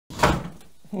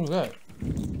Who's that?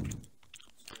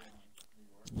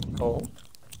 Cole.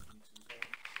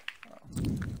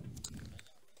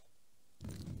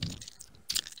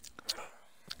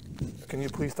 Can you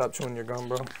please stop chewing your gum,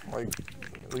 bro? Like,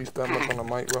 at least that much on the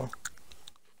mic, bro.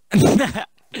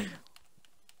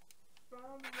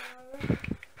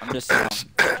 I'm just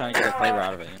trying to get a flavor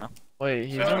out of it, you know? Wait,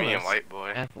 he's Just on me a and white boy.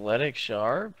 athletic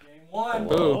sharp? Game one.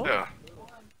 Hello? Yeah.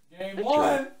 Game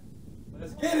one.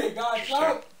 Let's get it, guys.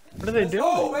 Up. What are they doing?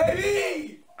 Oh,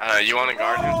 baby. You want to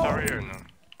guard your story or no?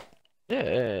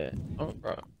 Yeah. Oh,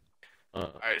 bro.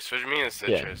 Alright, switch me and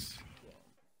Citrus.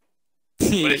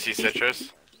 Yeah. What is he,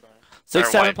 Citrus?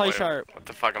 6'7", White play boy. sharp. What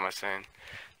the fuck am I saying?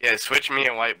 Yeah, switch me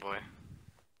and white boy.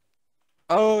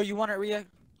 Oh, you want it, Rhea?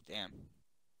 Damn.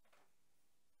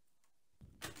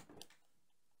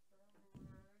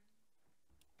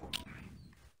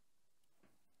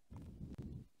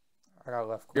 I got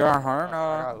left corner. You're on her? No.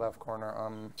 I got left corner.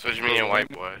 Switch me and white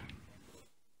boy.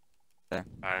 Okay.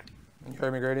 Alright. You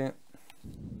heard me, Gradient?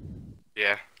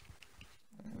 Yeah.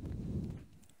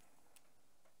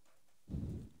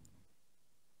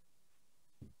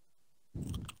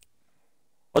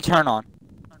 Let's turn on.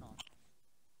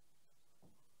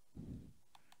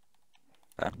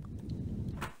 Okay.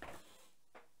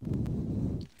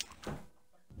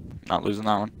 Not losing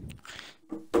that one.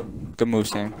 Good move,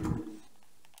 Sam.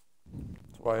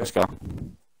 Let's go.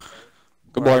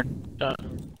 Good board.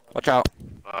 Watch out.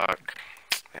 Fuck.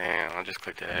 Damn, I just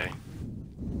clicked A.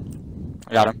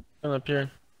 I got him. Come up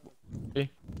here.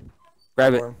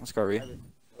 Grab it. Let's go, Rhea.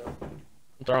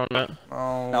 I'm throwing it.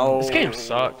 Oh. No. This game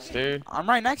sucks, dude. I'm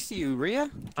right next to you, Rhea.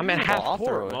 I'm at I'll half throw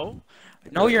court, it. Mo.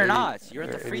 No, you're not. You're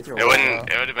at the free throw It line. wouldn't.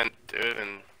 It would have been. It would have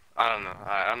been. I don't know.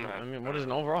 I'm not. I mean, what does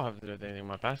an overall have to do with anything?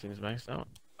 My passing is maxed out.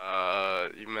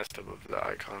 You messed up with the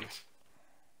icons.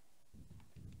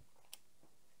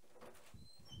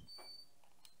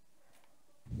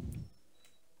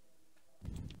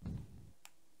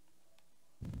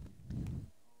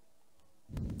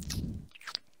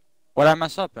 What'd I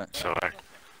mess up at? So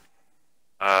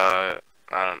I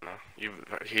don't know.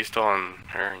 He's still on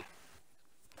her.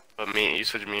 But you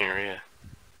switched me and Rhea.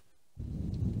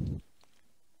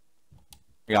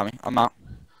 You got me. I'm out.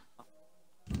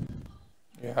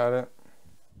 You had it.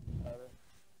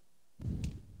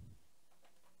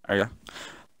 There you go.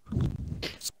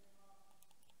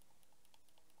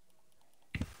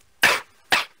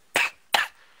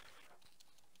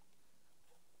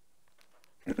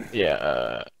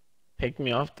 Yeah, take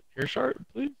me off the pure sharp,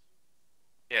 please.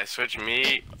 Yeah, switch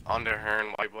me onto her and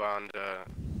white boy onto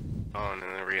phone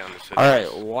and then Rhea on the Citrus.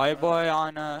 Alright, white boy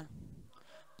on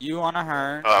you on a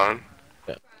her. Phone.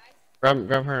 Yeah. Grab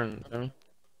her and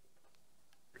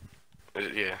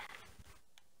Yeah.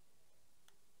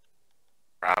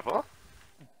 Bravo.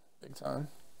 Big time.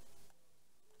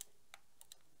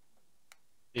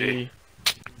 D.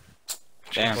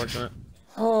 Damn. Unfortunate.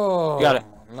 Oh. You got it.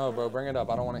 No, bro. Bring it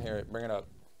up. I don't want to hear it. Bring it up.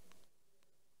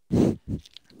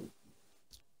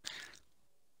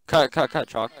 Cut,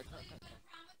 chalk.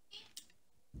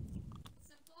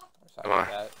 Come on.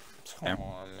 Come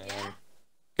on, man.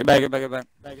 Get back. I'm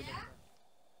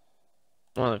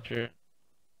on the pure.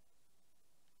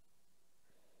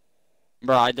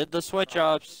 Bro, I did the switch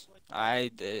ups. I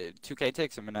did 2K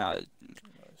takes him and you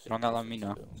don't gotta let me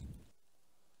know.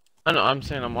 I know, I'm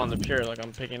saying I'm on the pure, like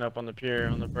I'm picking up on the pure,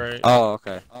 on the break. Oh,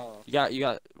 okay. You got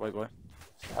white boy.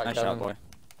 Hi, Nice Kevin. shot, boy.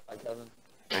 Hi, Kevin.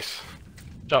 Nice.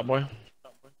 Shot, boy.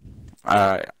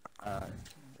 Alright.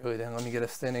 Really didn't let me get a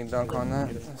standing dunk on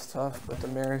that. That's tough. But the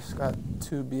Mariners got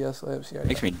 2 BS layups. Yeah.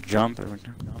 Makes me jump every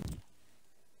time.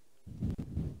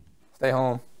 Stay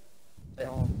home.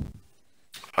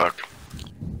 Fuck.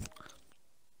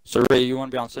 So Ray, you wanna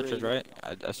be on citrus, right?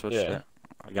 I switched Yeah. it.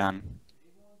 Again.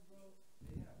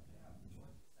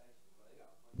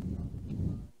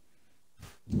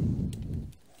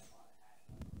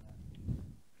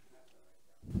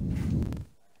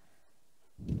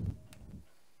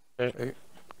 Hey.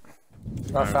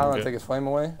 Stop fouling and take his flame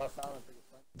away.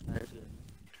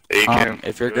 Yeah, you can.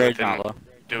 If you're Do good, it, not low.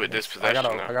 Do it this I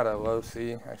possession. got a low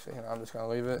C. Actually, I'm just gonna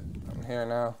leave it. I'm here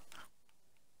now.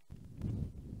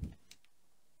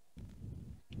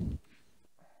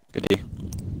 Good D.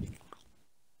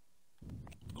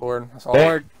 Cord. That's all.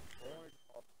 Board.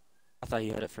 I thought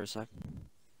you had it for a sec.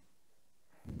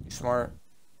 You smart.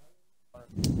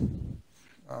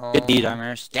 Good D,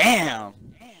 Dimers. Damn!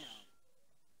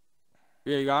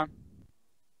 Yeah, you got him?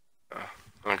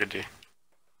 Oh, good D.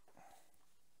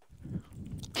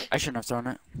 I shouldn't have thrown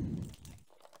it.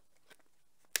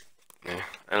 Yeah,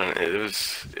 I don't know. It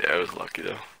was lucky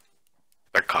though.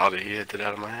 I called it. He hit it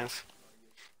out of my hands.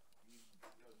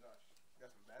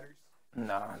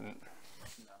 Nah.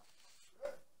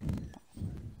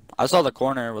 I saw the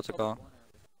corner. What's it called?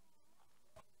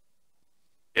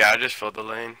 Yeah, I just filled the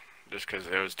lane just because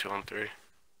it was 2-on-3.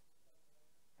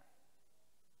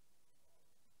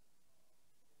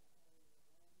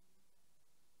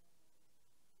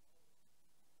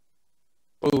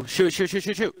 Oh, shoot.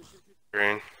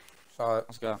 Green. Saw it.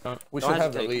 Let's go. We Don't should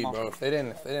have the hesitate, lead, come on. bro. If they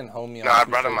didn't hold me on No, I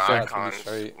two brought him straight my shots, we'd be icons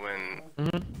straight.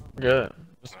 when. Good.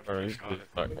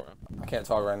 I can't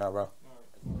talk right now, bro.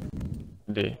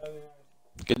 D.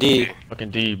 Good D. Fucking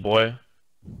D, boy.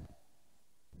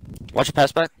 Watch your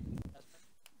pass back.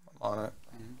 I'm on it.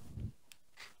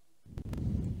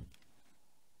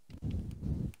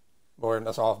 Board,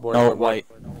 that's off. Board. No, board, white.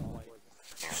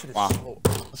 Shit is Wow. so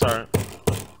That's alright.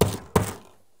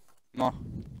 No.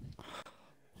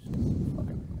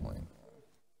 fucking annoying.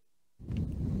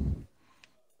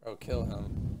 Bro, kill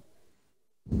him.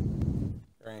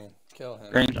 Green, kill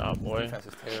him. Green. Good job, boy. Defense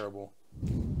is terrible.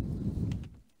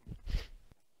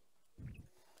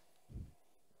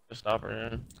 Just stop her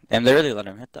here. Damn, they really let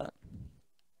him hit that.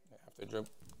 They have to dribble.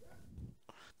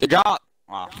 Good job.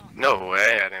 Wow. No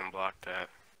way, I didn't block that.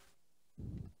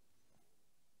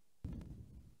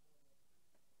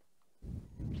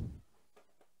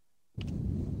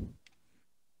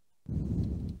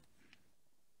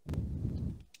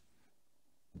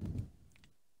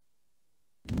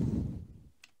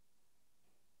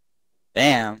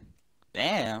 Damn.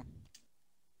 Damn.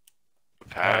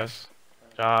 Pass.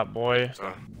 Good job, boy.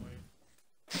 So,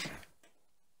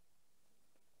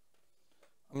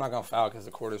 I'm not gonna foul because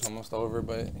the quarter's almost over,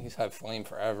 but he's had flame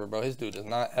forever, bro. His dude does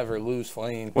not ever lose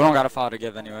flame. We don't got a foul to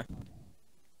give anyway.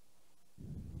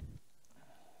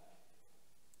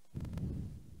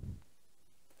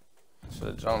 Should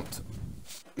have jumped.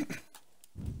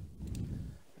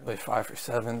 Really 5 for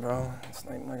 7, bro. It's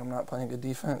not even like I'm not playing good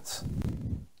defense.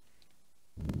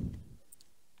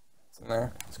 It's in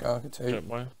there. Let's go. Good take. Good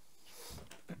boy.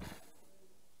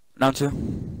 Down 2.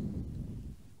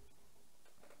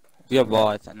 You have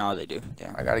ball. No, they do.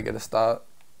 Damn. I gotta get a stop.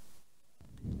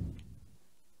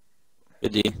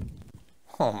 Good D.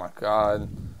 Oh my god.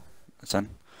 That's in.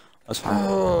 That's fine.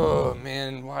 Oh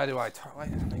man, why do I turn? Why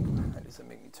does it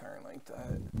make me turn like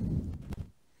that?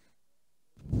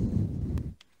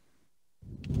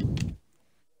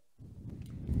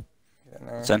 Get in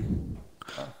there. That's in.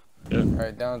 Good.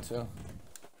 Alright, down 2. A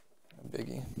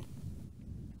biggie.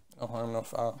 No harm, no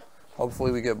foul.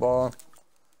 Hopefully we get ball.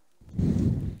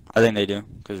 I think they do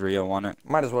because Rio won it.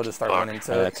 Might as well just start winning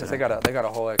too, because they got a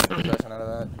whole extra possession out of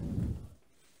that.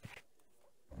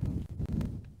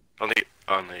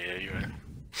 on the you right.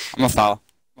 I'm a foul.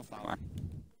 Come on.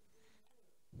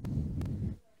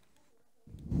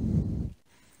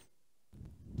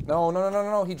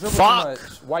 No. He dribbled Fuck. too much.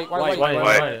 White.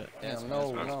 Damn,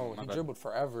 no. He dribbled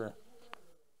forever.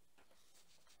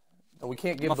 No, we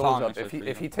can't give I'm a those foul up. next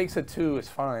If he takes a 2, it's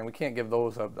fine. We can't give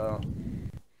those up though.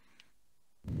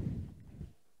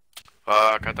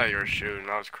 Fuck, I thought you were shooting.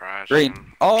 I was crashing. Green.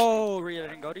 Oh, Rio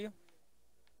didn't go to you?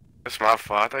 It's my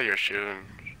fault. I thought you were shooting.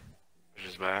 Which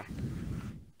is bad.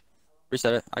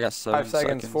 Reset it. I got 7 5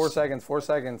 seconds. 4 seconds. 4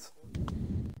 seconds.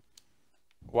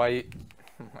 White.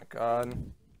 Oh my god.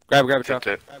 Grab a trap.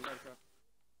 Hit it.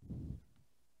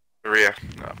 Maria.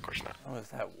 No, of course not. How is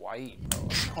that white, bro?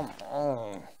 Come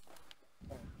on.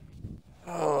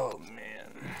 Oh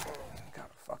man. Gotta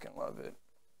fucking love it.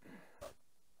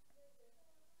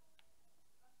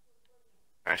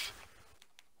 Nice.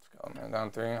 Let's go, man.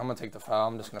 Down 3. I'm gonna take the foul.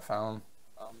 I'm just gonna foul him.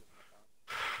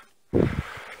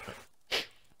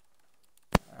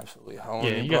 Absolutely honing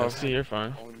Yeah, me, you bro. gotta see, you're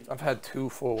fine. I've had 2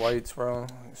 full whites, bro.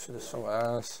 This shit is so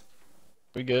ass.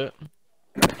 We good.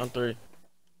 On 3.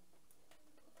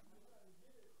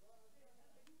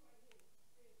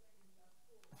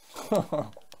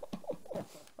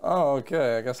 Oh,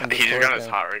 okay. I guess I'm He just just got his twerking.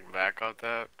 hot rig back off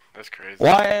that. That's crazy.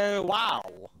 Why? Wow.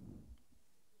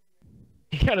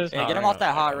 He got his Yeah, get him off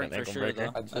that hot ring for sure,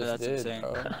 though. I just That's did, insane.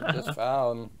 bro. I just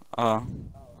fouled.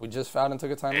 We just fouled and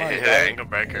took a timeout. Yeah, He ankle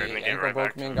breaker and he then get ankle right broke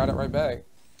back me to and him. got it right back.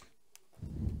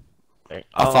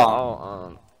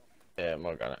 Yeah,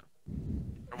 Mo got it.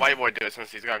 White boy do it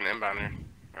since he's got an inbounder.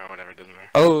 Or whatever, doesn't matter.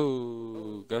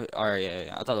 Oh, go. Alright,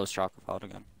 yeah. I thought it was chocolate fouled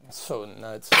again. That's so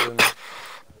nuts, dude.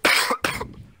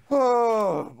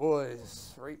 Oh,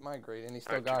 boys. Rate my grade, and he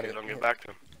still got it. Don't get back to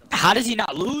him. How does he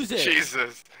not lose it?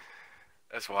 Jesus.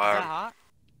 That's Is that wild. hot?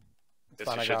 This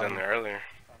fine, I shit got done him. there earlier.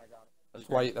 That's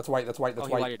white. That's white. That's white. That's Oh,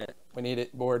 he white. whited it. We need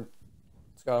it. Board.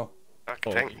 Let's go. Fuck,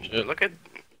 Oh, dang, shit. look at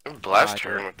blast Alright,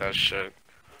 turn with that shit.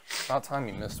 About time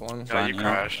you missed one. Oh, you you know.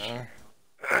 crashed.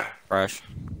 Uh, Fresh.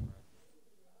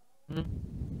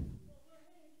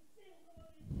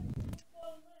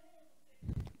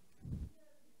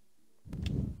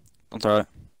 throw it.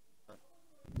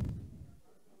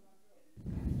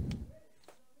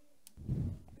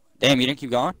 Damn, you didn't keep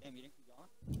going?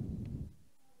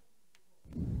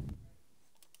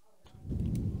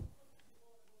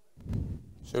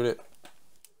 Shoot it.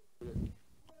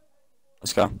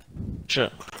 Let's go.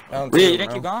 Shit. Rhea, you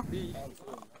didn't keep going?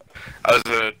 That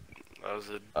was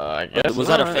a I guess. Was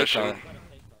that a fake shot?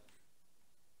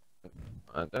 shot?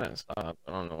 I didn't stop.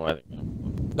 I don't know why they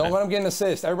Don't let him get an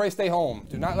assist. Everybody stay home.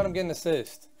 Do not let him get an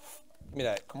assist. Give me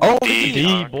that. Come on. Oh,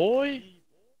 D, boy.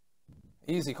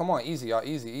 Easy. Come on. Easy, y'all.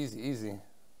 Easy, easy, easy.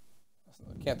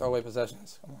 Can't throw away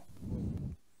possessions. Come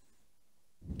on.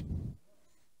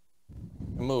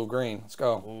 Move, green. Let's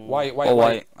go. White, white, Oh, white.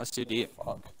 white. That's too deep.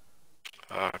 Fuck.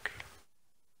 Fuck.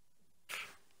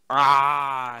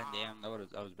 Ah, damn.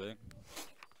 That was big.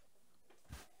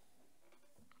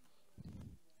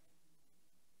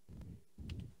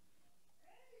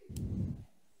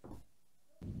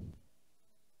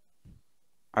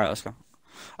 Alright, let's go.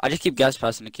 I just keep gas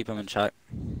passing to keep him in check.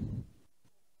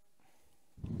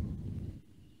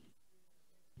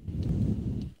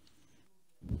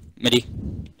 Midi.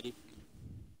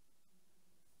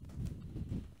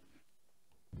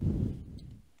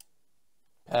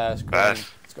 Pass. Green.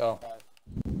 Pass. Let's go.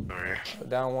 Sorry.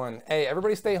 Down one. Hey,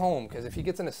 everybody stay home, because if he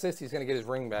gets an assist, he's going to get his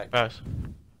ring back. Pass.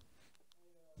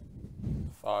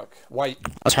 Fuck. White.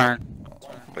 Let's turn.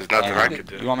 There's nothing I could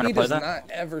do. You want me to He play does that?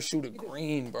 not ever shoot a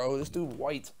green, bro. This dude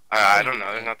white. I don't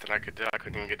know. There's nothing I could do. I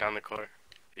couldn't even get down the court.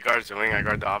 He guards the wing. I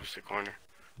guard the opposite corner.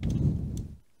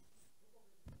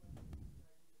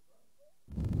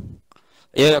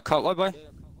 Yeah, cut what, boy?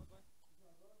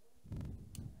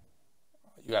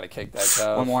 You got to kick that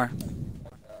tough. One more.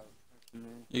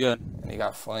 You good? And he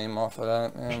got flame off of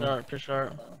that, man. Sharp, for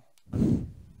sharp.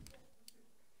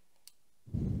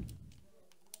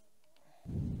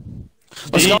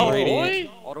 Let's D, go. boy.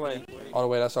 All the way. All the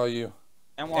way, that's all you.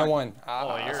 And one. And one.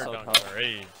 Oh, you're so done tough.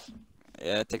 great.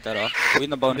 Yeah, take that off. We in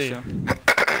the bonus D. too.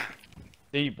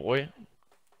 D, boy.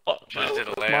 Oh, Just did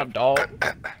a my layup. dog.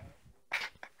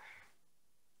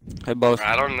 Hey, both.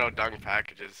 I don't know dunk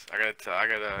packages. I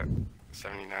gotta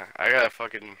 79. I gotta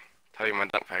fucking tell you my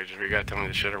dunk packages. But you gotta tell me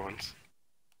the shitter ones.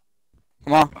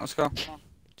 Come on, let's go.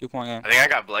 2-point game. I think I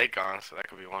got Blake on, so that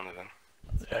could be one of them.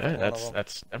 Yeah,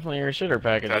 that's definitely your shitter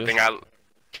package. So I think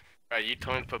right, you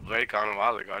told me to put Blake on a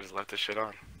while ago. I just left the shit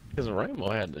on. Because Rainbow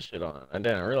had the shit on. I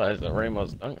didn't realize that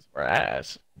Rainbow's dunks were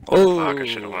ass. Oh, Fuck, I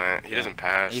should have went. He doesn't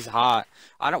pass. He's hot.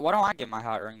 Why don't I get my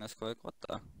hot ring this quick? What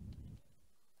the?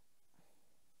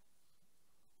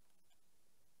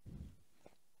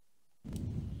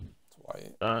 It's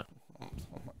white. Uh, Oh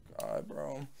my god,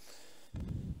 bro.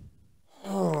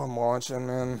 Oh, I'm watching,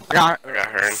 man. I got I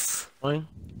got Hearn. fine.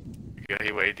 Yeah,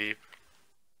 he way deep.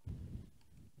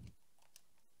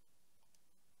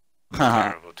 Haha.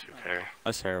 Terrible 2K.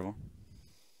 That's terrible.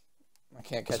 I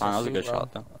can't That's catch fine. That was a shoot, good bro.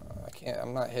 shot, though. I can't.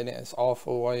 I'm not hitting it. It's all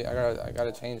full white. I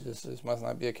gotta change this. This must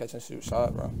not be a catch and shoot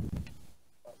shot, bro.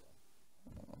 Oh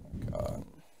my god.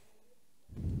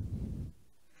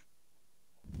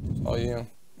 It's all you.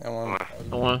 And one.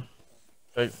 Come on.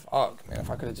 Fuck, man. If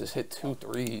I could have just hit 2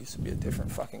 threes, it'd be a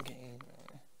different fucking game,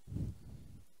 man.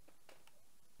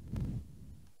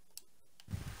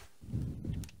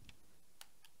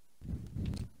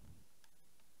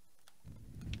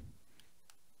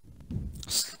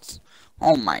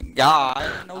 Oh my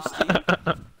god. No steam.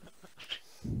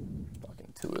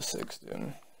 Fucking 2 of 6,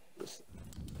 dude.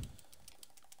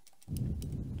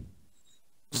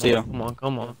 Steal. Come on,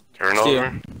 come on.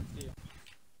 Turnover.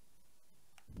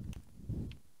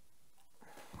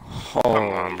 Oh. Come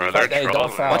on, bro. They're Hey, don't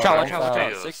trolling. foul. Watch out, watch Don't out, watch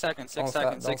foul. out. 6 seconds, 6 Don't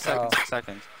seconds, foul, 6 don't seconds, foul. 6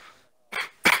 seconds.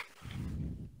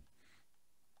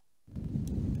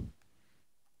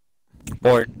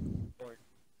 Board.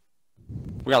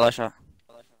 We got last shot.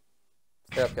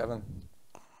 Stay up, Kevin.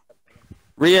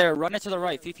 Rhea, run it to the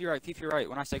right. Fifi right, Fifi right.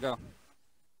 When I say go.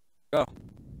 Go.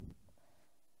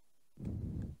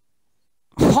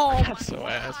 Oh my So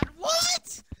god, ass.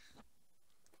 what?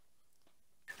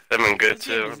 They've been good This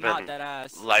game too. is They've not been that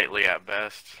ass. lightly at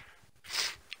best.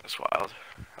 That's wild.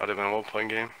 That would have been a 1-point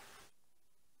game.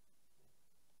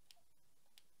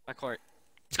 Back court.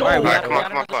 Let's go. Alright, Alright, we come on, got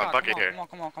come on, another come on, shot. bucket Come on, here. come on,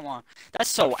 come on, come on. That's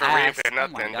so For ass. reef, Oh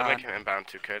nothing. my Don't god. make him inbound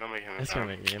 2K. Don't make him That's inbound.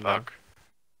 gonna make it inbound. Fuck.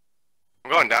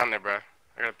 I'm going down there, bro.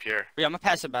 I got a Pierre. Rhea, I'm gonna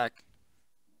pass it back.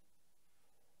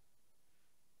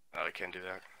 Oh, I can't do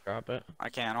that. Drop it. I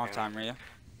can't. I don't have time, Rhea.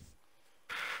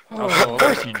 Of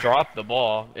course you dropped the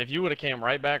ball. If you would have came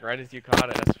right back right as you caught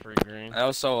it, that's free green. That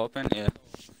was so open, yeah.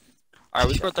 Alright,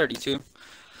 we scored 32.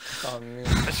 It's on me.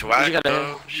 That's whack, You gotta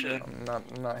though. hit. Shit.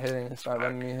 I'm not hitting. It's not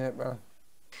letting me hit, bro.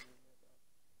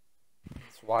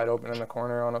 It's wide open in the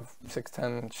corner on a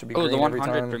 6'10", should be Oh, green the every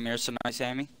 100 time. premieres tonight,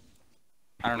 Sammy.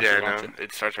 I don't know Yeah, if you no, watch it.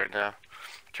 it starts right now.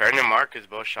 Trent and Marcus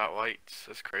both shot whites.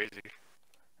 That's crazy.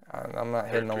 I'm not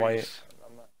hitting the white.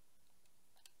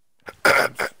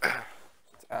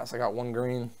 Ass, I got 1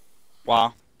 green.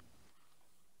 Wow.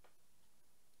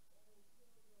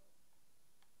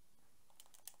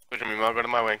 Push me, Mo. Go to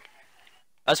my wing.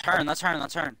 That's turn. That's turn.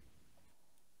 That's turn.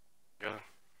 Go.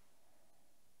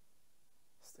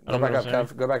 Go back up,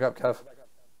 Kev. Go back up, Kev.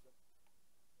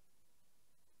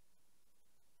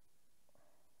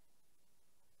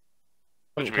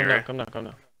 Come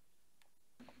down.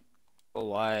 Oh,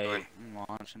 why? I'm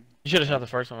launching. You should have shot the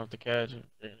first one off the catch.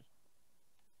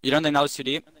 You don't think that was too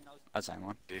deep? That's the same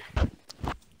one. Yeah.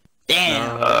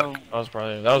 Damn. No, that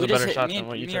was a better shot than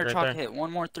what you me took or right Chalk there. hit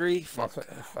 1 more 3. Fuck.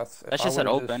 If That shit said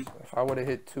open. If I would have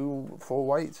hit 2 full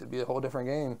whites, it'd be a whole different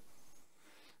game.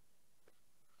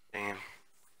 Damn.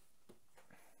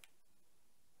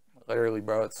 Literally,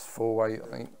 bro, it's full white. I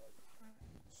think.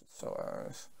 So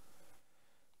ass.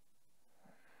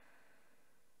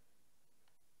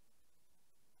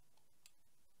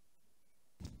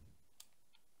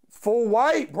 Full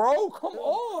white, bro. Come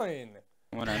on.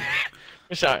 One in.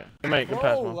 Good shot. Good mate. Good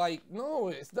pass, man. Like, no,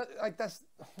 it's not, like that's.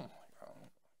 Oh my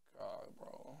god,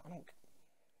 bro. I don't.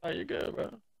 Oh, you're good, bro.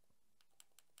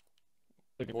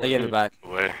 They give it back.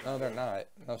 Way. No, they're not.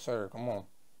 No, sir. Come on.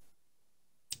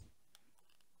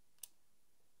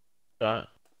 Shot.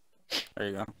 There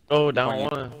you go. Go down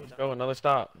 1. Let's go. Another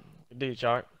stop. Good D,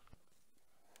 Chalk.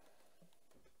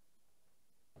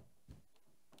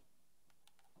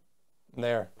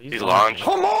 There. He launched.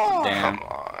 Come on! Damn. Come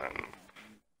on.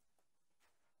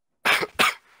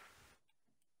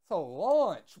 It's a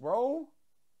launch, bro.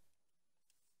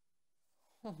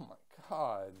 Oh my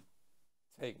god.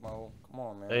 Take, Mo. Come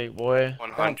on, man. Hey, boy.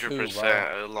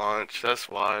 100% a launch. That's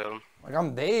wild. Like,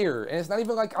 I'm there. And it's not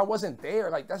even like I wasn't there.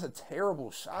 Like, that's a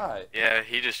terrible shot. Yeah,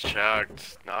 he just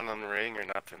chucked. Not on the ring or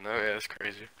nothing. No, yeah, that's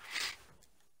crazy.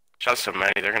 Shot so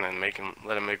many, they're gonna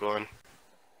let him make one.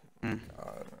 God, man.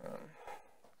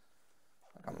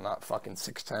 Like, I'm not fucking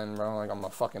 6'10", bro. Like, I'm a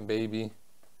fucking baby.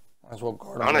 Might as well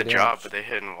guard him. On a drop, but they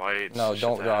hitting white. No,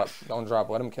 don't drop. Don't drop.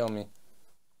 Let him kill me.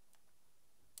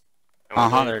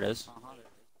 There it is.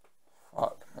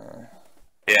 Fuck, man.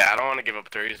 Yeah, I don't want to give up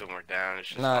threes when we're down. It's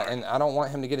just Nah, hard. and I don't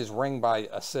want him to get his ring by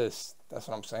assist. That's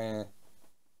what I'm saying.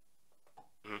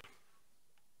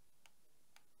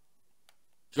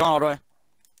 Go all the way.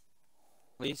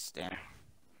 Please, damn.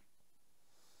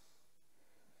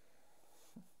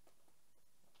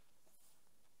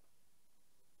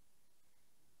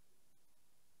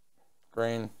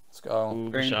 Green. Let's go. Ooh,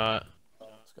 Green. shot.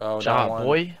 Let's go. Shot, Down 1.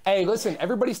 boy. Hey, listen.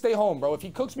 Everybody stay home, bro. If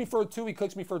he cooks me for a 2, he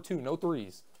cooks me for a 2. No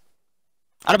threes.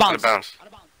 Out of Out of bounds.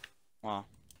 bounds. Wow.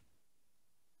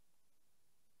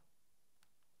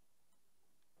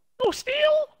 Oh, steal!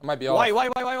 I might be off. Wait.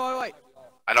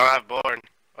 I don't have board.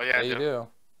 Oh, yeah, Yeah, I you do. do.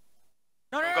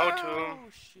 No. Go to him.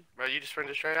 Shit. Bro, you just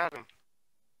sprinted straight at him.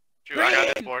 Shoot, I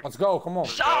got this board. Let's go. Come on.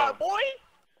 Shot, boy!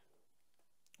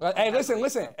 Hey, listen.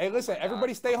 Hey, listen.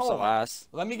 Everybody stay home. So ass.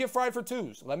 Let me get fried for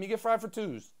 2s.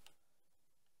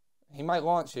 He might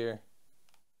launch here.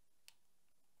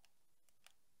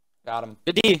 Got him.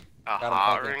 Good D. A Got him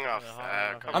hot fucking- ring off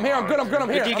that. Come I'm here. I'm on. good. I'm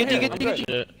here. Good D, good D, I'm good D, good. good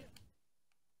D. Shit.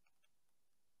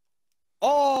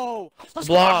 Oh!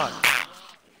 Block.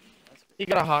 He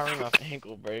got a hot ring off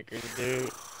ankle breakers, dude.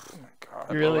 Oh my God, You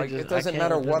bro. really Like, just- it doesn't I can't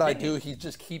matter with this what I game. do. He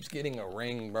just keeps getting a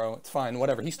ring, bro. It's fine.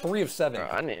 Whatever. He's 3 of 7. Bro,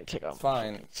 I need to take off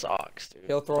Fine. my fucking socks, dude.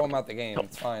 He'll throw him out the game. Them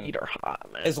It's fine. feet are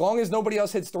hot, man. As long as nobody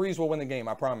else hits 3s, we'll win the game.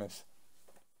 I promise.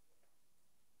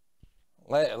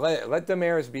 Let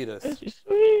Damaris beat us. It's just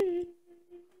sweet.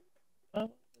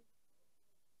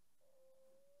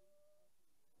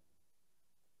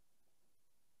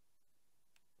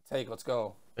 Take. Let's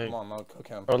go. Hey. Come on, Mo. Cook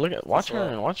him. Bro, look at watch That's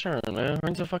her, man.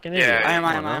 Hearn's a fucking Yeah, idiot. I am.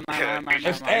 Come on,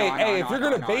 man. Hey, if you're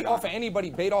gonna bait off of anybody,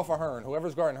 bait off of Hearn.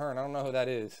 Whoever's guarding Hearn, I don't know who that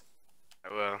is.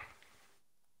 I will.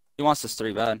 He wants this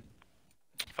 3 bad.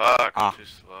 Fuck, Ah. I'm too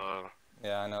slow.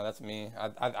 Yeah, I know. That's me.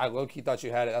 I low key thought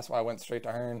you had it. That's why I went straight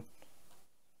to Hearn.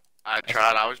 I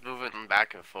tried. I was moving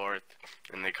back and forth,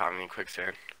 and they caught me in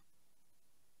quicksand.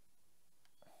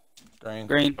 Green.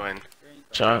 Green. Win.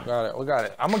 Shot. We got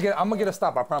it. I'm gonna get a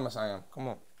stop. I promise I am. Come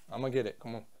on. I'm gonna get it.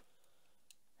 Come on.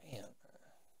 Damn.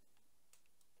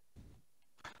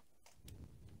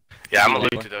 Yeah, I'm a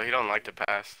loser though. He don't like to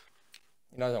pass.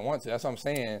 He doesn't want to. That's what I'm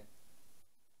saying.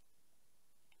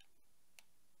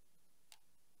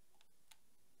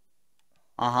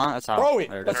 That's how. Throw it.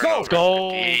 There Let's is. go. Let's go.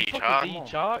 D, Fucking Chalk. D,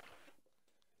 Chalk.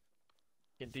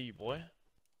 Get D, boy.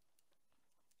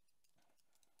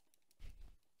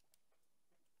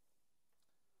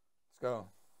 go.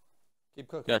 Keep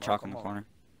cooking. Got chalk in the corner.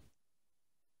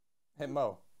 Hit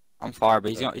Mo. I'm far, but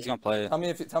he's gonna play it.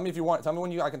 Tell me if you want. Tell me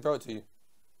when I can throw it to you.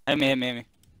 Hit me.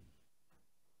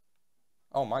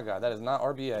 Oh my God, that is not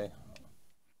RBA.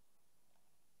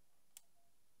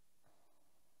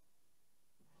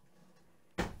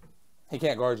 He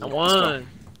can't guard you. I won.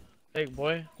 Big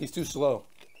boy. He's too slow.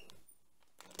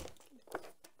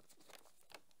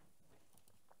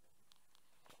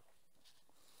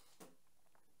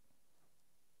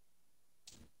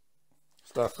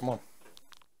 Stuff, come on.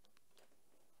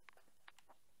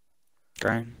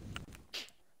 Green.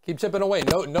 Keep chipping away.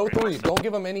 No threes. Don't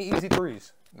give him any easy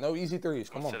threes. No easy threes.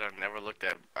 Come on.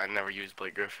 I never used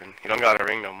Blake Griffin. He don't got a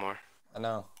ring no more. I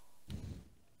know.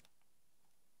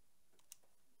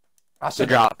 I should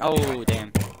drop. Oh,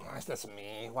 damn. That's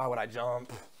me. Why would I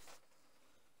jump?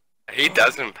 He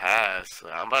doesn't pass.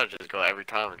 I'm about to just go every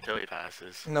time until he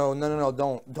passes. No.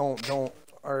 Don't.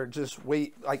 Or just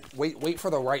wait. Like, wait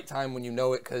for the right time when you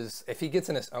know it. Because if he gets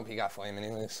in his... Oh, he got flame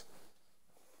anyways.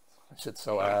 That shit's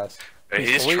so ass.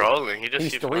 He's trolling. He just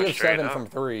he's keeps 3 of 7 up. from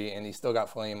 3, and he still got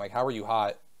flame. Like, how are you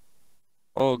hot?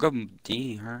 Oh, good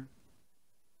D, huh?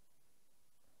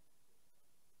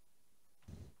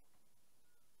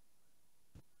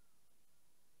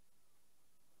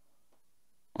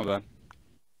 My bad.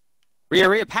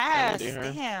 Rhea, pass!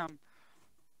 Damn!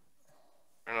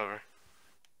 Turn over.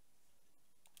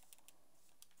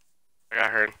 I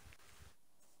got hurt.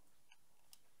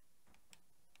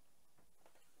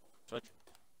 Switch.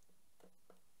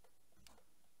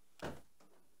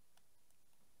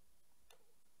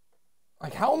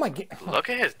 Like, how am I getting... Look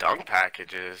at his dunk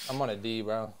packages. I'm on a D,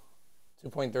 bro.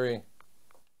 2.3.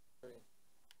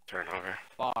 Turnover.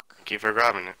 Fuck. Keep her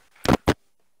grabbing it.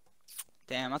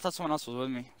 Damn, I thought someone else was with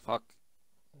me. Fuck.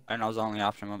 I know I was the only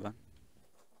option, my bad.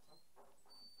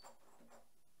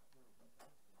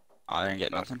 Oh, I didn't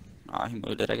get nothing. Oh, he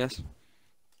moved it, I guess.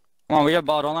 Come on, we got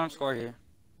ball. Don't let him score here.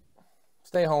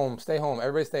 Stay home. Stay home.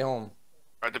 Everybody stay home.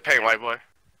 Right, the paint, white boy.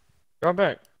 Drop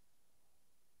back.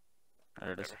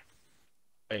 There it is.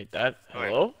 Wait, that...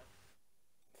 Hello?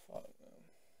 Fuck, man.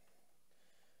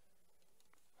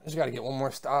 I just gotta get one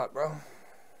more stop, bro.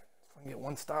 If I can get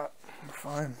one stop, we're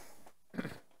fine.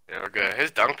 Yeah, we're good.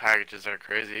 His dunk packages are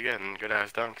crazy. He getting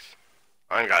good-ass dunks.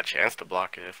 I ain't got a chance to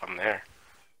block it if I'm there.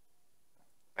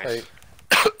 Nice.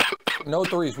 Hey, no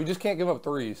threes. We just can't give up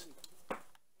threes.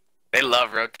 They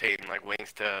love rotating, like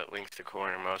wings to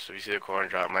corner most. So if you see the corner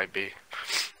drop, it might be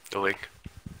the wing.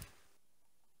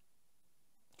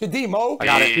 Good D, Mo. I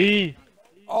got it. D.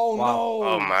 Oh, Wow. no.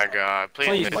 Oh, my God. Please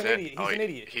He's miss an it. idiot. He's an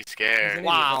idiot. He's scared. He's an idiot.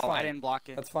 Wow, That's fine. I didn't block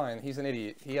it. That's fine. He's an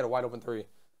idiot. He had a wide open 3.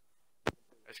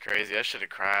 That's crazy. That should have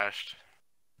crashed.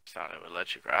 I thought it would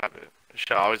let you grab it. It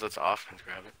should always let the offense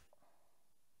grab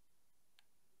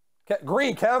it.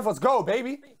 Green, Kev. Let's go,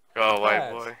 baby. Go, white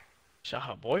Pass. boy.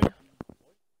 Shot, boy.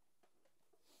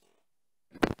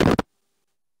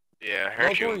 Yeah, I heard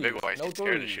No you and Big threes. White No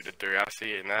scared to threes. shoot a 3. I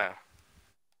see it now.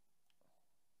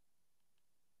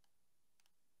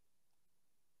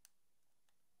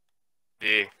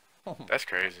 D. That's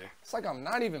crazy. It's like I'm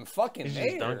not even fucking He's there.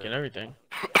 just dunking everything.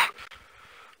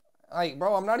 Like,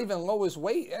 bro, I'm not even lowest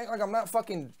weight. It ain't like I'm not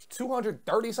fucking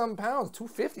 230 something pounds,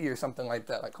 250 or something like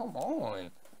that. Like, come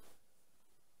on.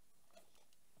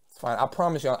 It's fine. I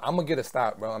promise y'all, I'm gonna get a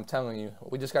stop, bro. I'm telling you.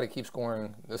 We just gotta keep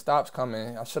scoring. The stop's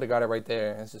coming. I should have got it right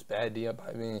there. It's just bad D up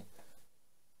by me.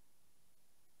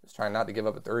 Just trying not to give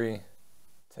up a 3.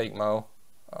 Take Mo.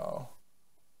 Oh.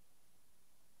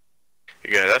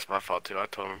 Yeah, that's my fault too. I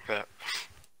told him that.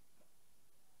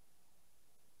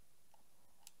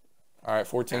 All right,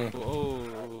 14.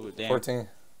 Oh, damn. 14.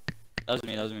 That was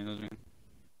me. I'm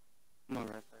all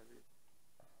right.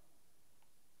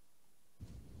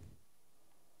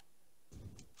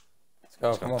 Let's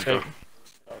go. Come on. Hey.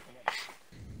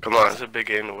 Come on, it's a big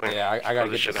game to win. Yeah, I gotta Close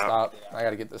get this this shit out. stop. I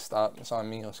gotta get this stop. It's on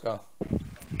me. Let's go.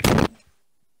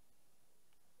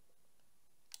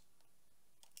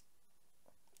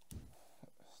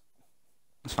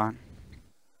 It's fine.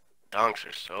 Dunks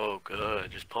are so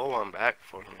good. Just pull one back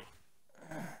for me.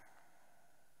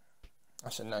 I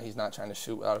should know he's not trying to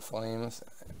shoot without flames.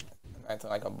 I'm acting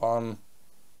like a bum.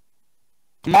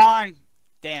 Come on!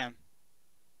 Damn.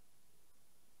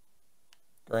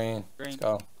 Green. Green. Let's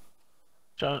go.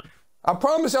 Shot. I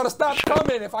promise y'all to stop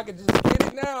coming. If I could just get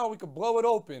it now, we could blow it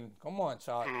open. Come on,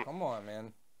 Chalk. Come on,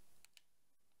 man.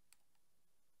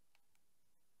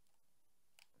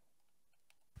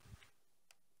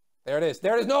 There it is.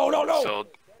 There it is. No. So,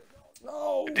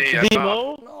 No. D, I thought-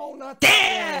 Demo? No, not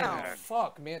Damn! that. one.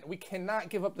 Fuck, man. We cannot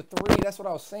give up the 3. That's what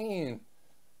I was saying.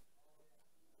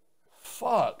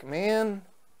 Fuck, man.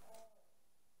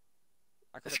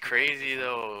 That's crazy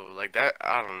though. Like that,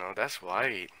 I don't know. That's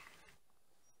white.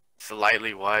 It's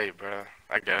lightly white, bro.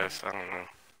 I guess. I don't know.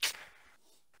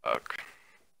 Fuck.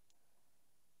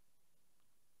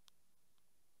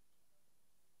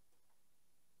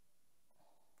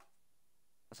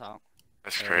 That's out.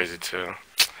 That's crazy too.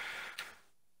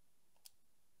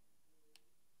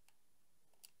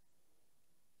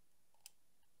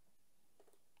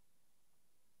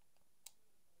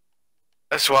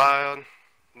 That's wild.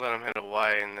 Let him hit a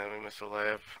white and then we miss a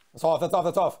layup. That's off. That's off.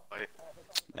 That's off. White.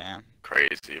 Damn.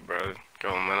 Crazy, bro.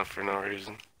 Going mental for no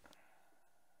reason.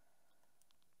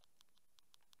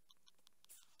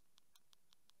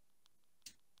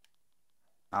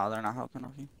 Oh, they're not helping.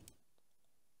 Okay.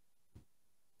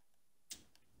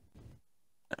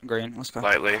 Green. Let's go.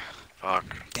 Lightly. Fuck.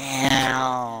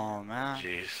 Damn, man.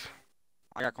 Jeez.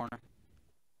 I got corner.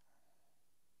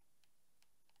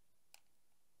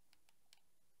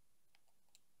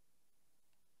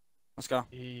 Let's go.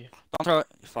 Yeah. Don't throw it.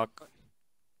 Fuck.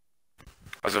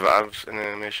 I was in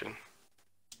animation.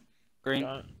 Green.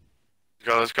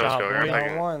 Let's go. Boy.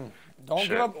 Down one. Don't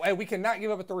give up. Hey, we cannot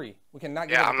give up a 3. We cannot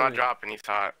give up a 3. Yeah, I'm not dropping. He's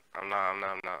hot. I'm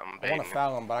I baiting. want to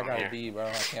foul him, but I got to be, bro.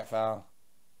 I can't foul.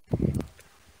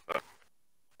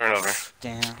 Turnover.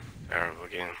 Damn. Terrible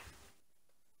game.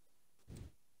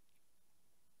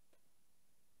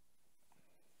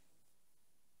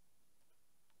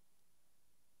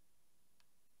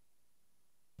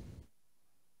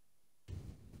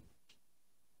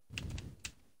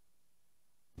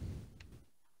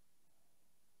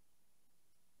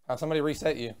 Have somebody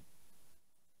reset you.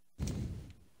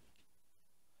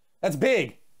 That's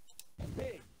big.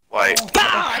 White.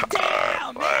 God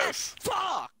damn, man. Bless.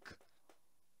 Fuck.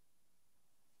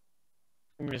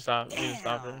 You need to stop. You need to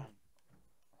stop it.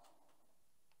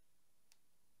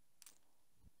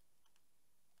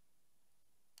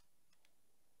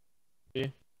 Yeah.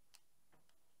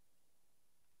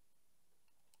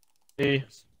 Yeah.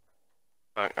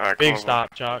 Alright, Big come on,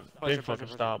 stop, Chuck. Push Big it, push fucking it,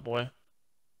 push it. stop, boy.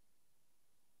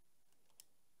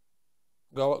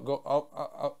 Go.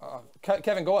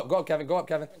 Kevin, go up, Kevin. Go up,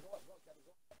 Kevin.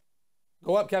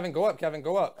 Go up, Kevin.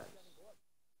 Go up.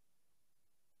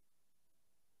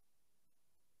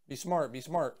 Be smart.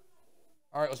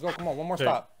 All right, let's go. Come on, one more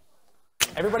stop.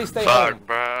 Everybody stay home. Fuck,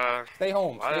 bruh. Stay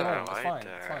home. Why did I It's like fine.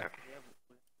 that? It's fine.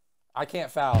 I can't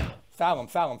foul. Foul him.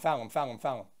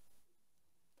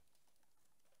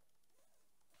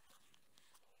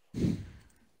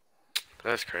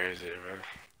 That's crazy, bro.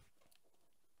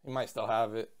 He might still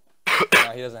have it.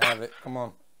 Nah, he doesn't have it. Come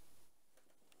on.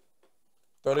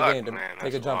 Throw the game. Man, Take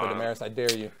a that's jumper, wild. Damaris. I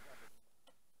dare you.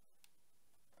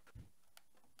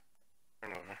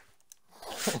 Turnover.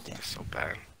 That's so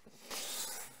bad.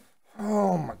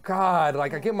 Oh my God.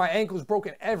 Like, I get my ankles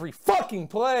broken every fucking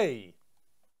play.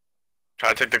 Try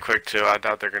to take the quick two. I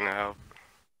doubt they're gonna help.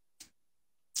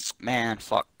 Man,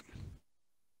 fuck.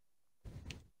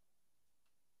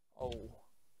 Oh.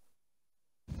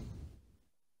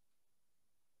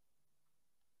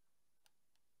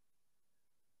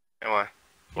 Come on.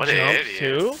 What an Jump idiot.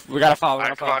 too? We gotta foul. We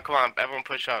Alright, gotta come foul. on. Everyone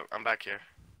push up. I'm back here.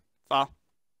 Foul.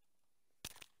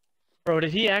 Bro,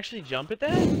 did he actually jump at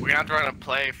that? We're gonna have to run a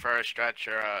play for a stretch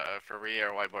or for Rhea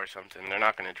or whiteboard or something. They're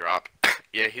not gonna drop.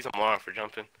 Yeah, he's a moron for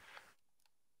jumping.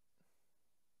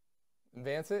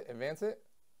 Advance it.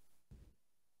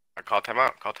 I call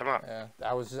timeout. Yeah,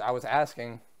 I was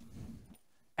asking.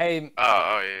 Hey.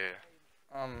 Oh yeah.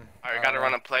 Alright, we gotta know.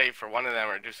 run a play for one of them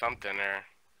or do something or.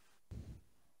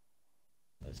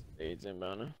 That's AIDS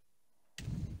inbound.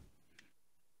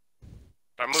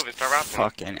 Start moving, start rapping.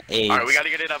 Fucking AIDS. Alright, we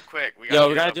gotta get it up quick. We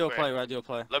gotta do a play. We gotta do a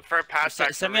play. Look for a pass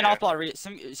back. Send me an off ball.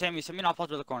 Sammy, send me an off ball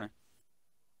to the corner.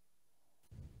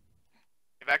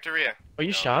 Get back to Rhea. Oh,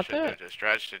 you shot that? Just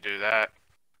stretch to do that.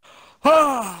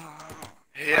 I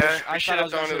Yeah, I we should thought I have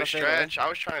was gonna thrown to a shoot a fadeaway. stretch. I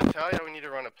was trying to tell you we need to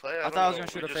run a play. I thought I was gonna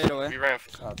shoot a fadeaway. We ran.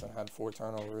 Johnson had 4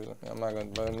 turnovers. I'm not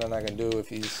gonna do if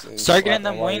he's Start getting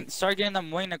them black and wing. Start getting them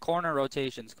wing to corner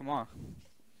rotations. Come on.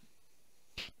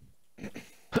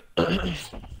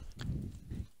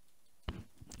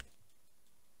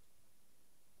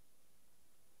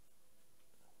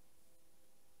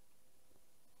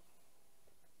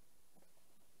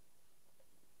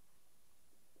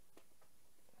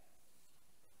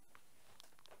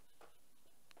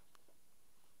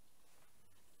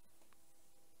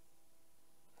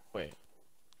 Wait.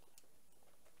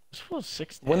 This was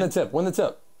 6. Win the tip.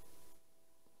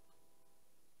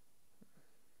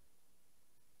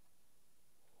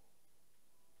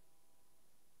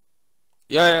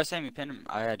 Yeah, Sammy, pin him.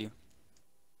 I had you.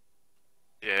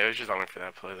 Yeah, it was just only for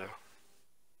that play though.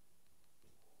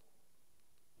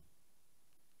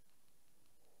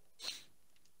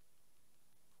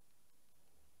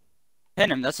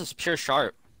 Pin him. That's a pure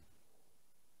sharp.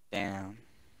 Damn.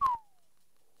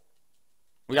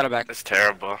 We got it back. That's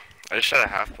terrible. I just shot a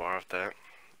half bar off that.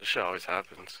 This shit always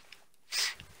happens.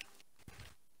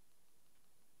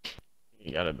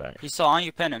 You got it back. He's still on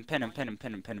you. Pin him. Pin him. Pin him.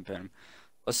 Pin him. Pin him. Pin him.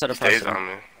 Let's set a Stays precedent. on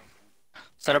me.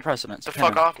 Set a precedent. Get the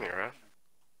fuck off me, ref.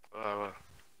 Oh,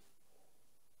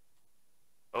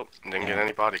 didn't get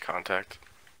any body contact.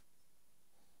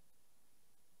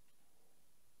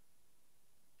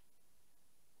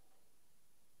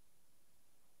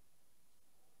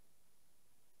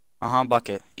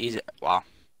 Bucket. Easy. Wow.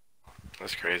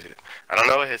 That's crazy. I don't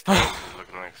know what his team is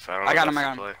looking like, so I don't know. I got him. if I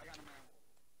that's got the him. play.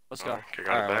 Let's go. Okay,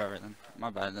 got it back. Alright, then. My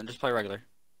bad. Then just play regular.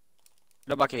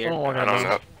 No bucket here. I don't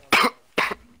know.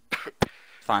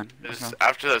 Fine.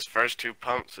 After those first two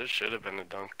pumps, it should have been a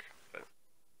dunk. But...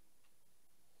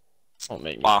 Don't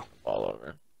make me Wow. fall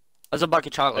over. That's a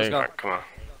bucket shot. Let's go. Alright, come on.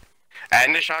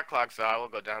 Add the shot clock, so I will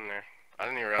go down there. I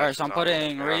didn't even realize. Alright, so I'm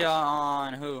putting Rhea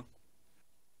on who?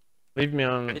 Leave me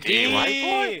on. The D, white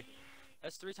boy?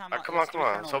 That's 3 times. Come on, come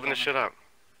on. Let's open this shit up.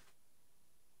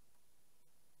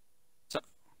 So...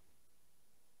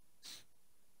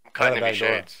 I'm cutting the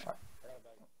shades.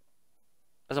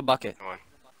 That's a bucket. Come on.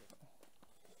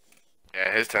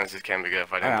 Yeah, his tendencies can be good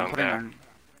if I didn't dunk that.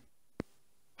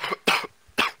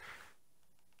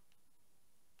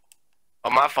 Oh,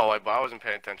 my fault, white boy. I wasn't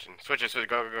paying attention. Switch it, switch it.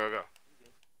 Go, go, go, go.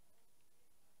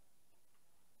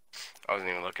 I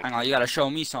wasn't even looking. Hang on, you gotta show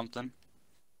me something.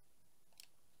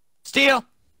 Steal!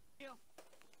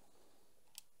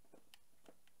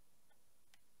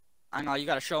 Hang on, you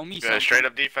gotta show me something. Straight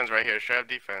up defense right here. Straight up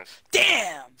defense.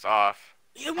 Damn! It's off.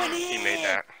 You went in! He made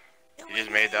that. He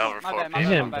just made that over 4 My people. He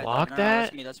didn't block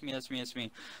that? That's me.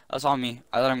 That's on me.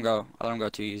 I let him go. I let him go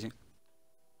too easy.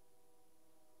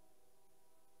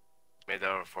 Made that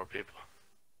over 4 people.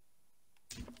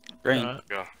 Green.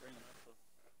 Go.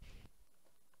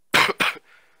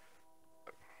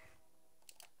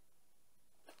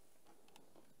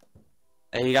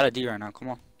 Hey, you got a D right now. Come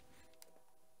on.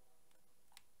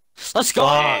 Let's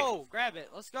go! Grab it.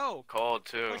 Let's go. Cold,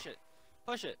 too. Push it.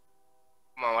 Push it.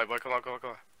 Come on, white boy. Come on, come on,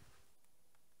 come on.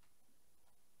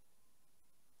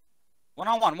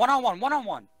 1-on-1. 1-on-1.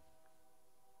 1-on-1.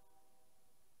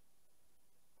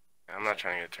 I'm not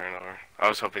trying to get a turnover. I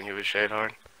was hoping he would shade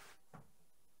hard.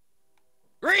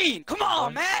 Green! Come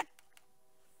on, man!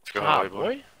 Let's go, white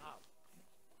boy.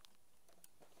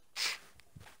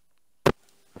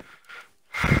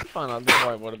 Find out this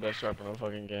white boy the best sharp in the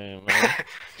fucking game, man.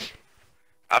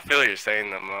 I feel what you're saying,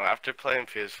 though, Mo. After playing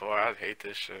PS4, I hate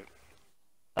this shit.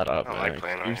 Shut up, I don't man. like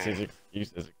playing on here.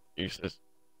 Excuses.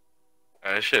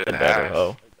 This shit is Better, ass.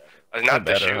 ho. It's not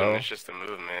the Better, shooting, ho. it's just the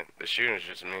movement. The shooting is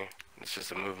just me. It's just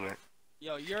the movement.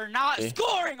 Yo, you're not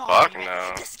scoring on Fuck me.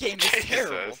 no. This game is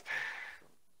terrible.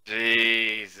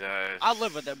 Jesus. I'll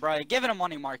live with it, bro. Give it a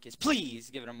money, Marcus. Please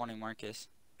give it a money, Marcus.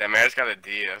 That man's got a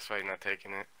D, that's why he's not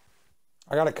taking it.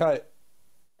 I got a cut.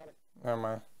 Never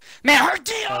mind. Man, her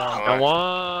deal! Come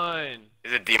on!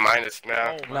 He's a D minus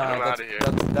now. Oh, Get him Nah, out of here.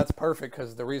 that's perfect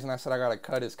because the reason I said I got a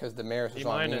cut is because Damaris is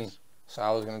on me. So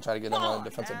I was gonna try to get him on a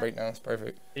defensive breakdown. It's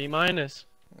perfect. D minus.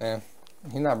 Yeah,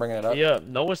 he's not bringing it up. Yeah,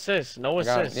 no assists. No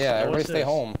assists. Yeah, no everybody assists. stay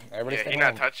home. Everybody stay He's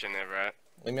home. not touching it, right?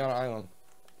 Leave me on an island.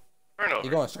 Turnover.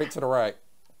 You're going straight to the right.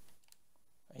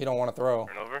 He don't want to throw.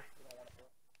 Turnover.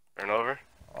 Turnover.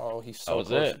 Oh, he's That so was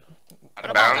close. it. Out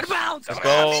of bounds. Let's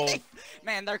go.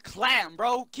 Man, they're clam,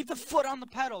 bro. Keep the foot on the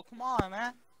pedal. Come on,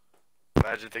 man.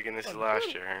 Imagine thinking this is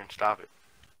last year, Aaron. Stop it.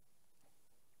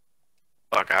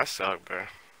 Fuck, I suck, bro.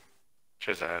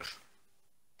 Shit's ass.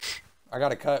 I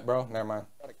got a cut, bro. Never mind.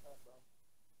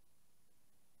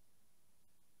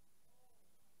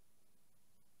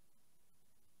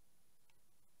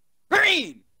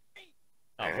 Green!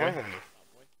 Oh, Yeah. boy.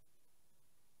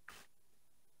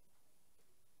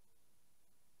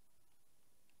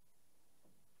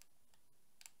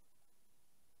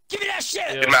 Give me that shit!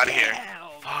 Get him out of here. Damn.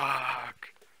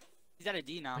 Fuck. He's at a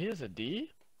D now. He has a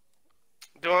D?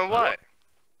 Doing what?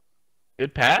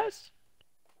 Good pass?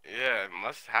 Yeah, it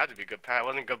must have to be good pass. It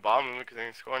wasn't good ball movement because they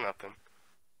didn't score nothing.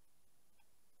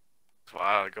 That's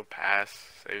wild. Good pass.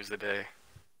 Saves the day.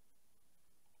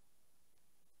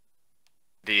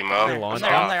 Demo.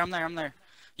 I'm there.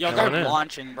 Yo, Come they're on in.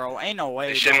 launching, bro. Ain't no way.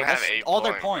 They shouldn't bro. have That's 8 all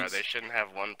points, their points. Bro. They shouldn't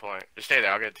have 1 point. Just stay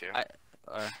there. I'll get it to you.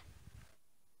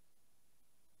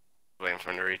 Waiting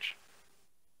for him to reach.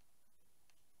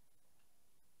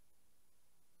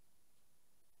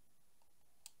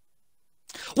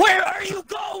 Where are you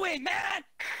going, man?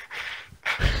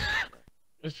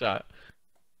 Good shot.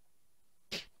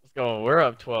 Let's go. We're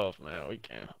up 12, man. We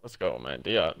can. Let's go, man.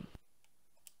 D up.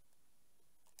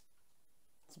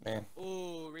 It's me.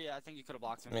 Ooh, Rhea, I think you could have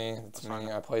blocked him. It's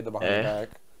me. I played the behind back.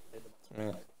 It's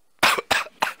me.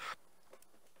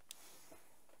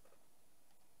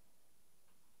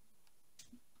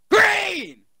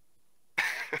 Green!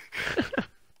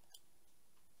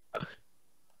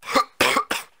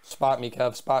 Spot me,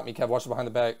 Kev. Spot me, Kev. Watch the behind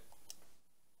the back.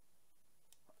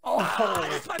 Oh,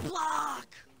 that's my block!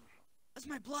 That's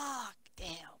my block! Damn.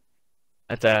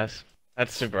 That's ass.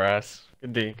 That's super ass.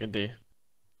 Good D, good D.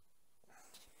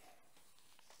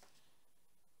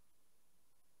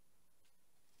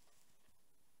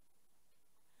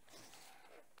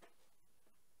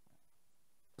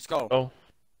 Let's go. Oh.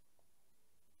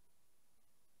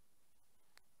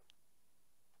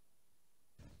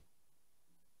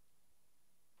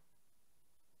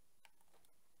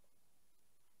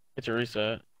 Get your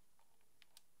reset.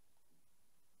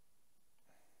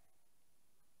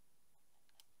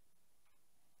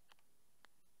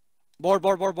 Board.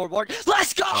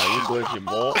 Let's go! Oh, you glitch your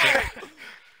ball.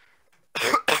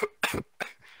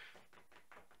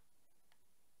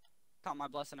 Count my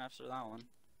blessing after that one.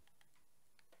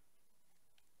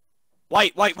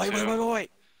 Wait.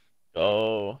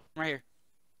 Oh. Right here.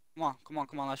 Come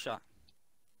on, last shot.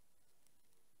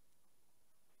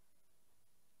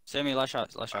 Save me, last shot.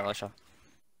 I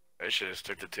should have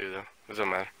stuck to 2 though. It doesn't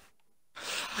matter.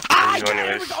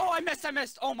 I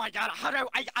missed. Oh my god, how did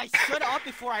I stood up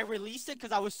before I released it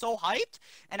because I was so hyped,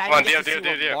 and I didn't get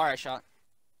to see what bar I shot.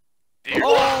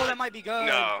 Oh, that might be good.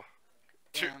 No.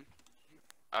 Damn.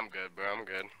 I'm good, bro. I'm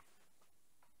good.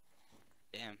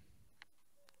 Damn.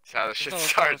 That's how the shit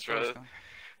starts, bro.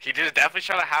 He just definitely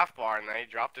shot a half bar, and then he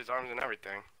dropped his arms and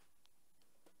everything.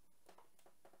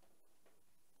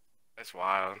 That's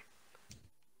wild.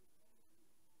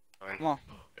 Come on.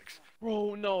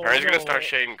 Bro, no. Aaron's gonna start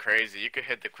shading crazy. You could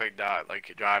hit the quick dot like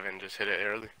you drive and just hit it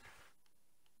early.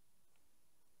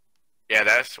 Yeah,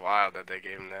 that's wild that they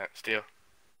gave him that. Steal.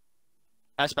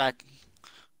 Pass back.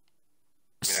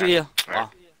 See ya. Right. Wow.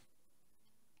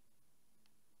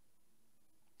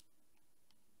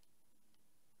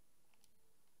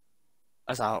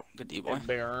 That's out. Good D, boy.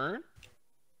 Baron.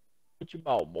 What you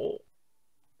about, boy?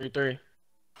 3-3.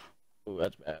 Ooh,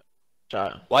 that's bad.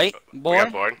 Shot. White, boy.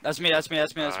 Board. That's me. Go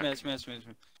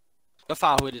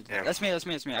foul. Who did that? Yeah. That's me.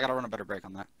 I gotta run a better break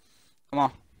on that. Come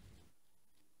on.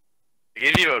 To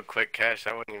give you a quick catch,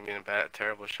 that wouldn't even be a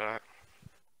terrible shot.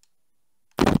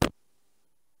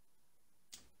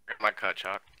 My cut,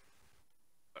 Chalk.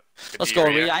 Let's go,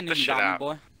 Rhea. I knew you got me,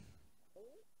 boy.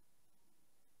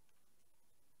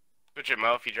 Switch it,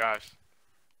 Mo, if he drives.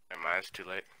 Never mind, it's too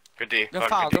late. Good D. Go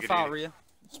foul, Rhea.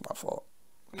 It's my fault.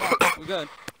 Come on, we good.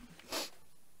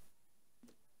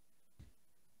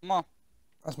 Come on.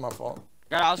 That's my fault.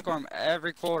 Gotta outscore him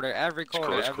every quarter. Every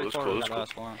quarter. It's cool.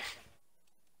 Gotta outscore him.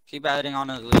 Keep adding on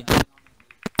to the lead.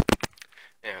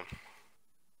 Yeah.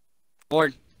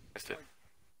 Board. Missed it.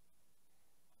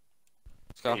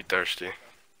 Let's go. You thirsty.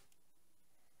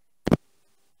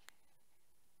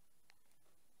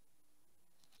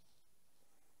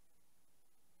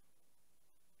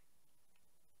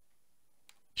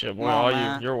 Shit, boy, all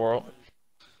you, your world.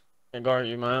 Can't guard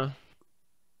you, man.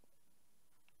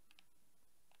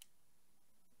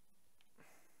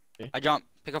 I jump.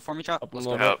 Pick up for me, Chop. Up a Let's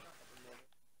little go. bit.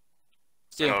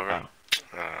 Steal. Turnover.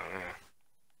 Oh, man.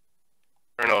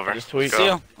 Turnover. Just tweet.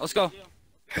 Steal. Let's go.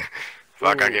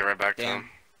 Fuck, I get right back to him.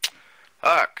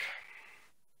 Fuck.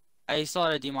 I still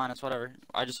had a D-, whatever.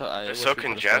 It's so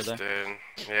congested.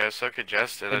 Yeah, it's so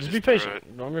congested. Hey, just be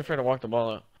patient. Don't be afraid to walk the ball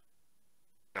up.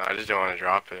 No, I just don't want to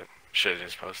drop it. Should've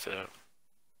just posted it.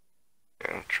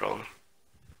 Yeah, I'm trolling.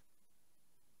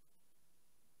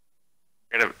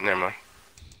 Never mind.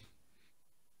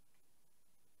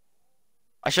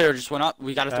 I should've just went up.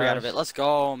 We got a 3 out of it. Let's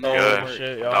go, man. Good.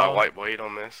 Shit, Dog y'all. white boy, you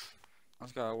don't miss.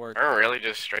 Let's go. It worked. Aaron really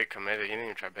just straight committed. He didn't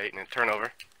even try baiting it.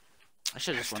 Turnover. I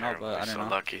should've just went Terrible. up, but I You're don't so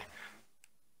know. lucky.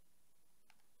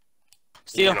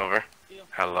 Steal. Turnover.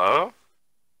 Hello?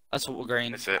 That's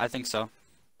green. That's it. I think so.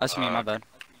 That's me, my bad.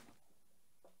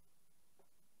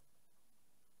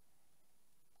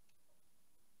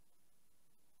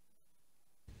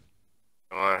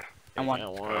 Come on. I won.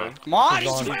 One. Come on,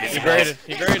 He's he's on. He graded. graded.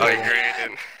 He graded. Oh, he graded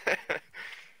in.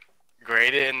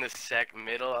 Graded in the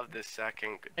middle of the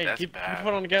second. Hey, That's keep bad.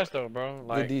 foot on the gas though, bro. Good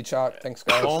Like, D, Chalk. Thanks,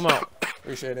 guys. pull him out.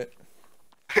 Appreciate it.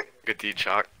 Good D,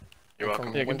 Chalk. You're Went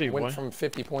welcome. from, Yeah, good D, went boy. from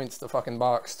 50 points to fucking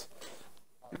boxed.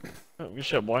 Oh, good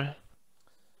shit, boy.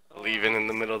 Leaving in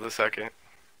the middle of the second.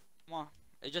 Come on.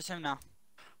 It's just him now.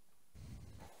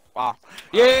 Wow.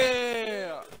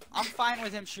 Yeah! I'm fine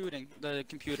with him shooting the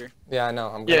computer. Yeah, I know.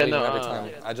 I'm gonna leave him every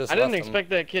time. I didn't expect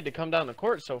that kid to come down the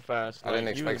court so fast. I didn't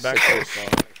expect he was back court, so,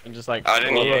 and just like I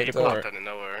didn't the even court. out of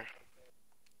nowhere.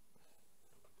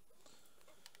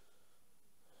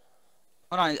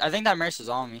 Hold on, I think that Merce is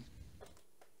on me.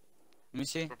 Let me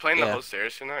see. We're playing the whole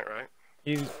series tonight, right?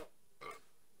 He's...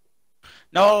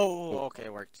 No. Okay,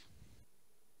 it worked.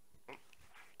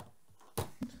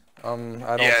 I don't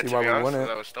see why we won it.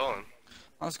 That was stolen.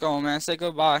 Let's go, man. Say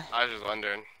goodbye. I was just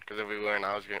wondering, because if we win,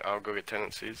 I'll go get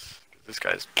tendencies. This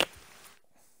guy's.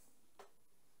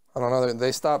 I don't know.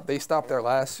 They stopped their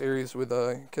last series with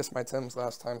Kiss My Tims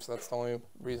last time, so that's the only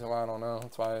reason why I don't know.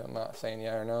 That's why I'm not saying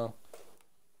yeah or no.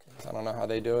 I don't know how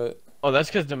they do it. Oh, that's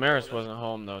because Damaris wasn't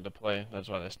home though to play. That's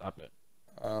why they stopped it.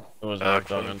 Oh. It was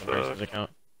locked on Damaris' account.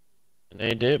 And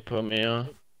they did put me on.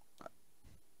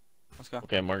 Let's go.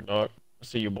 Okay, Mark Dog. I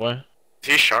see you, boy. Is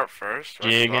he sharp first?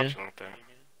 Jigging.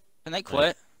 Can they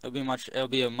quit? It'll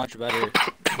be a much better.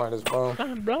 Might as well.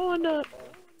 I'm blowing up.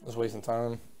 Just wasting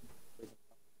time.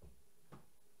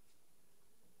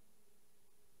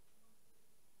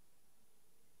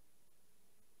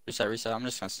 Reset. I'm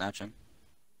just gonna snatch him.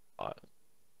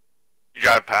 You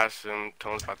gotta pass him.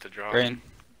 Tone's about to drop. Green.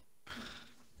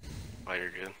 Oh,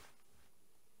 you're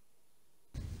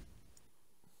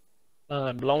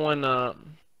good. Blowing up.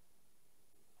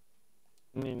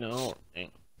 You know.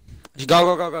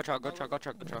 Go, Chuck.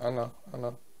 I know.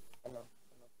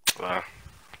 Wow.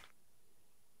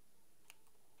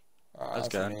 That's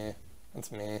good. Me.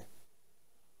 That's me.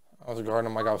 I was guarding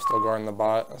him like I was still guarding the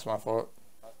bot. That's my fault.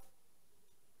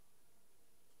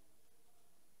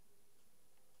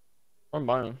 I'm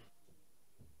buying him.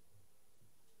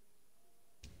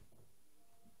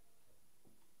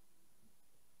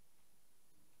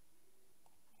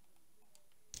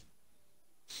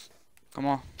 Come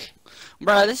on.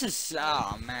 Bro, this is...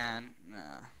 Oh, man. Nah.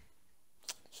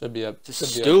 Should be up. Just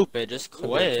stupid. Just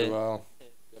quit.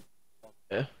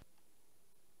 Yeah.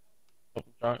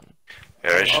 Oh.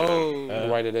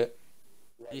 Whited it.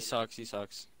 He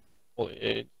sucks.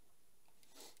 Holy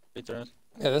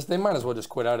Yeah, they might as well just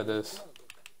quit out of this.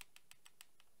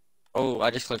 Oh,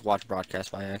 I just clicked watch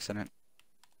broadcast by accident.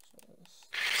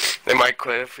 They might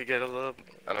quit if we get a little...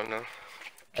 I don't know.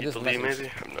 I just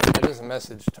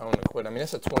messaged Tone to quit. I mean,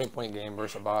 it's a 20-point game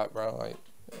versus a bot, bro. Like,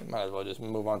 might as well just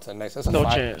move on to the next. That's a no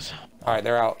 5. chance. All right,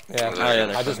 they're out. Yeah,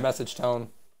 I just fine. messaged Tone.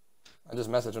 I just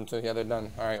messaged them too. Yeah, they're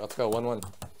done. All right, let's go. 1-1.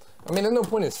 I mean, there's no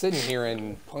point in sitting here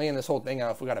and playing this whole thing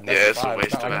out if we got a best of 5.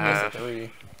 It's a waste of a half. 3.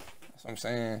 That's what I'm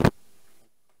saying.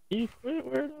 You quit,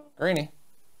 weirdo. Greeny.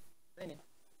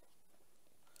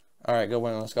 All right, good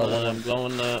win. Let's go. I'm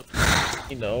blowing up.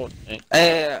 You know.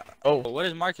 Hey, what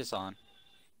is Marcus on?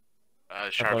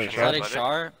 Sharp.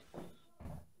 Sharp.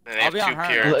 I'll be on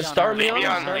her. Start me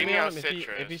on him.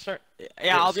 If you start.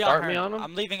 Yeah, I'll be on her. On him?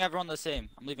 I'm leaving everyone the same.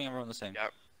 Yep.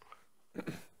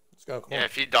 Let's go. Cool. Yeah,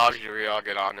 if he dogs you, I'll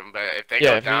get on him. But if they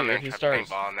go down there and try to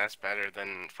paintball, that's better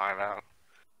than 5 out.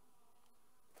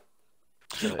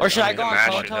 Or should I go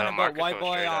on Tone and vote White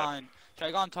Boy on? Should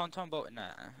I go on Tone vote?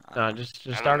 Nah, just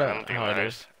start out how it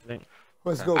is.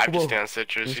 Let's go. I'd just stay on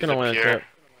Citrus. He's gonna win it.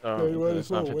 So it's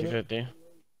not 50-50.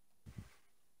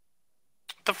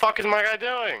 What the fuck is my guy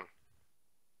doing?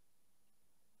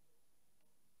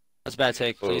 That's a bad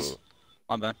take, please.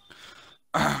 My bad.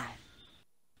 Right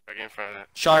in front of that.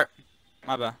 Sharp.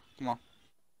 My bad. Come on.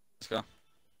 Let's go.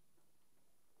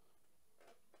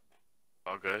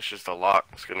 Oh, good. It's just a lock.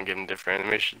 It's gonna give him different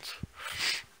animations.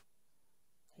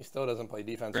 He still doesn't play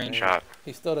defense. Green shot.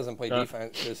 He still doesn't play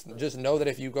defense. Just know that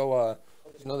if you go,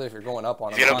 just know that if you're going up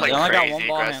on him. He's gonna play crazy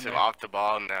aggressive off the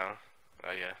ball now.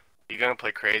 Oh yeah. He's gonna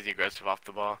play crazy aggressive off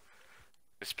the ball.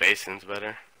 The spacing's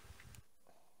better.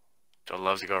 Joe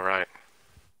loves to go right.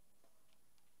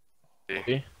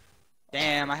 See?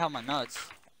 Damn, I held my nuts.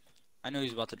 I knew he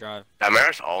was about to drive. That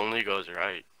Maris only goes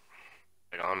right.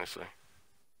 Like honestly.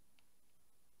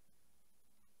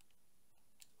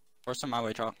 Force him my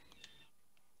way, Chalk.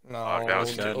 No,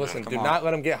 listen, do not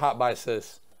let him get hot by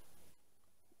sis.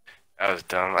 That was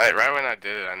dumb. Right when I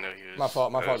did it, I knew he was... My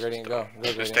fault, Gradient, go.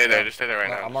 Just stay there right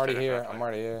now. I'm already here,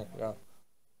 go.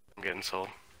 I'm getting sold.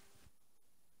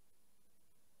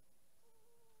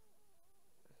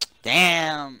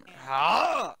 Damn!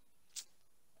 Ah!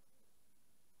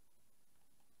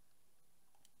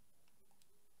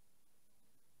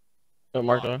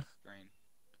 Mark on.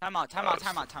 Time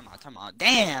out.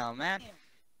 Damn, man.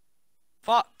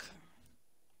 Fuck.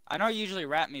 I know you usually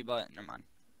rap me, but never mind.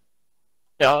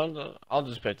 Yeah, I'll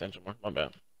just pay attention more. My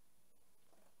bad.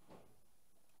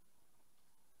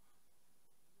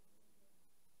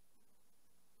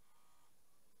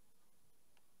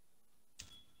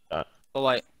 But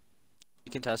wait.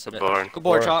 You contested it. Board. Good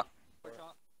board, Chalk.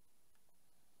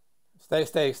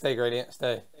 Stay, Gradient,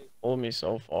 stay. Hold me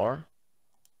so far.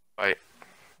 Wait.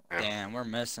 Yeah. Damn, we're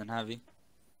missing heavy.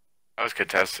 I was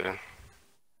contested.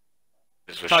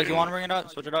 Chalk, you want to bring it up?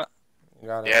 Switch it up? You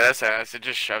got it. Yeah, that's ass. It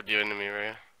just shoved you into me,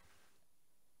 right?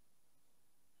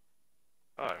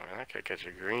 Oh, man, I can't catch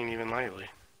a green even lightly.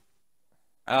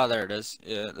 Oh, there it is.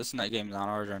 Yeah, this night game's not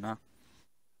ours right now.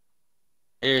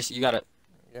 Here, you got it.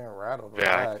 You're getting rattled.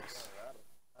 Yeah. Relax.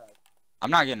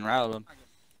 I'm not getting rattled.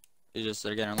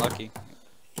 They're getting lucky.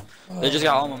 They just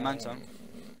got all momentum.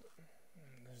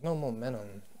 There's no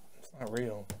momentum. It's not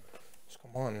real. Just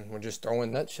come on. We're just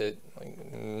throwing that shit.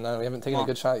 Like, no, we haven't taken a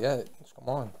good shot yet. Just come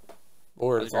on.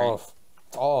 Lord, it's off.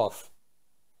 It's off.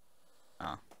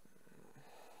 Oh.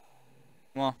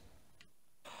 Well.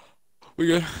 We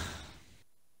good.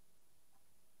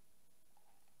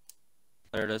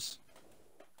 There it is.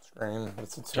 Screen.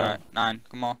 It's a 2. Alright, 9.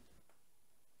 Come on.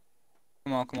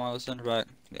 Come on, let's send it back.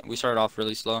 Yeah, we started off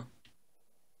really slow.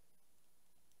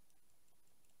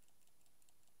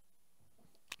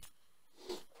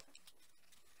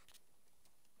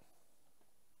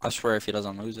 I swear if he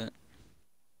doesn't lose it.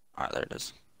 Alright, there it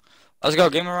is. Let's go,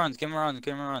 game of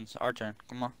runs. Our turn,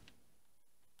 come on.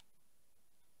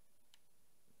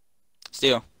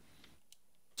 Steal.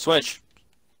 Switch.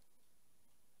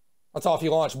 That's off.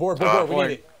 You launch. Board. We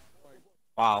need it.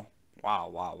 Wow.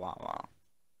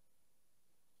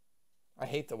 I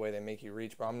hate the way they make you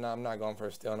reach, but I'm not going for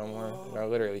a steal no more. I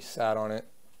literally sat on it.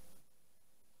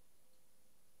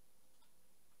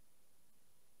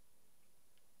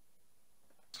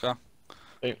 Let's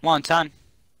go. 1, 10.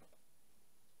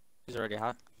 He's already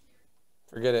hot.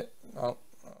 Forget it. Oh,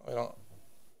 we don't.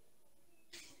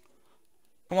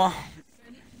 Come on.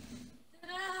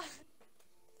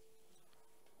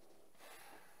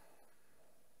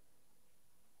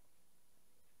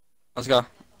 Let's go.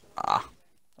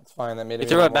 That's fine. That made it. He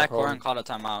threw it backcourt and called a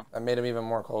timeout. That made him even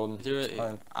more cold. He threw it.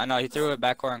 I know. He threw it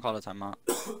backcourt and called a timeout.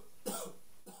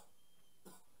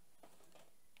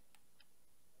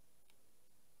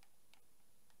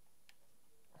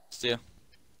 Steal.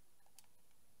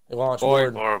 He launched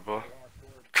board. Horrible.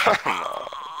 Come on.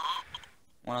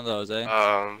 One of those, eh?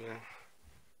 Man.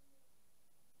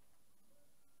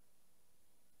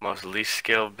 Most least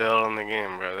skilled build in the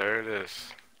game, bro. There it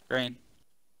is. Green.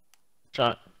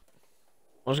 Shot.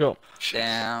 Let's go.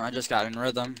 Damn, I just got in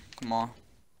rhythm. Come on.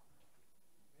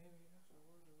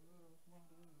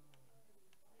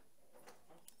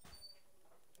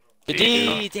 Good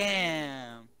D,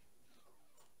 damn.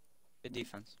 Good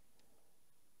defense.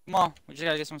 Come on, we just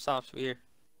gotta get some stops. We're here.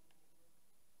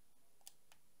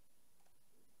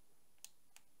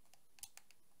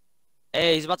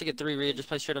 Hey, he's about to get 3 read. Just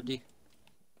play straight up D.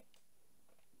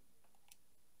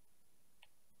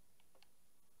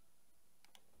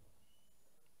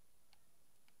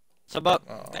 Sub up.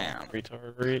 Oh, damn.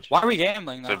 Retard reach. Why are we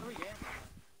gambling though?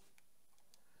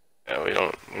 Yeah, we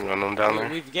want them down there.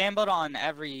 We've gambled on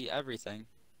everything.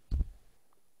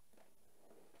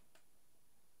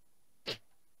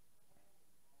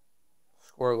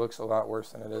 Score looks a lot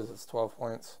worse than it is. It's 12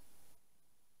 points.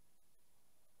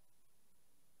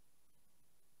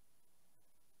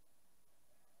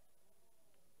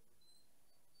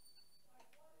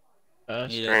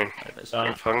 Screen.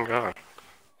 Fucking God.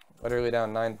 Literally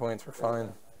down 9 points. We're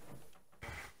fine.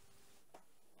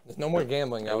 There's no more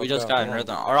gambling. Yeah, we just got in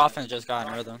rhythm. Our offense just got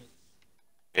in rhythm.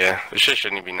 Yeah, it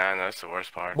shouldn't even be 9. That's the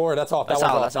worst part. Board, that's off. That one's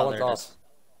off. That one's off. Let's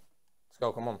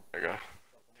go. Come on. There you go.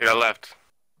 He got left.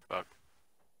 Fuck.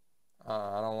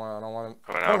 I don't want him.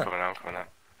 Coming out.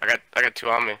 I got 2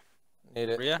 on me. Need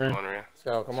it. Rhea? Come on, Rhea. Let's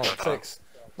go. Come on. 6.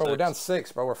 Bro, we're down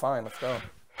 6, bro. We're fine. Let's go.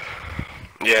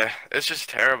 Yeah, it's just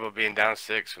terrible being down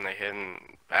 6 when they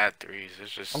hitting bad threes.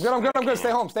 It's just. I'm good. Stay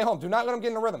home. Do not let him get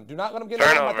in the rhythm. Do not let him get in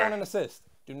the rhythm by throwing an assist.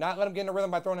 Do not let him get in the rhythm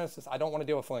by throwing an assist. I don't want to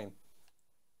deal with Flame.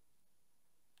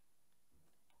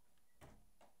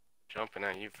 Jumping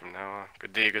at you from now on.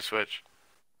 Good D, good switch.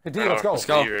 Good D, let's go. Let's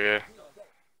go. Yeah.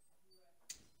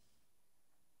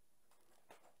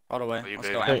 All the way. Let's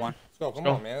go. Let's go. Come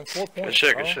on, man. 4 points.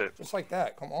 Good shit. Just like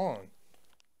that. Come on.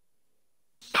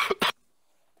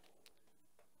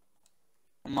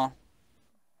 Come on.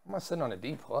 I'm not sitting on a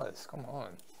D+. Come on.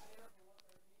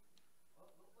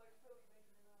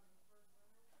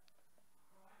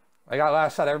 I got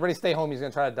last shot. Everybody stay home. He's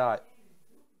going to try to dot.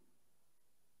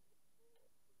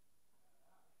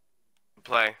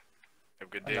 Play. Have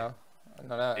a good day. I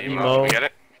know that. Emo. We get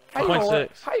it? How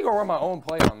you gonna run my own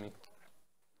play on me?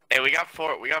 Hey, we got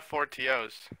 4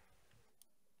 TOs.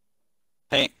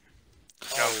 Paint.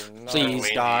 Oh, no.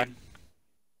 Please, God.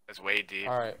 That's way deep.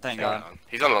 All right. Thank God.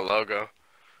 He's on the logo.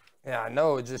 Yeah, I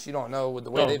know. It's just you don't know with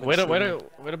the way they've been shooting.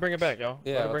 Way to bring it back, yo.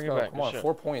 Yeah, bring let's it go. back. Come on,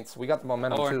 4 points. We got the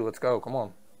momentum too. Let's go. Come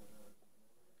on.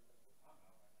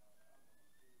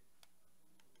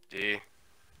 D.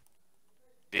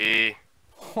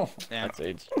 That's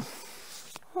age.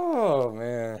 Oh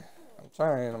man, I'm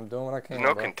trying. I'm doing what I can.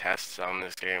 There's no contests on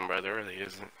this game, bro. There really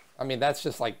isn't. I mean, that's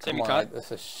just like, come on,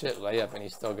 that's a shit layup, and he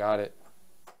still got it.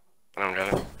 I don't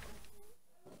got it.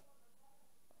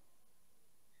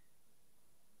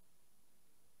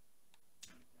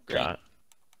 Got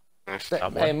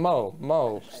it. Hey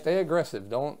Mo, stay aggressive.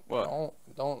 Don't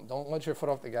let your foot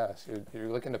off the gas. You're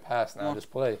looking to pass now.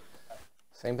 Just play.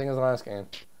 Same thing as the last game.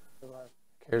 Who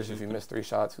cares if you miss 3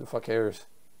 shots? Who the fuck cares?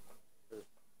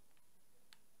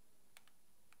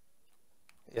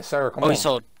 Yes, sir. Come on. He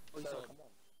sold.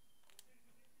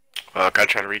 Fuck, I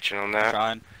tried reaching on that.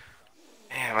 Trying.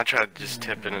 Damn, I tried just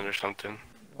tipping it or something.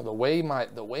 Well, the way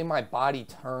my body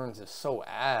turns is so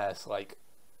ass. Like,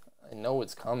 I know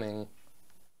it's coming.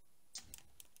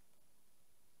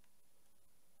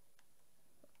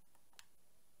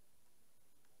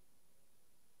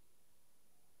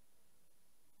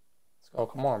 Oh,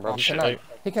 come on, bro.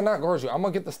 He cannot guard you. I'm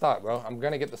going to get the stop, bro. I'm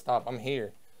going to get the stop. I'm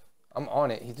here. I'm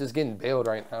on it. He's just getting bailed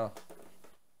right now.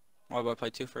 Why about play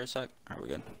 2 for a sec? Are we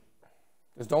good?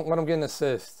 Just don't let him get an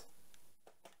assist.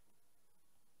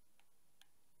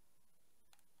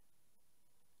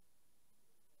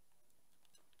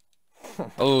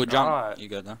 Oh, John. You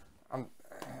good, though?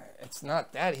 It's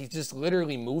not that. He's just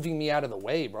literally moving me out of the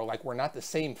way, bro. Like, we're not the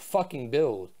same fucking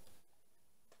build.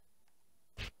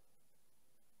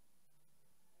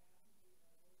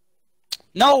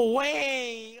 No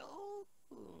way!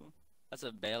 Oh. That's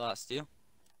a bailout steal.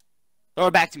 Throw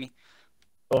it back to me.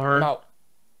 Out.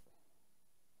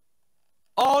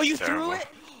 Oh, you threw it?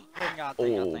 Thank God,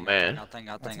 man. I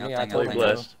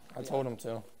told him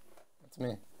to. That's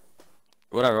me.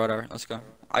 Whatever. Let's go.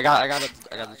 I got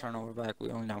the turnover back.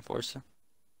 We only down 4, so.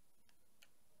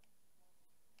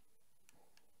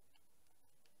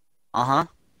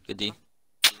 Good D.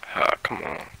 Come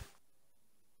on.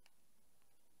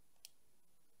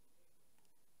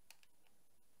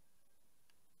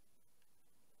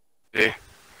 D.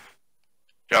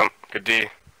 Jump. Good D.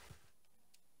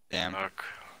 Damn. Fuck.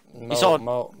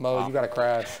 Mo, you gotta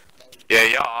crash. Yeah,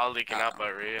 y'all all leaking out by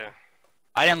Rhea.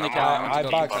 I didn't leak out.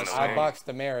 I boxed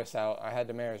Damaris out. I had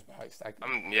Damaris boxed.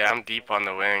 I'm deep on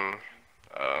the wing.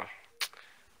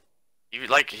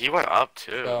 He went up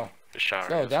too.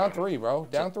 Yo, down 3, bro.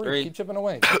 Down 3. Keep chipping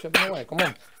away. Come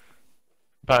on.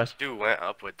 Pass. Dude went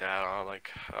up with that.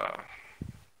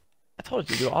 I told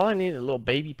you, dude. All I need is a little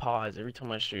baby pause every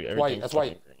time I shoot. That's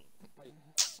white.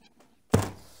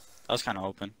 That was kind of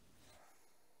open.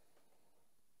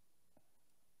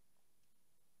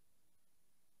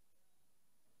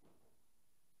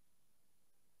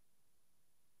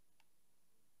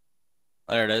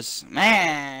 There it is.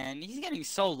 Man, he's getting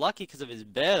so lucky because of his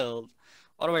build.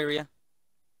 All the way, Rhea.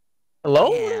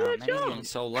 Hello? Damn, man, he's getting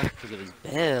so lucky because of his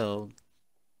build.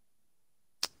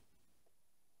 I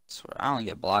swear, I only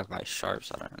get blocked by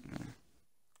sharps. I don't know.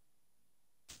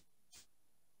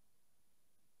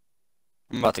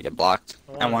 I'm about to get blocked.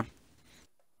 And 1.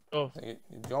 Oh. You're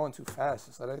going too fast.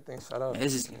 Just let everything set up.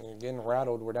 You're getting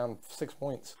rattled. We're down 6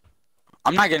 points.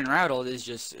 I'm not getting rattled. It's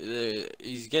just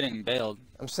he's getting bailed.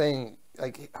 I'm saying,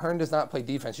 like, Hearn does not play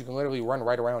defense. You can literally run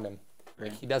right around him.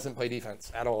 Like, he doesn't play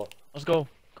defense at all. Let's go.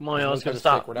 Come on, y'all. Let's get a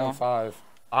stop. We're down 5.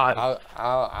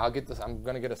 I'll get this. I'm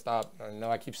gonna get a stop. No,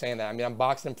 I keep saying that. I mean, I'm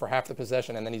boxing him for half the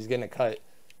possession, and then he's getting a cut.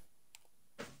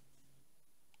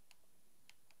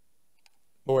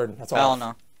 Board. That's all.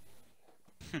 Hell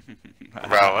no.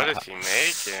 Bro, what is he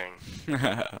making?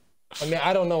 I mean,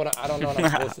 I don't know what I'm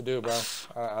supposed to do, bro.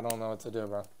 I don't know what to do,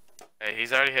 bro. Hey,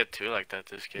 he's already hit 2 like that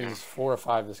this game. He's 4 or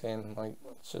 5 this game. Like,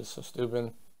 it's just so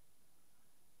stupid.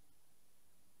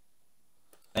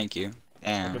 Thank you.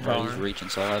 Damn, he's reaching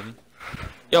so heavy.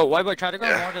 Yo, white boy, try to go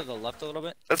more to the left a little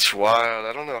bit. That's wild.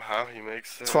 I don't know how he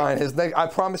makes that. It's fine. I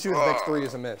promise you, his next 3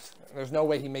 is a miss. There's no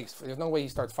way he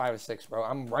starts 5 or 6, bro.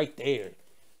 I'm right there.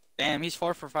 Damn, he's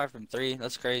 4 for 5 from 3.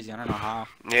 That's crazy. I don't know how.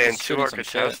 Yeah, and 2 are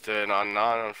contested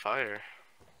on fire.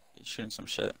 He's shooting some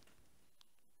shit.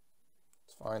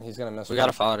 It's fine. He's gonna miss. We got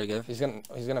a foul to give. He's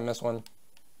gonna miss one.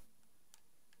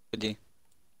 Good D.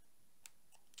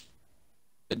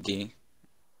 Good D.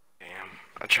 Damn,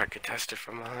 I tried to contest it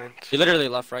from behind. He literally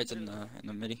left rights in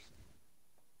the midi.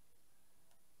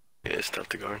 Yeah, it's tough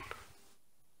to guard.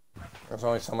 There's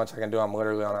only so much I can do. I'm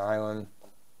literally on an island.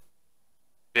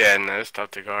 Yeah, no, it's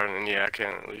tough to guard, and yeah, I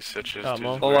can't at least switch his.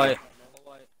 Oh, white.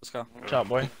 Let's go. Good job,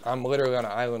 boy. I'm literally on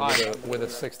an island with a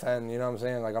 6'10", you know what I'm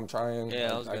saying? Like, I'm trying. Yeah,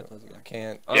 that was good. I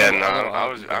can't. Yeah,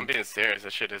 no, I'm being serious.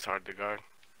 That shit is hard to guard.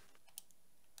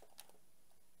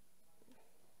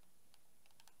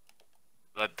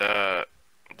 Let the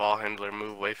ball handler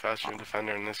move way faster than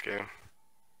defender in this game.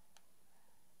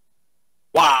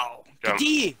 Wow. Jump.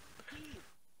 D.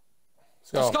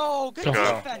 Let's go. Good Let's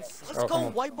go. defense. Let's go,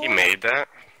 white boy. He made that.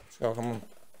 Let's go, come on.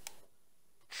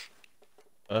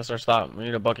 Let's stop. We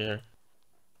need a bucket here.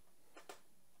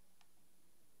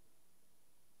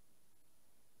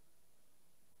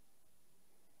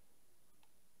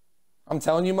 I'm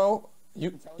telling you, Mo,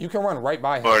 you can run right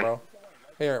by him, bro.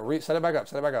 Here, set it back up.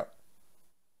 Set it back up.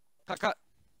 Cut.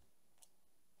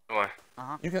 What?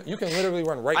 You can literally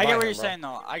run right by him, I get what you're saying,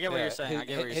 though. I get what you're saying. I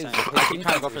keep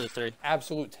trying to go for the 3.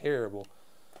 Absolute terrible.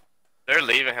 They're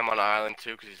leaving him on the island,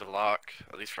 too, because he's a lock.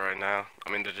 At least for right now.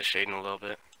 I mean, they're just shading a little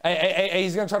bit. Hey,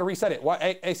 he's going to try to reset it.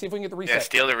 Hey, see if we can get the reset. Yeah,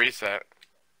 steal the reset.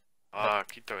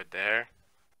 Keep throw it there.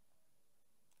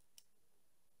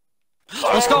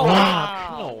 Let's go!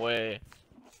 Wow. No way.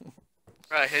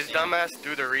 Right, his dumbass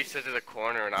threw the reset to the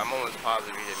corner, and I'm almost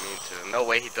positive he didn't mean to. No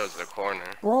way he throws to the corner.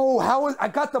 Bro, I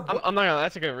got the... I'm not gonna.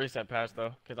 That's a good reset pass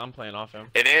though, because I'm playing off him.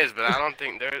 It is, but I don't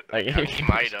think there. Like, he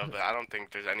might have, but I don't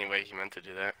think there's any way he meant to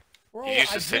do that. Bro, He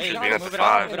used to sit did. being at the Move it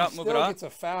 5. Move it up. Still gets a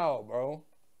foul, bro.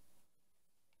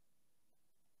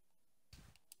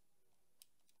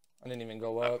 I didn't even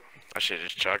go up. I should have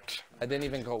just chucked. I didn't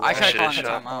even go up. I tried calling the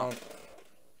timeout.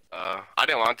 I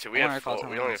didn't want to. We I had called 4.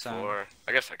 We timeout only had sound. 4.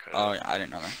 I guess I could. Oh, yeah, I didn't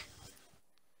know that.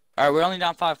 Alright, we're only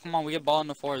down 5. Come on, we get ball in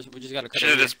the 4s. We just gotta cut Should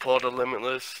have it. just pulled a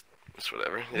limitless. It's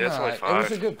whatever. Yeah, it's only 5. It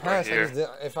was a good pass. Right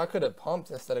If I could have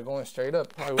pumped instead of going straight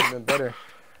up, probably would have been better.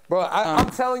 Bro, I'm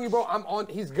telling you, bro.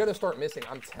 He's gonna start missing.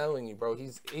 I'm telling you, bro.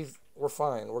 We're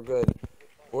fine. We're good.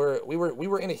 We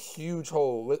were in a huge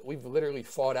hole. We've literally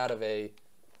fought out of a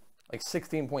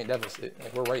 16-point deficit.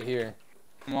 Like, we're right here.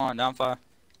 Come on, down 5.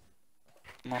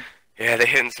 Come on. Yeah, they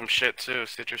hitting some shit too.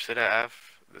 Citrus hit at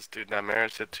F. This dude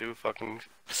Damaris hit 2. Fucking.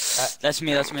 That's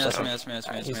me.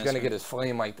 He's gonna get his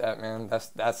flame like that, man. That's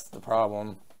the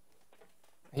problem.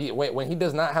 When he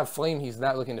does not have flame, he's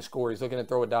not looking to score. He's looking to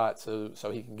throw a dot so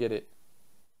he can get it.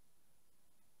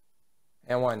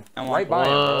 And one. Right by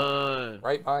him, bro.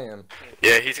 Right by him.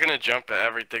 Yeah, he's gonna jump at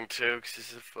everything too, cause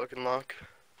he's a fucking lock.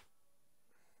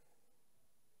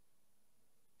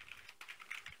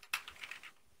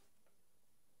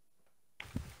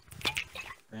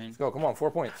 Let's go. Come on,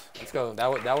 4 points. Let's go.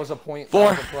 That was a point. 4.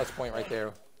 That was a plus point right there.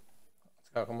 Let's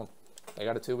go. Come on. They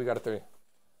got a 2. We got a 3.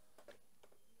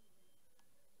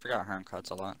 Forgot Herm cuts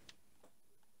a lot.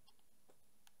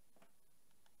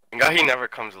 He never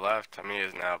comes left. I mean, he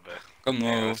is now, but Good move.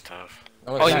 yeah, it was tough.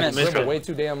 No, you missed it way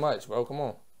too damn much, bro. Come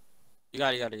on. You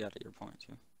got it. Your point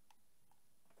too.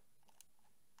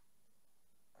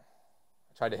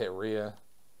 I tried to hit Rhea.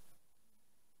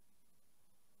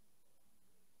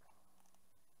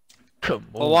 Come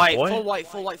on, full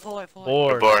white.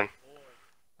 Board. Born.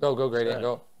 Go, Gradient.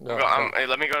 Go. Hey,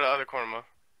 let me go to the other corner, Mo.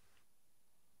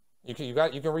 You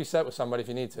can reset with somebody if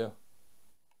you need to.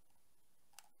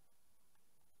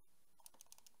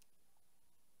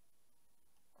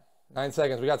 Nine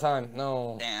seconds. We got time.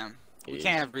 No. Damn. We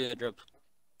can't have Rhea drip.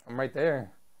 I'm right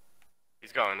there.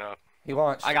 He's going up. He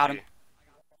launched. I got him.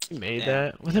 He made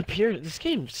that with a pure. This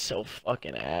game's so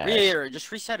fucking ass. Rhea,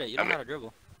 just reset it. You don't gotta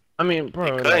dribble. I mean,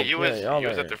 bro. Like, you was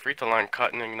at the free throw line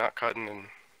cutting and not cutting and.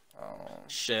 Oh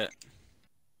shit.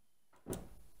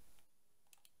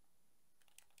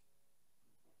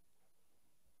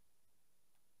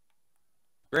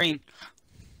 Green.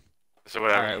 So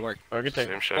whatever. Alright, work. Good take.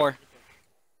 Same shit. 4. It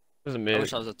was a mid. I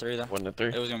wish I was a 3 though. Wasn't a 3.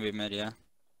 It was gonna be a mid, yeah. That's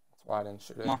why I didn't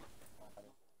shoot it. Come on.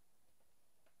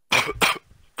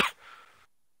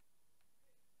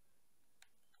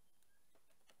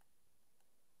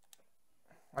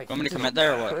 Like, Want me to commit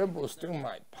there or what? Dribbles through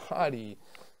my body.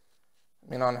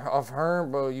 I mean, off her,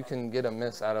 bro, you can get a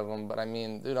miss out of him, but I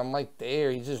mean, dude, I'm like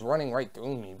there. He's just running right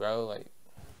through me, bro. Like.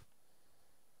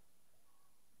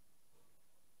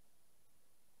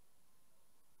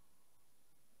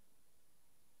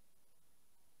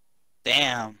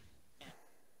 Damn.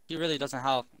 He really doesn't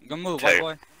help. Good move, white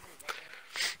boy.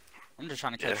 I'm just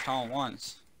trying to catch Tone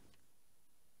once.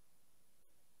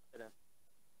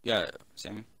 Yeah,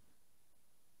 Sammy.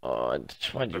 Oh,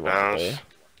 why'd you walk away?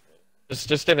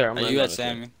 Just stay there. Are you at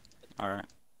Sammy? Alright.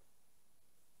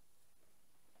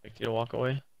 Expect you to walk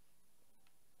away.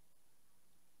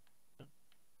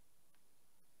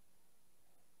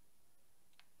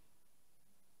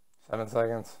 Seven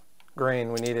seconds.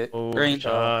 Green, we need it. Ooh, Green.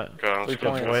 shot. 3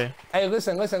 points. Hey,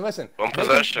 listen. One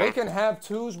possession. They can have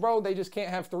 2s, bro. They just can't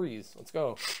have 3s. Let's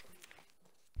go.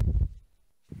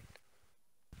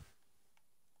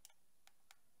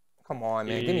 Come on,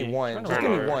 man. Give me 1. Just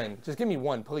give me 1. Just give me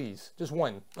 1, please. Just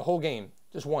 1. The whole game.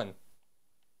 Just 1.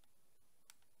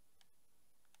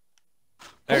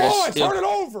 Come on, turn it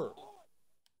over.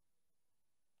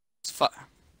 It's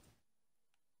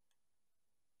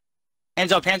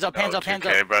hands up.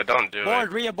 Okay, bro, don't do board,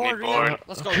 it. Rhea, board.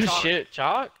 Let's go, Chalk. Shit,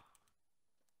 Chalk.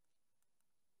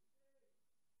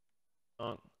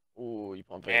 Ooh, you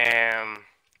pumped it. Damn.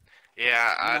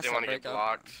 Yeah, I didn't want to get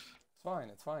blocked. It's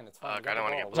fine. I don't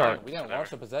want to get Sorry, blocked. we didn't watch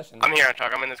the possession. I'm here,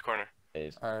 Chalk. I'm in this corner. All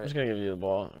right. I'm just gonna give you the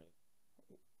ball.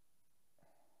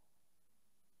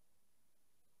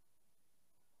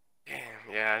 Damn.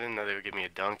 Yeah, I didn't know they would give me a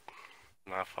dunk.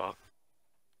 My fault.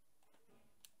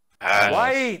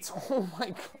 White! Oh my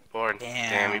god. Board.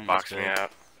 Damn, he boxed me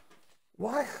out.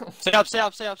 What? Stay up.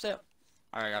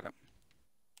 Alright, got it.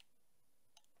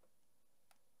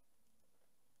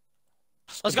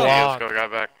 Let's go. Yeah, let's go,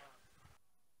 got back.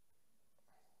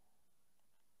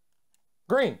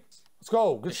 Green. Let's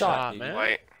go. Good shot, man.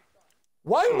 White.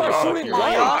 Why am I shooting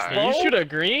white, bro? You shoot a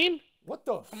green? What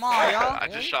the Come on, y'all. I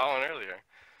just shot one earlier.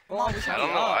 Come on, I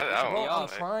don't know. I don't know. I'm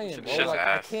trying, bro. Like,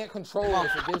 I can't control it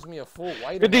if it gives me a full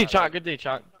white. Good D, Chalk. Good D,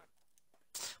 Chalk.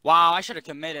 Wow, I should have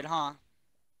committed, huh?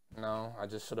 No, I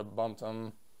just should have bumped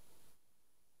him.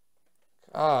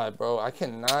 God, bro, I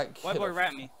cannot. White boy,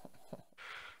 rat me.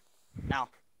 Now.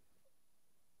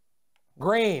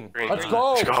 Green. Let's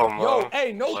go. Let's go, Yo,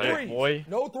 hey, no Play. threes. Boy.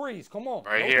 No threes. Come on.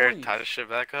 Right no here, threes. tie the shit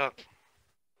back up.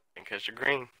 And catch the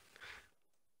green.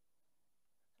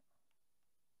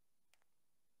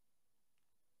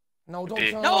 No, don't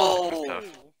jump. No.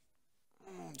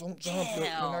 Don't jump. You're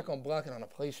not gonna block it on a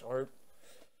play, Sharp.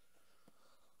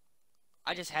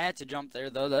 I just had to jump there,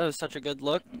 though. That was such a good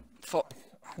look.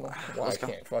 Why I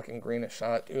can't fucking green a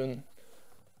shot, dude?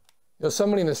 Yo,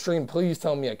 somebody in the stream, please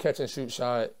tell me a catch and shoot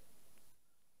shot.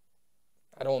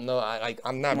 I don't know.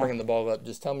 I'm not bringing the ball up.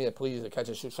 Just tell me please a catch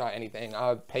and shoot shot. Anything.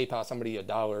 I'll PayPal somebody $1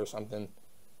 or something.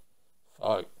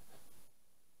 Fuck.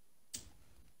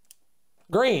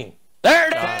 Green. There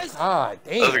it is. God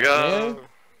damn. Let's go. Man.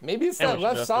 Maybe it's that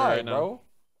left side, bro.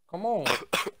 Come on.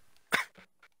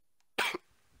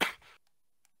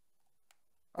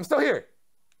 I'm still here.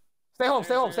 Stay home.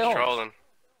 Trolling.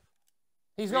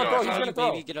 He's gonna throw. He's gonna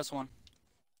throw. Baby, get us one.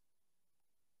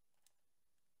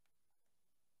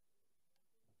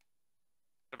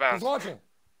 He's launching.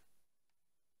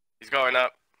 He's going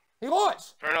up. He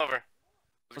launched. Turn over.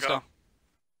 Let's go.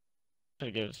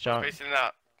 Give it a shot. Facing it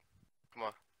out. Come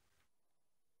on.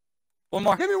 One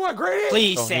more. Give me one, Grady.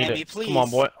 Please, Sammy, please. Come on,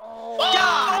 boy. Oh.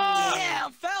 God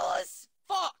damn, fellas.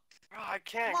 Fuck. Bro, I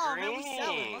can't. Come on, green. man, we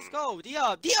selling. Let's go. D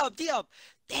up.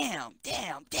 Damn.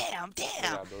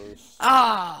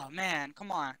 Ah, man,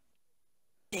 come on.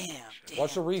 Damn.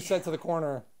 Watch the reset to the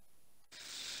corner.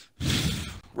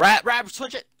 Rap,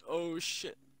 switch it. Oh,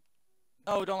 shit.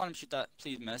 Oh, don't let him shoot that.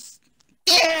 Please miss.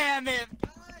 Damn it,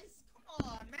 guys. Come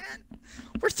on, man.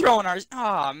 We're throwing ours.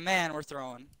 Oh, man, we're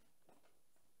throwing.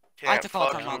 I have to call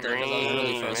time out there because I was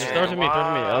really frustrated. Throw to me.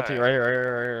 LT, right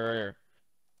here.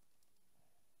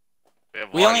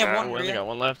 We only have one. We only got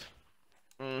one left.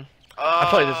 I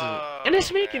feel like this is... And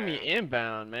it's making me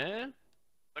inbound, man.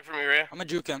 Look for me, Rhea. I'm gonna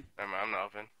juke him. Never mind, I'm not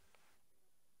open.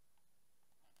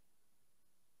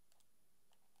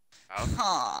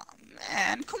 Oh,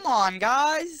 man. Come on,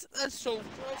 guys. That's so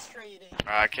frustrating.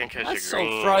 I can't catch That's a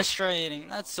green. so frustrating.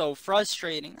 That's so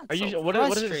frustrating. Are you? What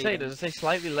does it say? Does it say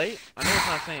slightly late? I know it's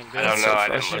not saying good. I don't know. so I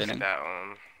didn't look frustrating. at that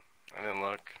one. I didn't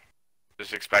look.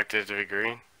 Just expected it to be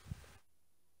green.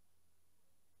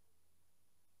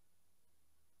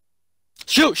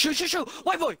 Shoot!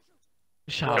 White boy!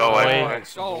 Shot Go away. away.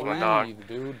 Go, my man. dog.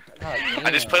 Dude.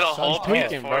 I just put a whole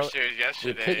tweaking, bro. PS4 series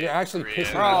yesterday. You're actually Rhea. pissing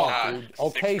me Bro. off, dude.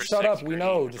 Okay, 6 for shut 6 up. We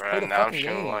know. Just bro. play the Now I'm fucking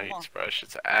shooting game. lights, bro.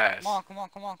 Shit's ass. Come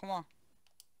on.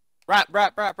 Rap.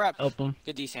 Help him.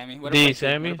 Good D, Sammy. D,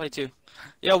 Sammy. Play two.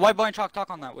 Yo, White boy and Chalk, talk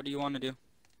on that. What do you want to do?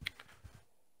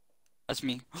 That's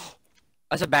me.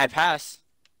 That's a bad pass.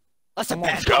 That's a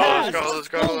bad pass. Let's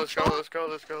go.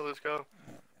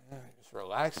 Just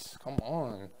relax. Come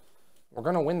on. We're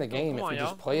gonna win the game if we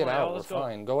just play it out. We're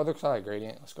fine. Go other side,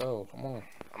 Gradient. Let's go. Come on.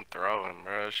 I'm throwing,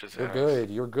 bro. Shit's You're ass. good.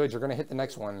 You're gonna hit the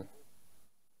next one.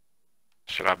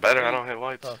 Should I better? I don't hit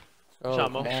lights. Oh,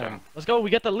 Shot, come Mo. on. Let's go. We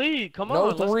get the lead. Come No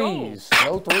on. Let's threes.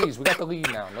 No threes. We got the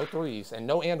lead now. No threes and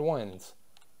no and ones.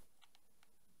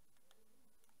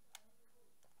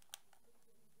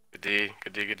 Good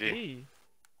D.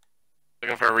 go.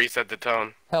 Looking for a reset the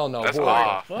tone. Hell no. That's boy.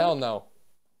 off. Hell no.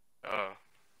 Oh.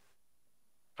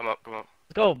 Come up, come up.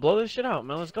 Let's go. Blow this shit out,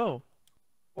 man. Let's go.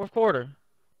 Fourth quarter.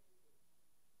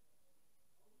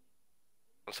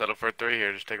 Don't settle for a 3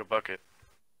 here. Just take a bucket.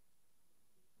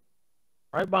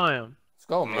 Right by him. Let's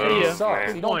go, man. Yeah, He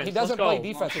sucks. man. He doesn't play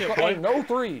defense. Shit, Hey, no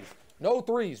threes. No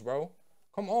threes, bro.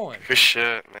 Come on. Good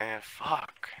shit, man.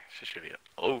 Fuck. This should be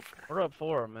over. We're up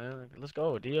 4, man. Let's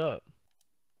go. D up.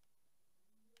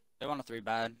 They want a 3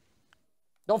 bad.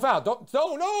 Don't foul.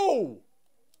 No.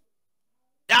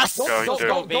 Yes! Don't do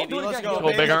it baby. again. Let's go, Go,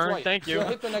 baby. Big Earn. Thank you.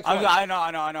 Hit the next I one.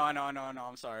 know.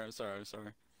 I'm sorry.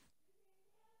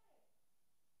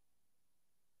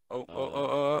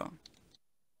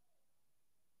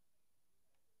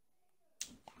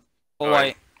 Oh,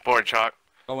 wait. Board chalk.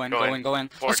 Go in. Board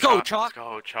Let's go, Chalk. Let's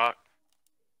go, chalk.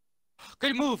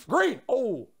 Good move. Green.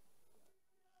 Oh.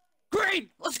 Green.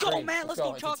 Let's go, Green. man. Let's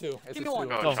go, It's a Chalk. 2. It's Give a me one.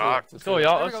 2. Go, Chalk. Let's go,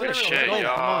 y'all. Let's There we go. go. shit, Go.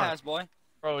 y'all. Come on, ass boy.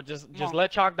 Bro, just on.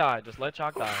 let Chalk die. Just let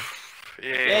Chalk die.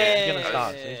 Yeah. He's gonna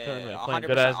stop. So he's playing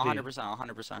good ass D.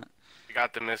 100%. We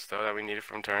got the miss, though, that we needed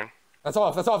from turn. That's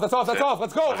off. Let's go. Let's Go,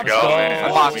 go, man.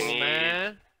 That's what we Box. need.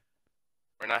 Man.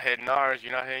 We're not hitting ours.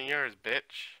 You're not hitting yours, bitch.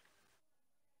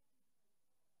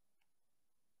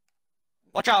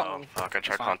 Watch out. Oh, fuck. I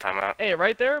tried calling timeout. Hey,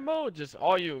 right there, Mo. Just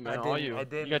all you, man. I All didn't- you. I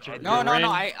didn't- You got your I your didn't-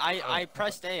 ring. I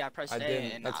pressed A. I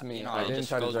didn't. And That's me. You know, I it didn't just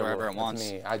try to goes dribble. wherever it That's wants.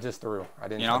 me. I just threw. I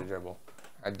didn't You try know? to dribble.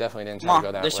 I definitely didn't Come try on, to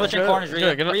go that they're way. switching Good, corners.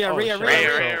 good, good. Rhea. Oh,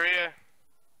 shit. Rhea.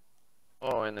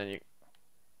 Oh, and then you.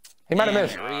 He might have Damn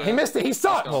missed. it, Rhea. He missed it. He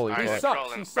sucked. Holy He fuck.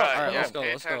 sucks. He sucks. Alright, Yeah, let's go,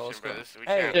 pay let's go, attention, let's bro. go. This- we Hey,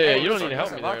 can't- Yeah, hey, you don't listen, need to help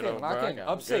listen, me lock there, in, though, lock bro. in. I Up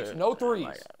got 6. it. No Good.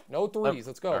 threes. No threes.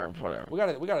 Let's go.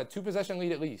 Whatever. We got a 2-possession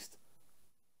lead at least.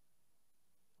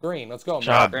 Green. Let's go,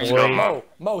 Job, man. boy.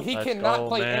 Mo, he Let's cannot go,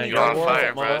 play man. any You're on other fire,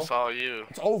 role, bro. Mo. It's all you.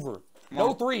 It's over. Come No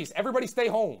on. threes. Everybody stay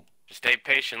home. Just stay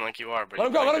patient like you are, bro. Let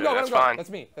him go. Let him go. Let That's him go. fine. That's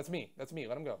me.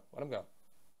 Let him go.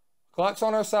 Clock's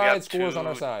on our We side. got Scores on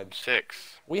our side.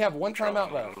 2-6. We have one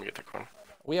timeout Let left. me get the corner.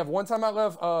 We have one timeout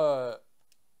left.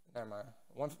 Never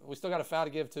mind. We still got a foul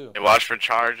to give too. Hey, watch for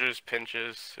charges,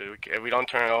 pinches. So if we don't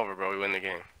turn it over, bro, we win the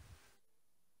game.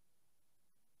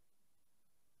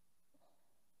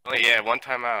 Oh, yeah, one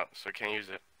timeout, so we can't use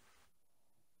it.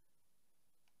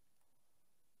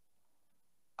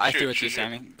 I Shoot, see what you're shoot,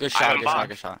 saying. Good I'm shot, in good shot, box.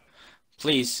 good shot.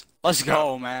 Please, let's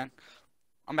go, man.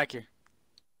 I'm back here.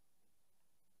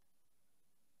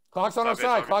 Clock's on our It's all good,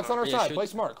 side. it's all Clock's good. on our Yeah, side. shoot. Play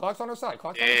smart. Clock's on our side.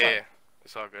 Clock's Yeah, on our yeah, side. yeah.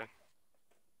 It's all good.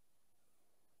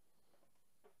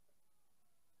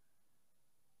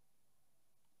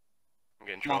 I'm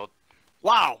getting Come on. trolled.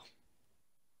 Wow.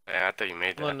 Yeah, I thought you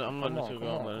made that. I'm Come letting on, two come go.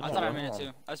 on. I'm letting I two thought I go. made it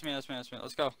too. That's me.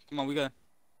 Let's go. Come on, we good.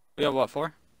 We have what,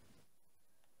 4?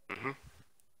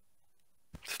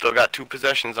 Still got 2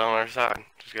 possessions on our side.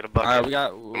 Just get a bucket. Alright, we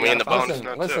got. Me and the got bonus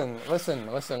five.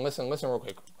 Listen real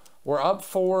quick. We're up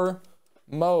 4.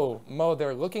 Mo,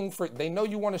 they're looking for. They know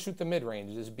you want to shoot the mid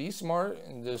range. Just be smart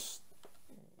and just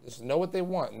know what they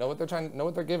want. Know what they're trying. Know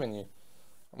what they're giving you.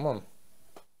 Come on.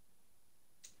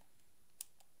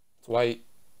 It's white.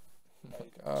 Oh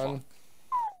my God.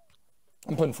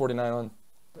 I'm putting 49 on.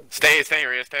 Stay,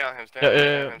 Rhea. Stay on him. Stay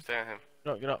on him. Stay on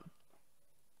him. Get up.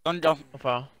 Don't. No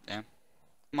foul. Damn.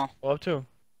 Come on. Go up 2.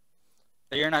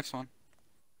 Say your next one.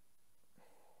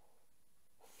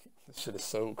 This shit is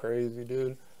so crazy,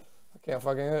 dude. I can't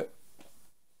fucking hit.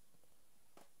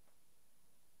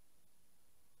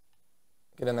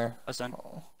 Get in there. Listen.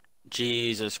 Oh.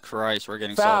 Jesus Christ, we're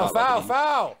getting Foul, sold out.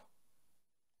 foul.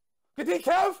 Good D,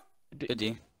 Kev. Good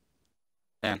D.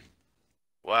 Damn.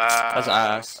 Wow. That's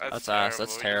ass. That's ass. terrible.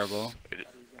 That's terrible.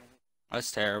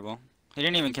 That's terrible. He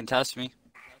didn't even contest me.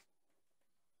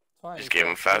 Fine. Just gave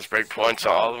him fast break points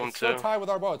on all of them, It's still too. tied with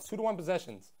our ball. It's 2-1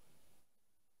 possessions.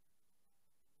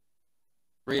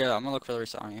 Rhea, I'm gonna look for the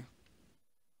reset on you.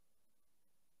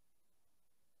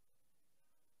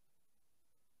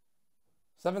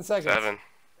 Seven seconds. 7.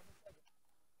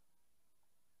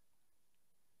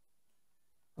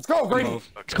 Let's go, Green. Move.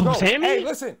 Let's Go, Sammy. Hey,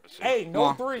 listen. Hey, Come no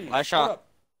on. threes. Last shot. Hold up.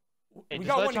 Hey, We just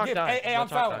got let one to Chalk give. die. Hey, Let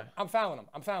Chalk I'm fouling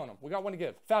him. We got one to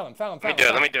give. Foul him. Let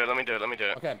me do it. Let me do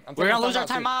it. Okay. We're gonna lose our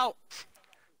too. timeout.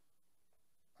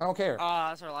 I don't care.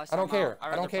 That's our last I don't timeout. care. I'd I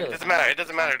rather don't play care. It this doesn't timeout. matter. It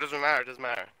doesn't matter. It doesn't matter. It doesn't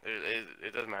matter.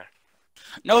 It doesn't matter.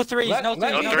 No threes. Let No me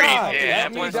threes. No die. threes, yeah, Let me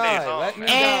everyone stays die. home, Let me man.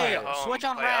 Hey, die. home, switch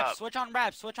on play reps. up. Switch on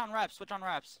reps. Switch on reps. Switch on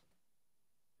reps.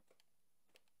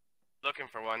 Looking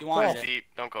for one. You wanted it. Deep.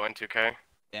 Don't go in 2K.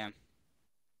 Damn.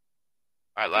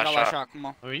 Alright, We got last last shot. shot. Come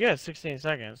on. Oh, you got 16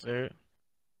 seconds, dude.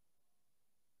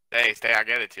 Stay. I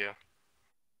get it to you.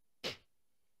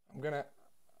 I'm gonna.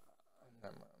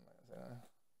 Never mind.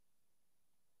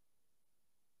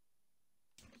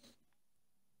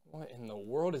 What in the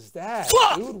world is that,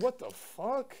 dude? What the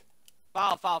fuck?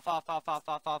 Foul.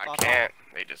 I can't.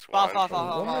 They just won.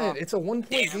 What? It's a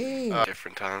 1-point game.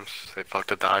 Different times. They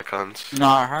fucked up the icons. No,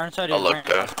 Hearn said he I'll look ran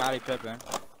though. Scottie Pippen.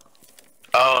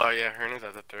 Oh, yeah, Hernandez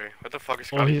at the 3. What the fuck is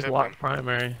Scottie Well, he's Pippen? locked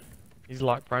primary. He's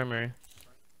locked primary.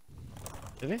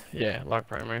 Did he? Yeah, locked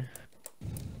primary.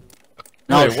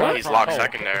 No, Wait, what? He's locked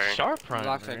secondary. Sharp primary.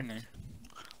 Locked secondary.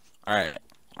 Alright,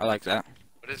 I like that.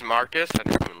 What is Marcus? I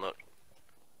didn't even look.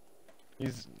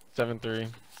 He's 7'3".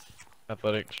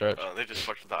 Athletic stretch. Oh, they just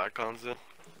fucked with the icons then.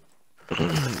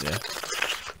 Yeah.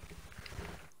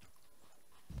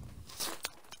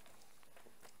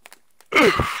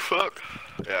 Fuck.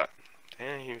 Yeah.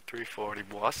 Damn, he 340.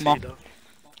 Boy, I see on. though.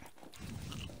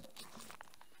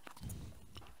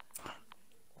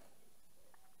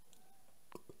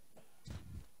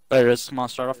 There it is. Come on,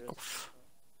 start off.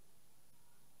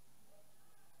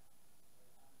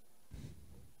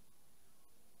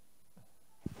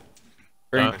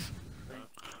 Green. Nice.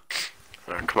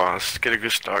 Alright, come on, let's get a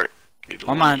good start.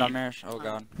 One mind on Marish. Oh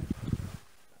god.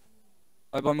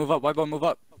 White boy, move up. White boy, move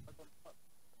up.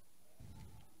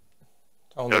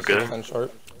 Tell him Okay. to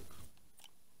short.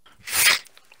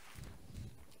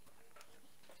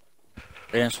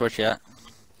 They didn't switch yet.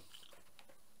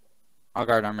 I'll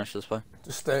guard on Marish this play.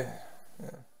 Just stay.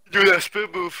 Do that spin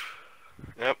move.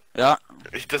 Yep. Yeah.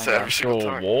 He does that every single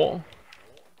time. Wall.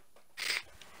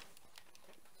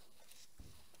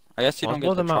 I guess you don't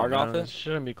get the charge off it.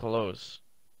 Shouldn't be close.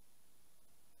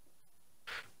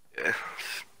 Yeah.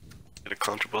 Get a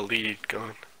comfortable lead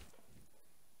going.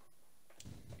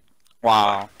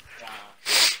 Wow.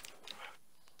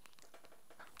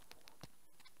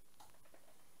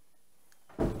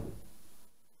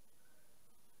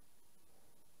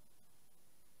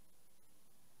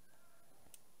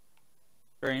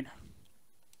 Green.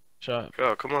 Shot.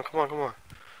 Go, come on.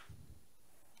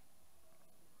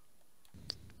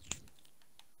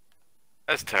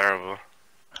 That's terrible.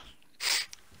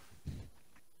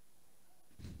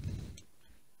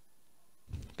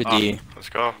 Good D. Let's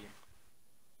go.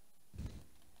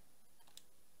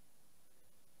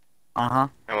 Uh-huh.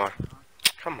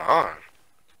 Come on.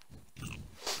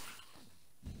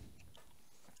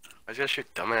 I just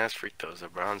shoot dumbass free throws. The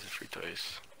Browns and free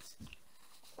throws.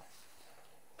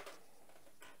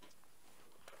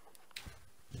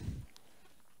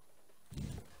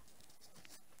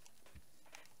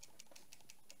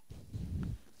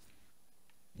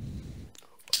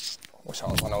 Wish I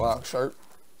was on a lock shirt.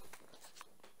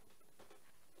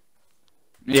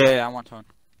 Yeah, I want one.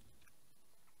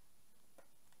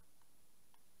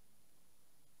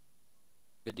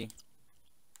 Good D.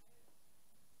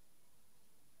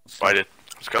 Fight it.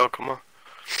 Let's go, come on.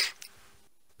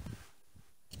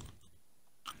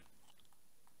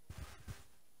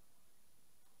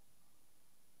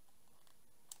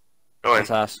 Go in.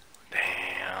 Pass.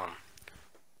 Damn.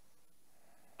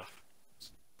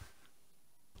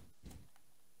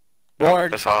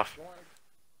 Board. That's off.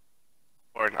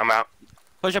 Board, I'm out.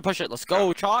 Push it. Let's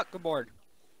go, Chalk. Good board.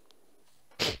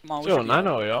 Come on, we Still should be up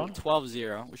 9-0, y'all.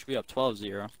 12-0. We should be up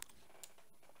 12-0.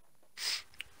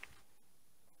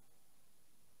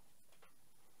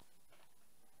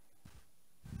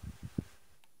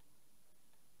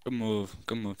 Good move,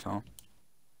 Tom.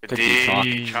 Good D,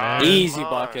 D, Chalk. Easy Come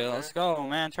on, bucket. man. Let's go,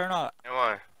 man. Turn up. Come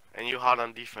on. And you hot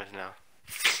on defense now.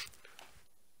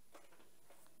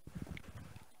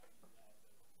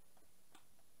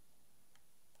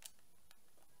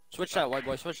 Switch that white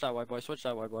boy.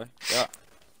 Yeah.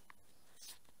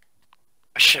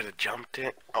 I should have jumped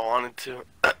it. I wanted to.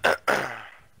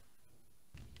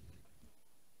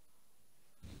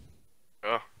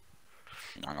 Oh.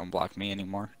 You're not gonna block me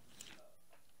anymore.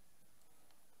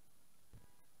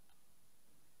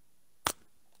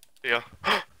 Yeah.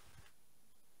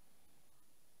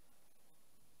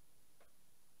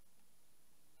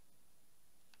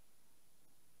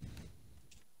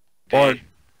 Board.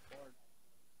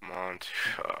 Come on.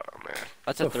 Oh, man.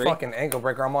 That's It's a a 3. fucking ankle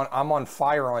breaker. I'm on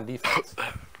fire on defense.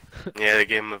 Yeah, they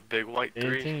gave him a big white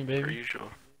 3. 18, baby. Per usual.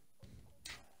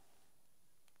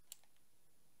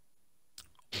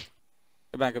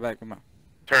 Go back. Come on.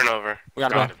 Turnover. We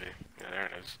gotta Gotta be. Yeah, there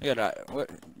it is. You got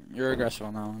You're aggressive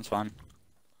on that one. It's fine.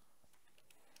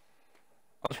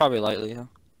 That was probably lightly, yeah.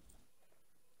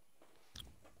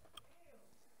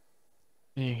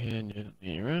 You can just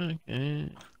be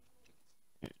rocking.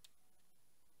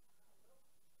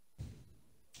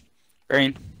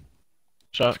 Green.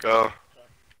 Shot. Let's go.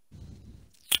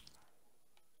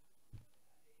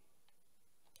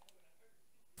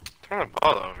 Turn the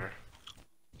ball over.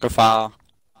 Good foul.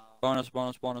 Bonus.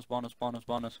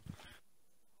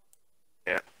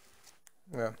 Yeah.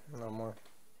 Yeah, no more.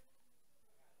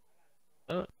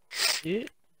 Yeah.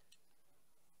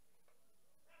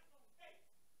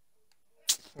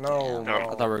 No, Damn, I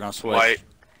thought we were gonna switch. White.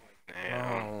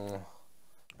 Damn. No.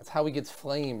 That's how he gets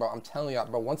flame, bro. I'm telling y'all,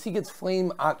 bro. Once he gets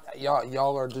flame,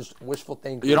 y'all are just wishful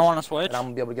thinking. You don't want to switch? And I'm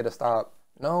gonna be able to get a stop.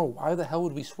 No, why the hell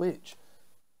would we switch?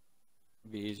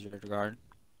 It'd be easier to guard.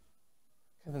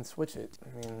 Then switch it. I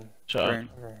mean, Sure.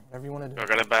 whatever you want to do. I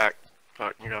got it back.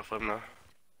 Fuck, you gotta flip now.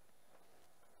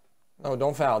 No,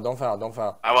 don't foul. Don't foul. Don't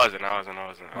foul. I wasn't. I was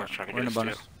trying to We're in get a a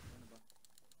bonus. steal.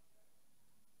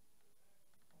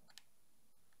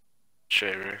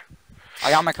 Shit, bro.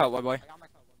 I got my cut, white boy.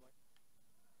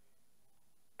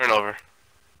 Turn over.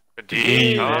 Good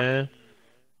D. Yeah, Huh? man.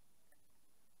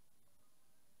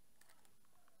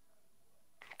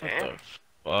 Damn.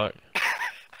 What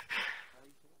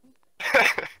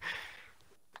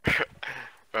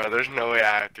Bro, there's no way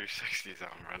I have 360s on,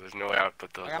 bro. There's no way I would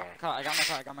put those I on.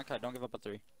 got my cut. Don't give up a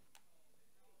 3.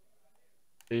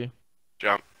 the fuck?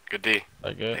 Jump. Good D.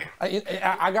 Like it.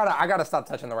 I gotta stop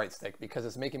touching the right stick because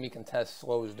it's making me contest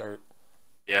slow as dirt.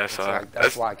 Yeah, It's so like,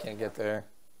 that's why I can't get there.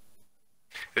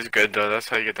 it's good though. That's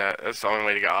how you get that. That's the only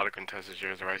way to get auto contest is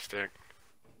use the right stick.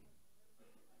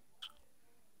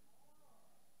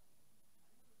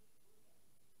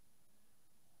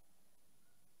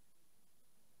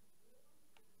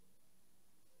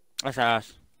 That's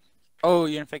ass. Oh,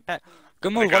 you didn't fake that.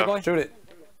 Good move, There white you go. boy. Shoot it.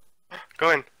 Go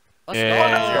in. Let's Yeah,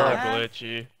 go, you're man.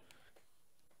 glitchy.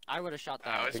 I would have shot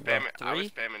that. I was Big bro. spamming. I was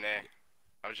 3? spamming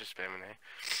A. I was just spamming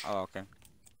A. Oh, okay.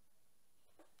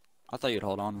 I thought you'd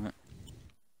hold on to it.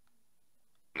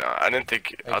 No, I didn't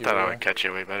think. I Thank you, thought I bro. would catch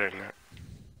it way better than that.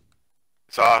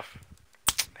 It's off.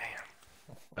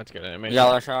 Damn. That's good You animation.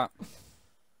 got that shot.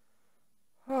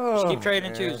 Oh, Just keep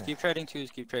trading man. twos. Keep trading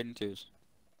twos. Keep trading twos.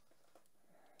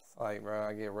 It's like, bro,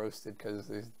 I get roasted because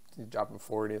he's dropping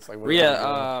 40. It's like, what Rhea, am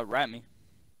I doing? rat me.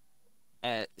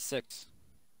 At 6.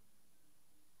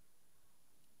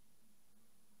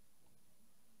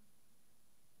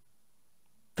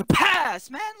 The pass,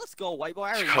 man. Let's go, white boy. I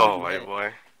already know Go, you white lit.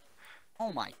 boy.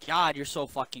 Oh my god, you're so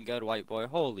fucking good, white boy.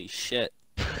 Holy shit.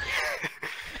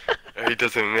 He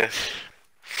doesn't miss.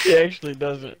 He actually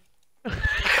doesn't. I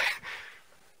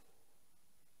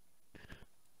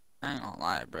ain't gonna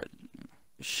lie, bro.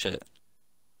 Shit.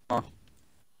 Oh.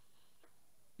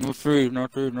 No food, no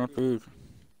food, no food.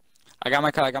 I got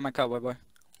my cut, white boy.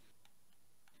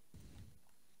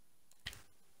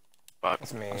 Fuck.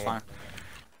 That's me. That's fine.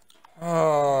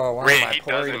 Oh, why Ray, am I he worried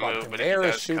doesn't about move, but if he Kamara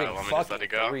does shooting cut, want me to just let fucking it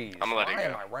go? threes? I'ma let it Why go.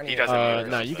 am I running He into doesn't move.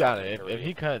 threes? No, you got it. Fucking If he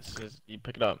threes? cuts, just you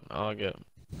pick it up. I'll get,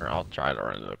 or I'll try to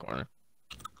run into the corner.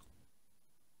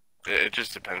 It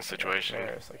just depends situation. Yeah,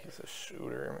 it's like he's a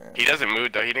shooter, man. He doesn't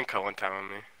move though. He didn't cut one time on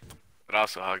me, but I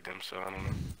also hugged him, so I don't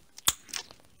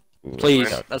know. Please,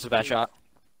 Yeah. that's a bad shot.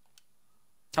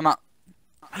 Come on.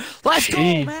 Let's go,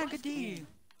 Gee. man. Good D.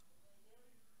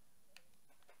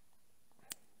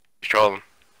 Control him.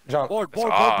 Jump. Board.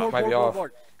 Might be off.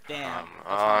 Damn. Come that's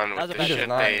on fine. That was with a the bad He does shit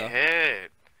not, they though.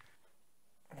 hit.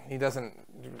 He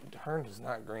doesn't. Hearn does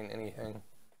not green anything.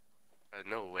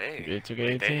 No way. It's a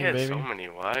They good team, hit baby. so many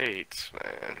whites,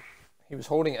 man. He was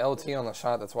holding LT on the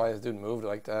shot. That's why his dude moved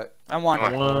like that. I won.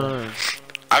 Come One.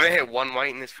 I haven't hit one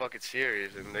white in this fucking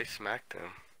series, and they smacked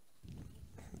him.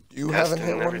 You Testing haven't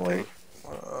hit and one everything.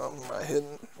 white. I hit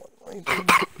one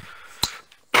white.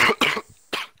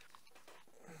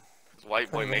 White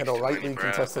boy We makes had a too many, lightly bruh.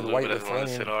 contested Lou white doesn't with want to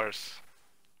flame. sit ours.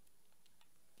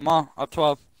 Come on, up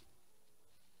 12.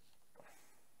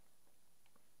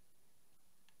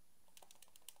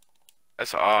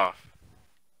 That's off.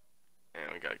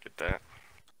 Yeah, we gotta get that.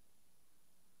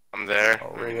 I'm there.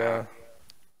 Oh, Rhea.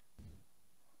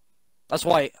 That's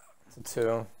white. It's a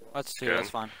 2. That's 2. Good. That's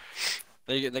fine.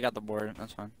 They got the board.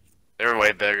 That's fine. They're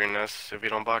way bigger than us if we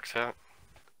don't box out.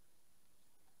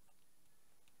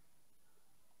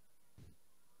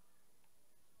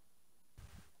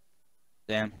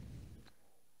 Damn.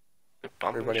 They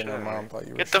bumped Everybody the and their shit out of mom me. thought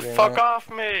you were Get the shooting fuck it. off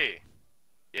me!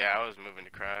 Yeah, I was moving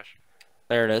to crash.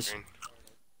 There it is. Green.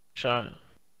 Shot.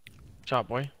 Shot,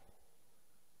 boy.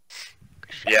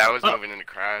 Yeah, I was moving into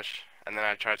crash, and then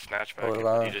I tried snatch back, Oh, and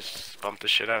wow. he just bumped the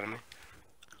shit out of me.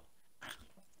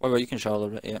 Wait, you can show a little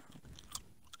bit. Yeah.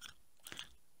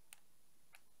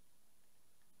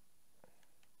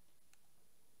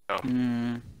 Oh.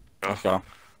 Mm. Go. Let's go.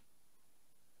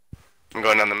 I'm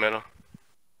going down the middle.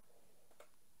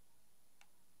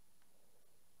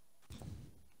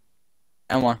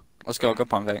 And 1. Let's go. Good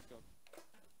pump fake.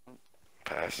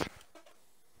 Pass.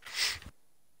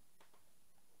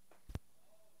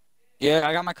 Yeah,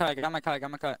 I got my cut. I got my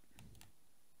cut.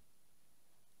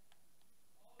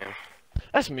 Yeah.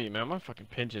 That's me, man. I'm gonna fucking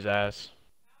pinch his ass.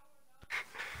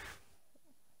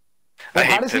 Well,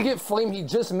 how does he get flame? He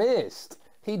just missed.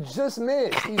 He just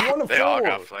missed. He's 1 of 4. They all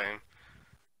got flame.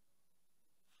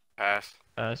 Pass.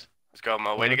 Pass. Let's go,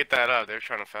 Mo. Way to get that up. They're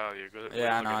trying to foul you. Good.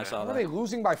 Yeah, I know. I saw How that. are they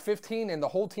losing by 15 and the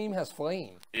whole team has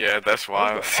flame? Yeah, that's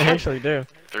wild. They actually do.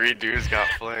 3 dudes got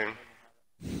flame.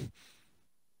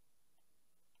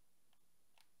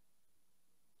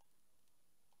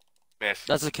 Miss.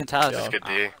 That's a contest. That's good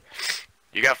D.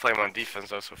 You got flame on defense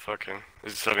though, so fucking.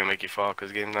 This is still gonna make you fall because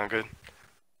the game's not good.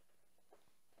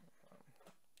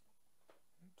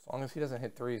 As long as he doesn't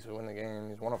hit threes, we win the game.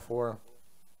 He's 1 of 4.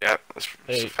 Yeah, that's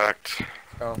a fact.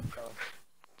 Go.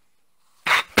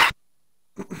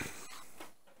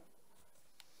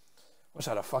 Wish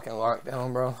I had a fucking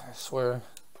lockdown, bro. I swear.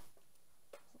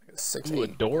 Like a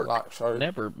 6'8" dork. lock sharp.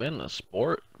 Never been a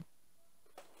sport.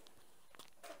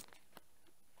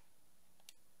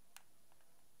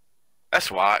 That's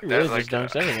why. He That's really like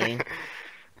just dunks everything.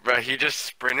 Bro, he just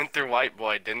sprinted through white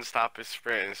boy, didn't stop his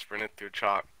sprint, and sprinted through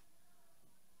chalk.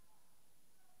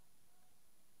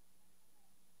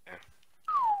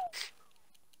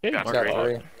 Yeah. Got Got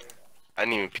 3. 3. I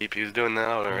didn't even peep he was doing that.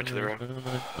 I went right to the rim.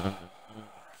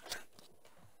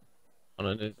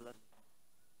 I'm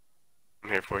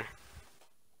here for you.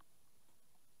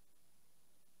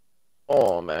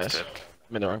 Oh, man.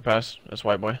 Made the wrong pass. That's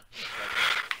white boy.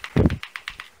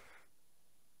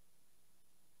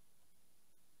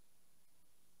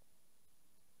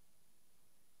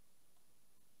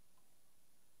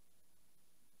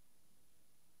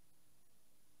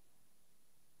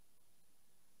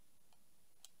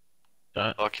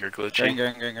 Fuck, you're glitching.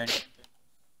 Green.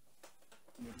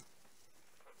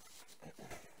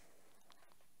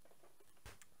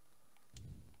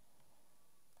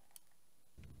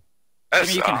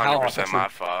 That's you can 100% my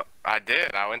fault. I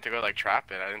did. I went to go like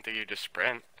trap it. I didn't think you'd just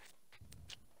sprint.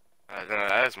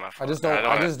 That is my fault.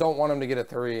 I just don't want him to get a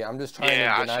 3. I'm just trying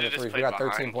to deny the 3. We got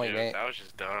 13-point game. That was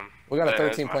just dumb. We got a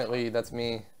 13-point lead. That's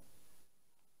me.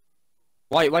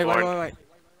 Wait.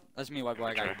 That's me, white boy.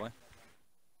 I got you, boy.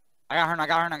 I got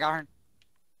her.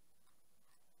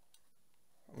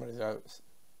 Somebody's out.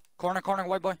 Corner,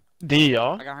 white boy. D,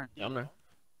 y'all. I got her. Yeah, I'm there.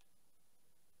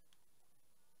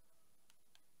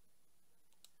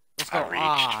 Let's go. I reached.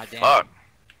 Ah, damn. Fuck.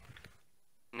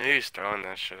 Knew he was throwing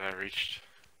that shit. I reached.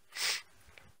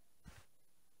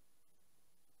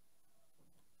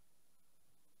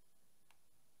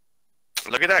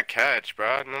 Look at that catch,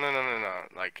 bro. No.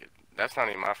 Like, that's not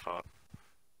even my fault.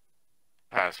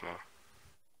 Pass, Mo.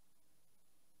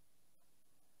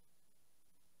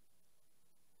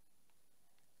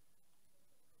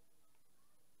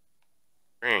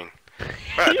 Green.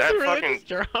 Bro, that really fucking just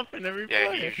dropping every play.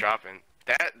 yeah, he's dropping.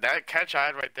 That catch I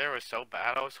had right there was so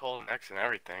bad. I was holding X and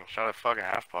everything. Shot a fucking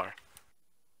half bar.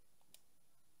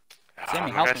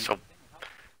 Sammy, help him.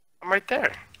 I'm right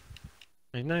there.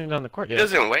 He's not even on the court He yet.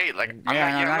 doesn't wait. Like I'm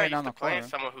Yeah, not on used the to playing corner.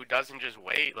 someone who doesn't just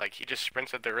wait. Like he just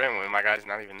sprints at the rim when my guy's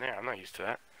not even there. I'm not used to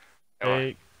that.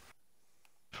 Hey,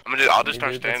 I'll just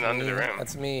start Dude, standing that's under the me. rim.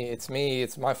 That's me. It's me.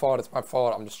 It's my fault. It's my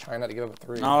fault. I'm just trying not to give up a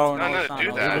 3. No, No, it's not. do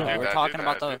No, that. no, Do we're that, talking do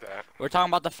about that, do that. we're talking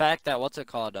about the fact that what's it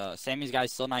called? Sammy's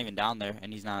guy's still not even down there,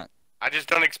 and he's not. I just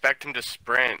don't expect him to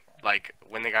sprint like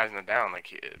when the guy's not down. Like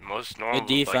most normal Good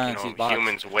defense, like, he's boxed.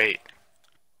 humans wait.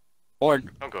 Board.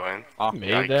 Don't go in. Oh,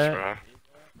 made Yikes, that. bro.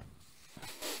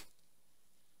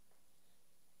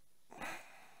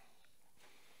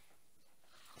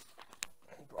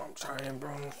 I'm trying,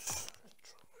 bro.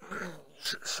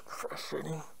 It's so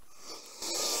frustrating.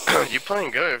 You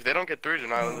playing good. If they don't get through, they're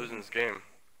not losing this game.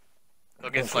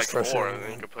 Against like 4,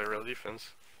 then you can play real defense.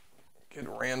 Get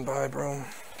ran by, bro.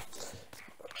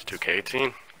 It's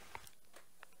 2K18.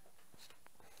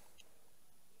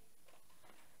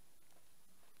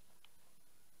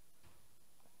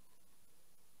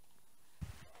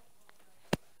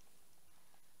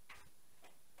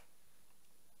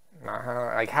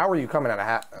 Nah, like, how are you coming at a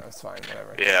half? That's fine,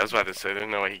 whatever. Yeah, I was about to say, there's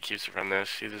no way he keeps it from this.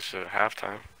 He's just at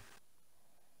halftime.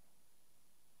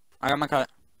 I got my cut.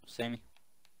 Sammy.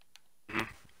 Mhm.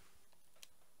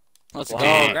 Let's Wow.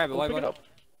 go. Grab it, Go white pick it boy. up.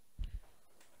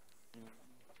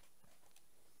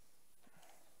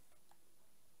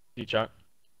 D-Chuck.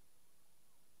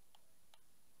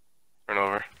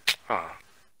 Turnover. Oh.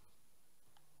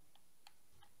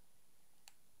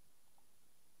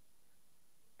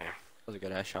 That was a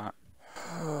good ass shot.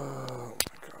 Oh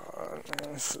my god,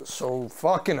 man, this is so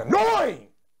fucking annoying.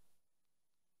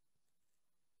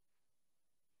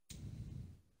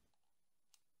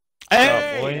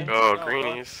 Hey! boy. Go, Go,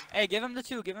 greenies. Hey, give him the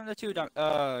 2. Give him the 2.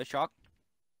 Shock.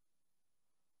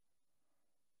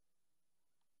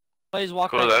 Plays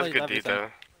walk Cool, back, that's plays good D everything.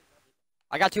 though.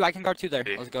 I got 2. I can guard 2 there.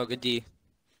 D. Let's go. Good D.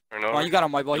 Turn Come over. on, you got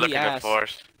him, white boy. You're He looking at ass.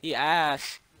 force. He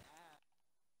ass.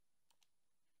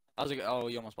 I was like, oh,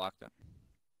 you almost blocked it.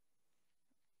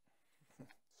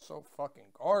 So fucking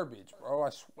garbage, bro. I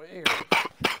swear.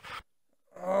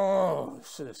 Oh,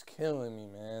 this shit is killing me,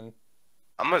 man.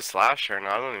 I'm a slasher and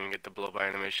I don't even get the blow by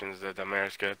animations that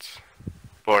Damaris gets.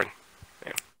 Board.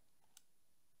 Yeah.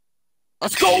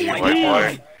 Let's go, white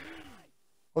boy.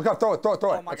 Look up, throw it.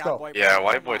 Oh my Let's God, go. boy, Yeah, bro.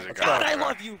 white boy's a God, god. I bro.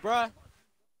 love you, bruh.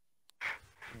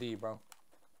 D, bro.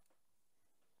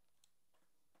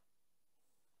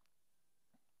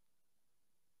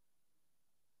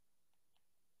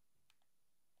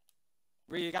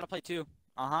 Ree, you gotta play 2.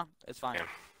 It's fine. Yeah.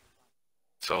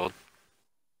 Sold.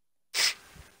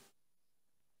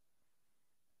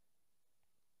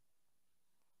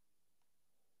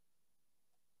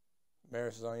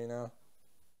 Maris is on you now.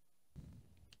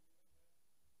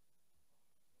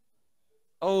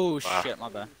 Oh Wow. shit, my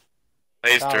bad.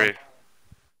 Phase Foul. 3.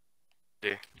 D.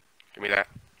 Give me that.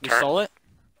 You Turn. stole it?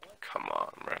 Come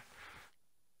on, bro.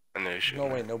 I knew you should. No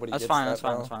way, nobody That's gets fine, that, that's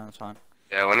fine, bro. that's fine, that's fine.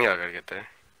 Yeah, one of y'all gotta get there.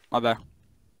 My bad.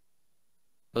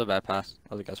 That was a bad pass.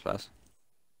 That was a guy's pass.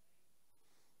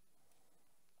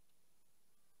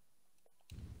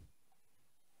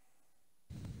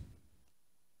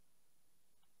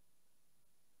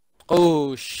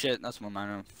 Oh shit, that's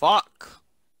momentum. Fuck!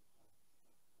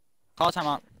 Call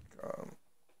timeout.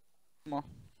 Come on.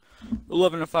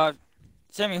 11-5.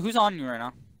 Sammy, who's on you right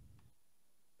now?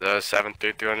 The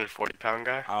 7'3", 340-pound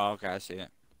guy. Oh, okay, I see it.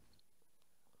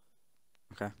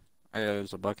 Okay. I gotta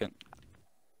use a bucket.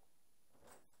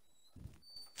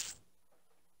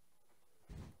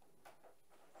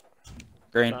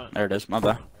 Green. There it is. My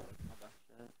bad.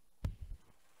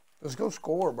 Let's go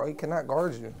score, bro. He cannot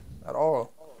guard you at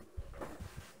all.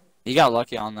 You got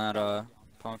lucky on that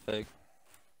pump fake.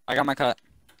 I got my cut.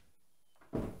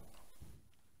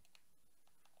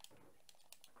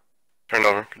 Turn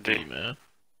over. D. D, man.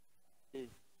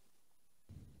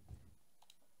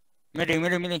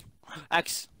 Midi.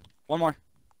 X. One more.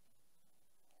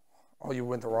 Oh, you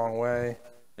went the wrong way.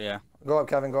 Yeah. Go up,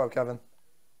 Kevin.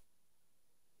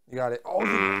 You got it. Oh,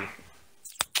 you...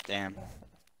 Damn.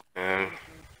 And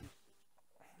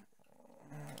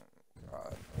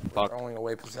Fuck. throwing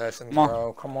away possessions, Come on.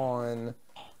 bro. Come on.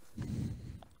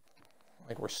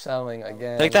 Like we're selling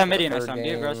again. Take that for the midi next third time. Be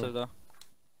game. aggressive though.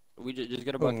 We just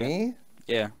get a Who, bucket. me?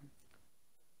 Yeah.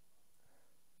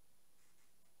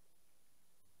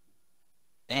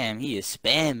 Damn, he is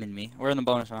spamming me. We're in the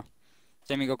bonus now.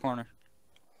 Sammy, go corner.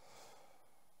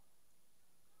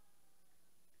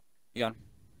 You got him.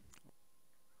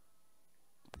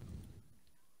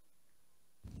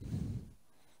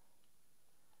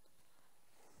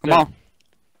 Come on.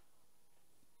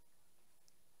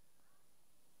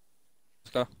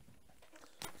 Let's go.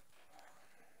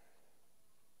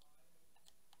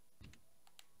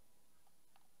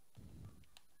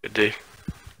 good D.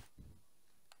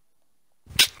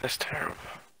 That's terrible.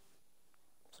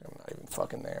 I'm not even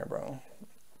fucking there, bro.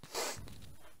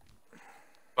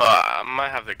 I might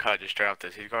have the cut just straight off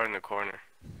this. He's guarding the corner.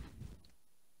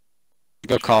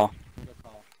 Good call.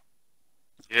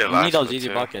 He did it You last need those play, easy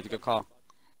too. buckets. Good call.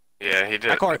 Yeah, he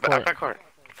did. Backcourt.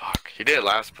 Fuck. He did it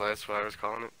last play. That's what I was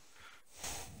calling it.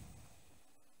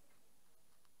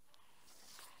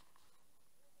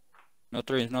 No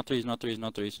threes.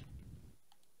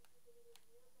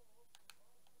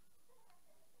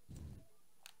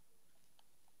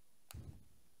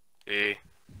 D.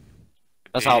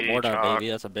 That's D, how board out, chalk.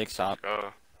 baby. That's a big stop.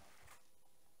 Go.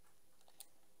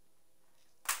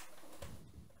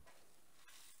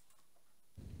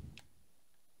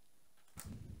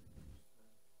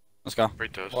 Let's go. Free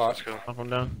toast. Wow. Let's go. Up and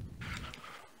down.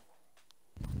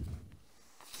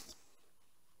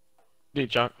 D,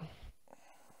 Chuck.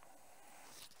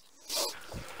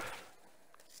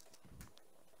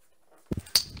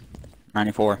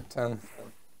 $94. 10.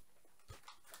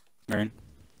 Green.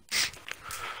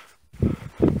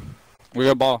 We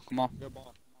got ball. Come on.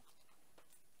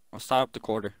 Let's tie up the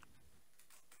quarter.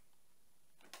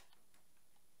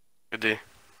 Good D.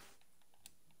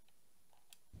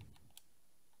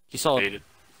 You saw it. Hated.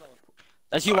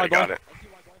 That's you, I white boy. got it.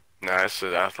 Nice,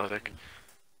 athletic.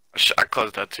 I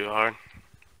closed that too hard.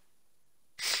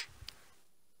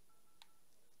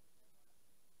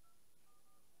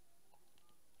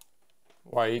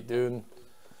 White, dude.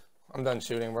 I'm done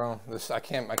shooting, bro. I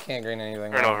can't green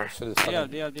anything. Turn bro. over. Shit is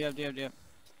fucking- Yeah.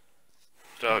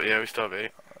 So yeah, we still have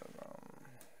 8.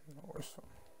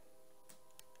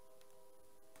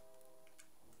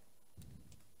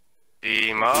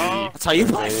 D-Mo. That's how you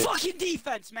play fucking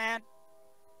defense, man.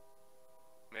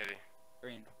 Maybe.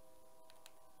 Green.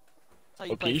 That's how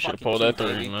you Okay, play you should have fucking pulled that two,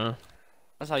 three, baby. man.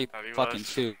 That's how you Happy fucking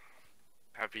was. two.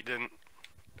 Happy you didn't.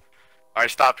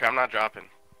 Alright, stop here. I'm not dropping.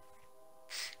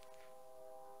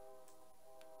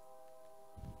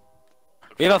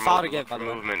 We have a foul to get, by the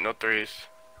way. Movement, no threes.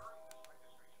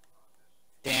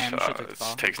 Damn, you should take the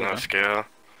foul. This takes Good no one. skill.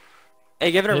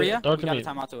 Hey, give it a Yeah, Rhea. throw it We to got a me.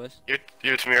 timeout to us.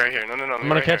 You're to me right here. No. I'm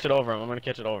gonna catch it over him. I'm gonna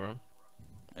catch it over him.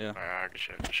 Yeah. Alright, good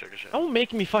shit. Don't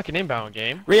make me fucking inbound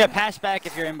game. Rhea, pass back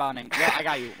if you're inbounding. Yeah, I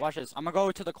got you. Watch this. I'm gonna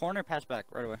go to the corner, pass back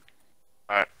right away.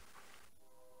 Alright.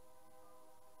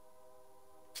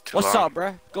 What's up,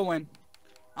 bruh? Go in.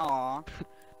 Aw.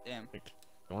 Damn.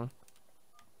 Go on.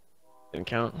 Didn't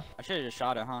count. I should've just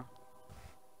shot it, huh?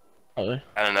 Probably.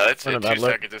 I don't know, it's in Not a 2 bad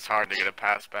look. seconds, it's hard to get a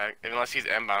pass back. Unless he's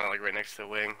inbound, like right next to the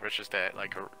wing, where it's just that,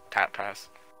 like a tap pass.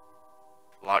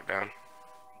 Lockdown.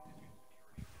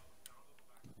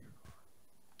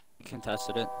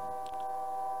 Contested it.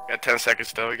 Got 10 seconds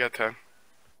still, we got 10.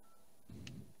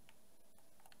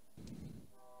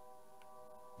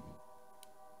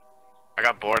 I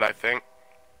got bored, I think.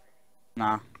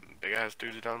 Nah. Big ass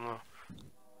dudes down low.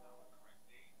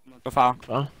 Go foul.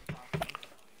 Oh.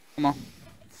 Come on.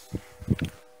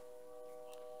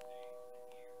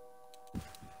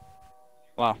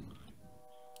 Wow.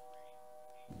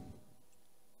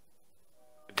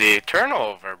 The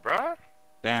turnover, bruh.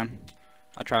 Damn.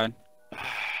 I tried.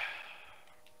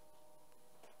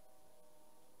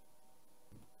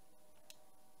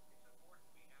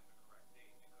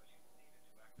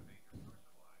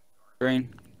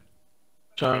 Green.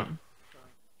 Try.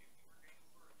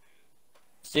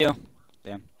 Steal.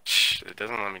 Damn. Shh, it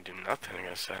doesn't let me do nothing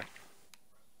against that.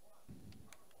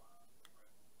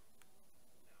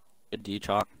 Good D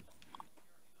chalk.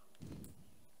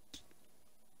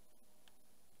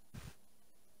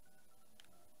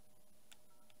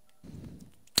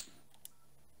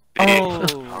 Oh.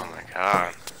 Oh my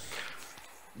god.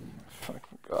 Fucking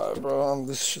God, bro.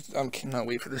 I cannot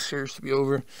wait for this series to be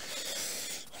over.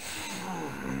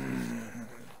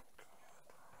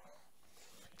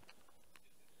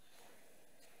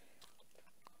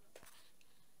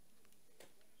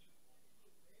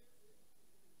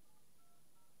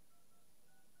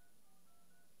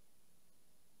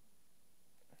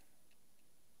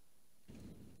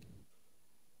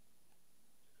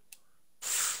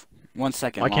 One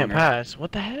second I can't longer. pass.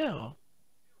 What the hell?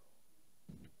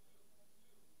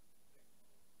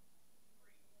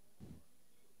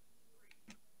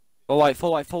 Full white,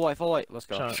 full white, full white, full white. Let's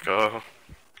go. Shot. Let's go.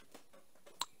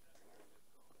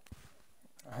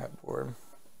 I have bored.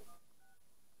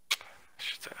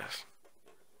 Shit's ass.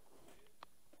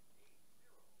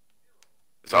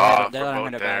 It's off. they're letting We're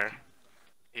him both hit it there. back.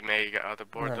 He may get out the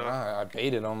board though. I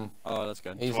baited him. Oh, that's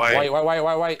good. He's White.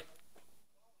 white.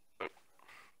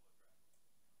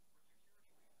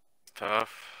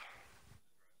 Tough.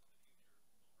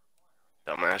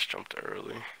 Dumbass jumped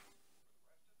early.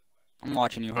 I'm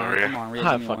watching you, Oh, hard. yeah. Come on, Rhea,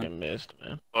 I give me one. fucking missed,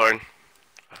 man. Lord.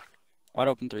 Wide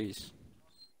open threes.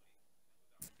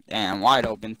 Damn, wide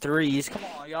open threes. Come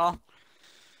on, y'all.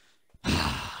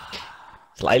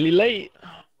 Slightly late.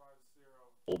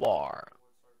 Full bar.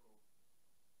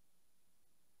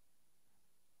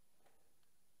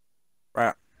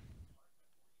 Right.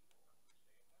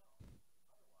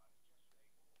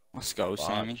 Let's go,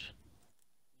 Sammy. Watch.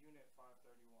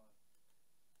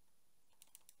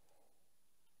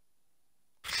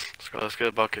 Let's go, let's get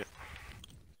a bucket.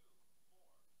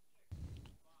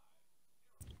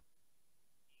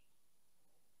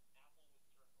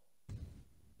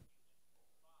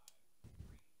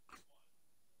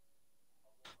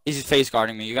 He's face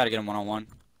guarding me. You gotta get him one-on-one.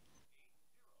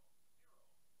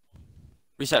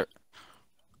 Reset.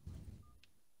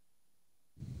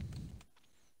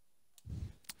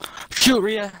 Shoot,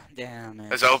 Rhea. Damn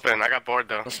it. It's open. I got bored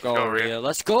though. Let's go, Rhea.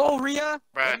 Let's go, Rhea.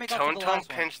 Bruh, Tone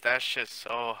pinched that shit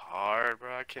so hard,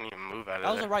 bro. I can't even move out of That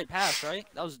was there. the right pass, right?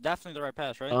 That was definitely the right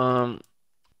pass, right?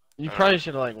 You probably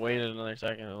should have like waited another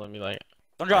second and let me like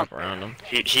Don't jump. wrap around him.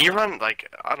 He run like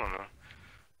I don't know.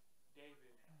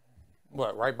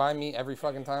 What, right by me every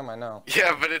fucking time? I know.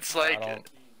 Yeah, but it's like he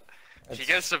It's-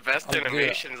 gets the best I'm doing-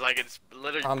 animations. Like it's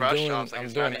literally I'm brush doing, shots. Like I'm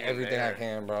it's doing not even everything there. I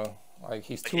can, bro. Like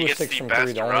he's Like, 2 he or gets 6 the from best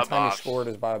 3. The only time he rub-offs. scored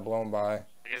is by blowing by.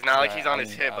 It's not like Yeah, he's on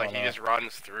his hip. I Like don't he know. just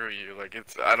runs through you. Like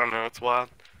it's I don't know. It's wild.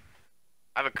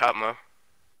 I have a cut, Mo.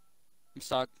 I'm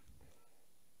stuck.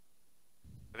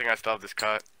 I think I still have this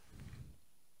cut.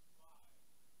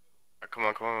 Come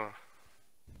on.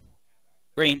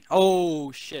 Green.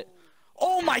 Oh, shit.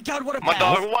 Oh, my God, what a My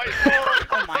pass. dog, white boy.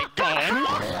 Oh, my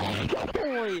God.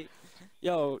 Boy.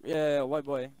 Yo, yeah, white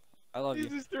boy. I love you. He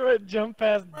just threw a jump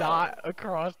pass dot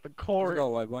across the court. Let's go,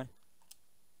 white boy.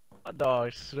 My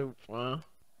dog's soup, man.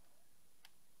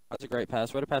 That's a great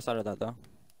pass. Way to pass out of that, though.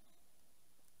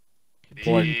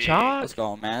 Boy, Chop. Let's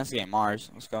go, man. This game Mars.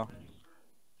 Let's go.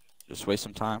 Just waste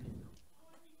some time.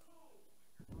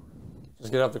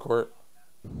 Just get off the court.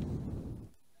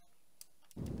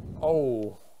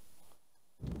 Oh.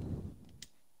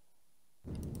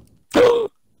 That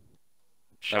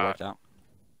worked out.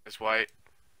 It's white.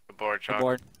 The board, Chalk. The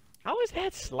board. How is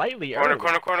that slightly Corner,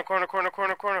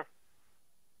 early? corner.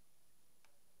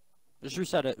 Just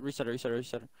reset it. Reset it.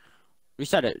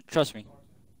 Reset it. Trust me.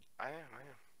 I am.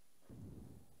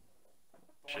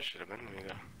 Shit should have been me,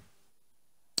 though.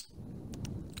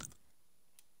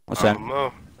 What's that?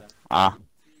 Mo. Ah.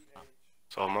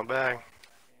 It's all in my bag.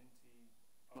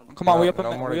 Come on, we up.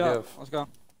 No more to give. Let's go.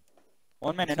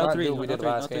 1 minute, Let's no not threes. do what we did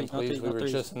last game, No please. threes, We no were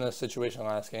threes. just in this situation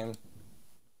last game.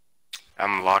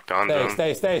 I'm locked on them.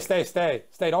 Stay.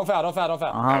 Don't foul. We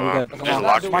good. Just Come on.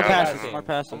 lock Smart down. passes. Smart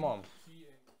passes. Come on.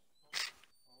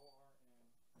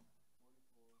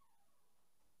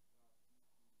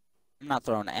 I'm not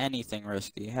throwing anything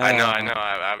risky. Hell I know. no.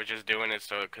 I was just doing it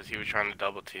so because he was trying to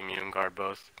double team you and guard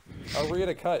both. Oh, Rhea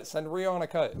to cut. Send Rhea on a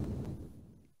cut.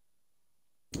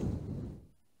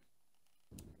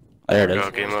 There it Go,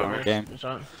 is. game over. Game.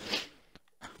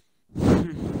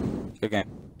 Good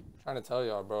game. Trying to tell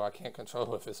y'all, bro. I can't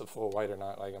control if it's a full white or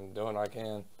not. Like, I'm doing what I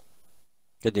can.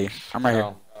 Good D. I'm right here.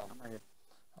 No.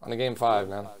 On the game 5,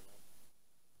 man.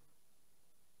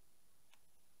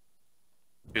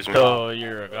 Excuse me. Oh,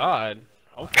 you're a god.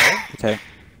 Okay. Okay.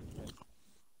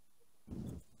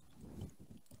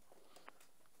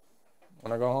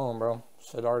 When I go home, bro.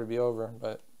 Should already be over,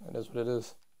 but it is what it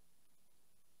is.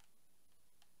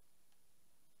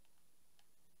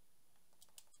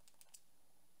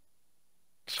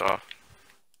 So.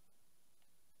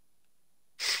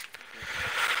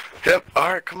 Yep.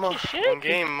 All right. Come on. One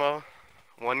game, Mo.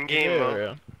 One game,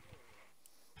 Mo.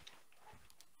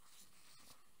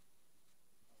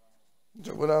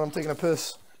 Without I'm taking a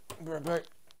piss. Be right back.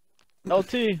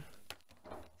 LT.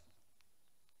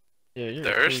 Yeah, you're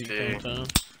Thirsty.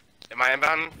 Am I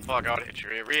inbound? Fuck, I would hit you.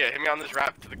 Rhea, hit me on this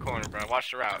route to the corner, bro.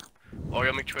 Watch the route.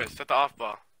 Oreo McTwist. Set the off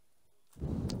ball.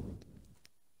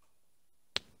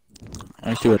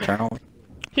 I see eternal.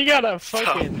 He got a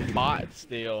fucking bot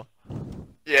steal.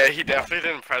 Yeah, he definitely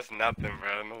didn't press nothing,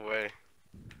 bro. No way.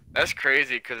 That's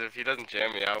crazy, because if he doesn't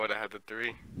jam me, I would have had the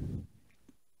 3.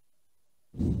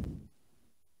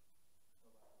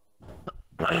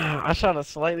 I shot it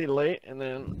slightly late and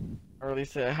then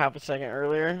released it half a second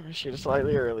earlier. Shoot it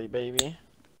slightly early, baby.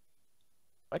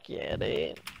 Fuck yeah,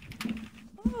 dude.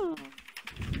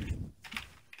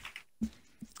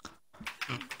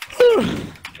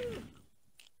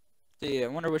 Yeah, I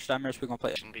wonder which timers we're gonna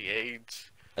play. Shouldn't be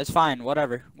AIDS. It's fine,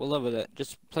 whatever. We'll live with it.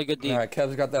 Just play good D. All right,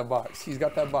 Kev's got that box. He's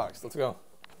got that box. Let's go.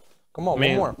 Come on,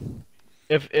 Man. one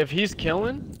more. If he's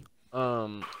killing,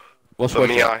 We'll Put switch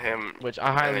me it. on him. which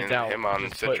I highly And doubt. him on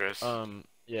just Citrus. Put,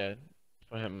 yeah,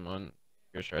 put him on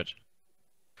your stretch.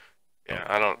 Yeah,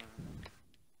 I don't.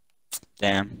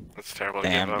 Damn. That's terrible.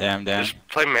 Damn, to give up. damn. Just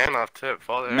play man off tip.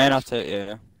 Fall there. Man off to yeah.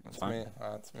 That's That's fine. me.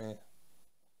 That's me.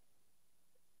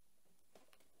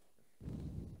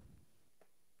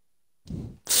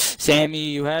 Sammy,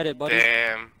 you had it, buddy.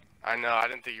 Damn. I know. I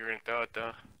didn't think you were gonna throw it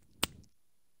though.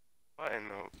 What in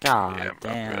the? God Yeah,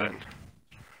 bro, damn. good.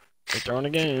 They're throwing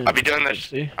again. I'll be doing this.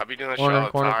 See? I'll be doing this shit Corner, all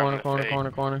the corner, time. corner, in the corner,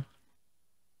 fake. corner.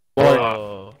 Boy.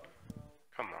 Oh.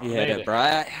 Come on. You had Made it, it. bro.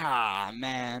 Ah,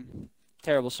 man.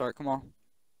 Terrible start. Come on.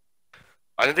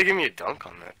 Why didn't they give me a dunk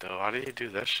on that though? Why did you do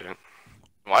that shit?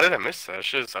 Why did I miss that?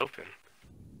 Shit is open.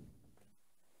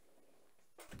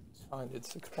 It's fine, dude.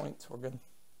 6 points. We're good.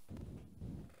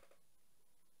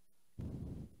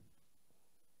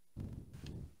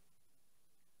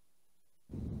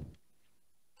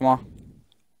 Come on.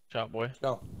 Shot boy.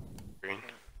 Go. Green.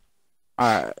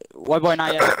 Alright. White boy,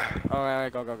 not yet.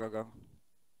 Alright, go.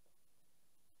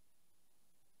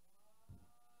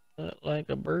 Like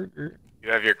a burger.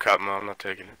 You have your cup, Mo. I'm not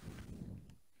taking it.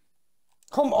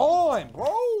 Come on,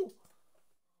 bro.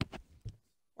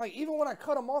 Like, even when I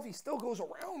cut him off, he still goes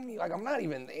around me. Like, I'm not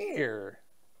even there.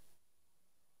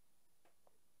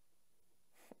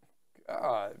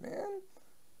 God, man.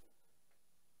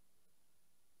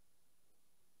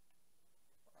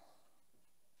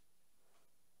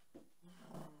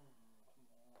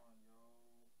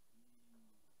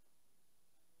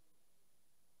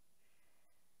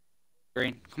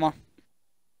 Green. Come on.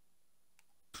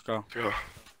 Let's go. Go.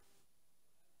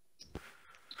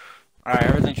 Alright,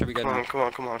 everything should be good Come now.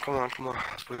 on.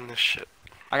 Let's win this shit.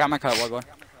 I got my cut, white boy.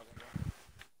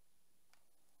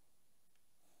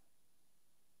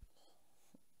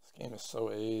 This game is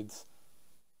so AIDS.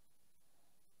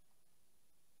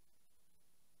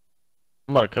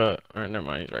 I'm about to cut. Alright, never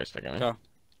mind. He's right sticking me. Go.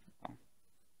 Oh.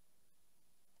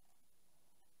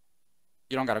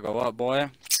 You don't gotta go up, boy.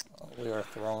 Oh, we are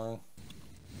throwing.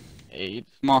 8.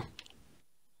 Come on.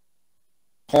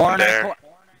 Corner.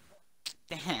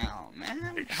 Damn,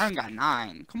 man. I haven't got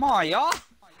 9. Come on, y'all.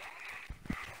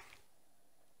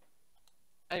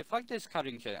 Hey, fuck this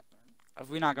cutting shit. If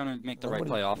we're not gonna make the right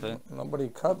play off it. Nobody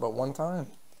cut but one time.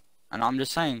 And I'm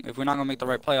just saying, if we're not gonna make the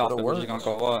right play off it, we're just gonna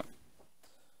go up.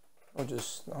 I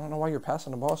don't know why you're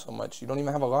passing the ball so much. You don't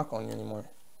even have a lock on you anymore.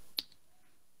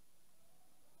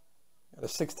 You got a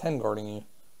 6'10" guarding you.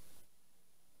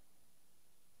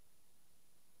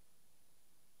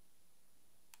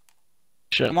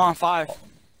 Shit. Come on, 5.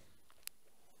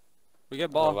 We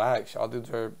get ball. Relax, y'all dudes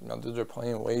are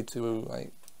playing way too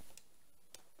like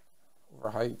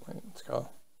overhyped. Like, let's go.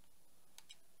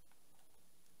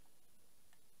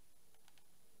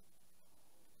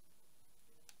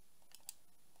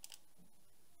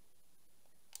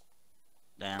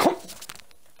 Damn.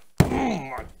 Oh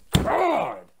my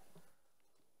god.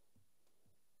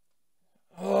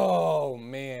 Oh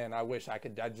man, I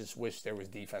just wish there was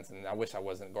defense, and I wish I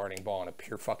wasn't guarding ball on a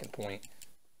pure fucking point.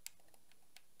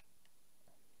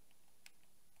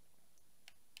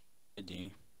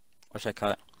 D. Wish I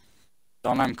cut.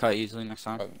 Don't let him cut easily next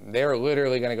time. They're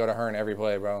literally gonna go to her in every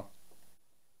play, bro.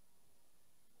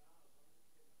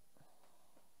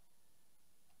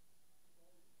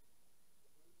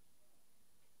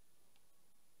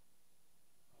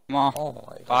 Come on. Oh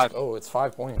my god. 5. Oh, it's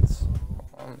 5 points.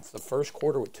 It's the first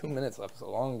quarter with 2 minutes left. It's a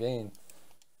long game.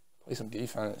 Play some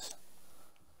defense.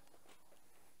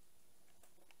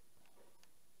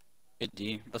 Good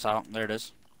D. That's out. There it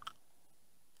is.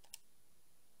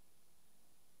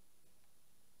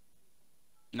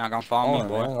 Not gonna follow me,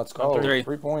 boy. Man, let's go. 3.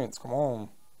 3 points. Come on.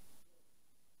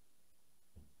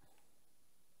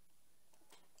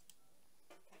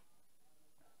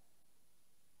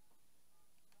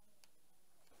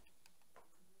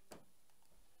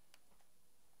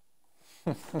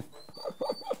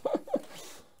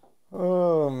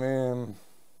 Oh man.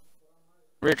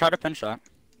 We're trying to pinch shot.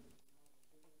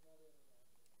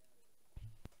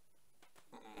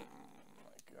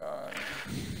 God.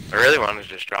 I really want to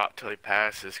just drop till he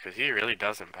passes, because he really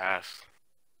doesn't pass.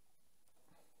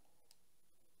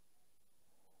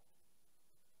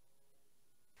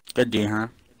 Good D, huh?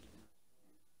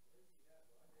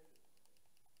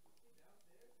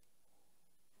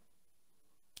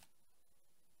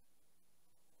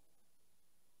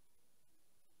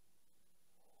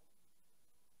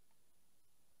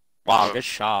 Wow, good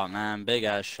shot, man. Big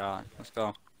ass shot. Let's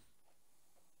go.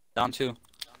 Down 2.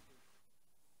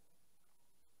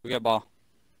 We get ball.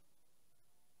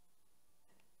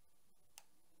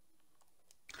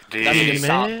 D,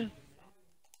 man.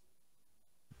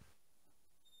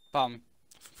 Follow me.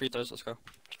 Free throws, let's go.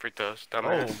 free throws. Down Oh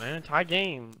there. man, tie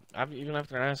game. Even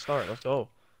after that start, let's go.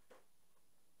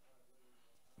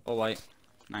 Oh white.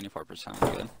 94%.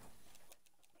 Good.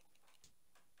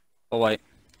 Oh white.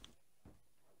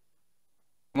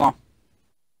 Come on.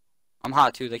 I'm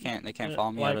hot too. They can't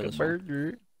follow me like out of a this one.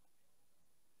 burger.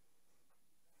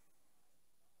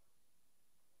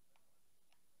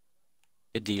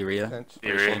 Good D, Rhea.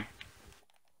 Rhea.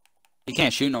 He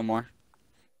can't shoot no more.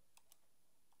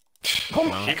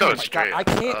 He goes straight I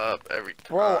can't, up every time.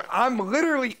 bro. I'm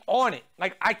literally on it.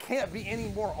 Like, I can't be any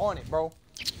more on it, bro.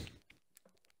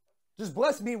 Just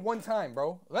bless me one time,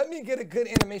 bro. Let me get a good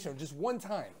animation just one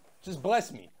time. Just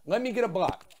bless me. Let me get a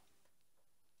block.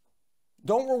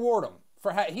 Don't reward him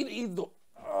for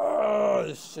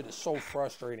this shit is so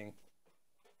frustrating.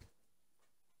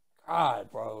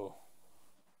 God, bro.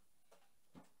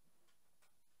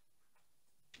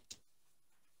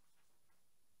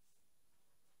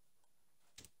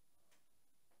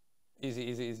 Easy,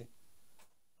 easy, easy.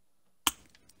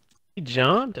 He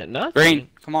jumped at nothing. Green,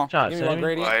 come on. Shot, Give me one, Sammy.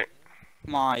 Grady. Light.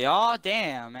 Come on, y'all.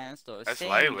 Damn, man. It's the That's same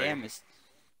lightly. damn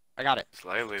I got it.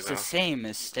 Slightly, It's though. the same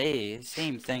mistake.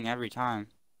 Same thing every time.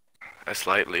 That's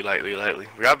lightly. We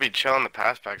gotta be chilling the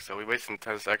pass back, so we wasting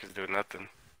 10 seconds doing nothing.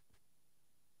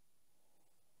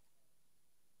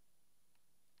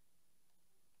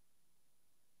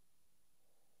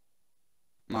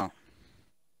 No.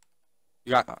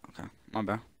 You got okay. My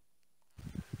bad.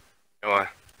 Come on.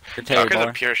 Good Taylor, Tucker's a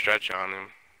boy. pure stretch on him.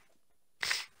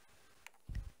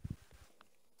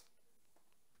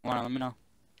 Come on, let me know.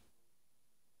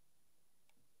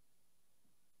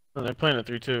 Oh, they're playing a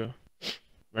 3-2.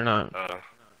 They're not.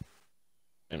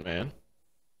 Hey, man.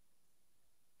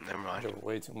 Never mind. You're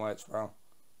way too much, bro.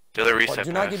 Do the reset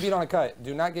Do not pass. get beat on a cut.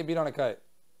 Do not get beat on a cut.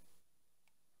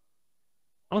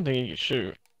 I don't think he can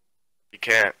shoot. You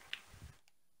can't.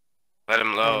 Let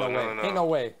him low. Ain't no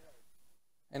way.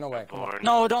 Ain't no way. Come on.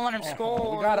 No, don't let him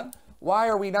score. We gotta. Why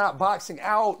are we not boxing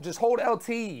out? Just hold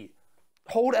LT.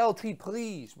 Hold LT,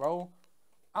 please, bro.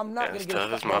 I'm not gonna get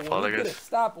a stop. My fault, when we get a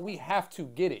stop, we have to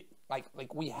get it.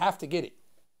 Like we have to get it.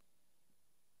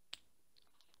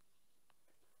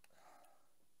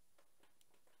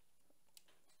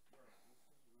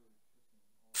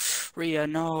 Rhea,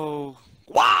 no.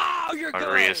 Wow, you're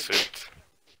good. Rhea suit.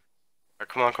 Right,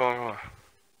 come on.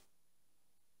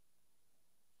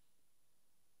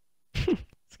 This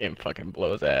game fucking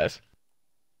blows ass.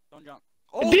 Don't jump.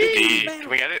 Oh, D, can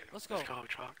we get it? Let's go. Let's go,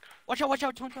 Chalk. Watch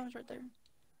out. Tonton's right there.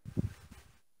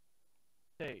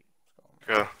 Hey.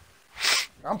 Go.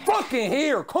 I'm fucking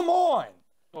here. Come on.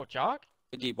 Oh, Chalk?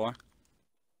 Good D, boy.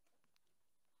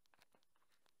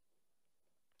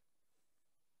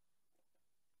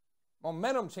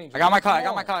 Momentum change. I got my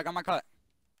cut.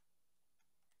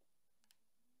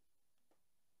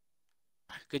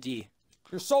 Good D.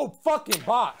 You're so fucking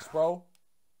boxed, bro.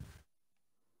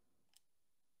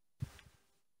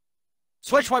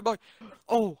 Switch, white boy.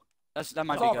 Oh, that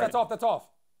might be good. That's off.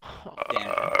 Oh,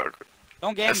 damn.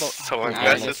 Don't gamble. That's so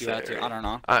unnecessary. I don't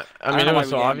know. I mean, it was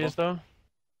so obvious, though.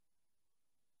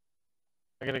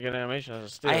 I gotta get animation as a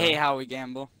steal. I hate how we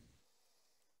gamble.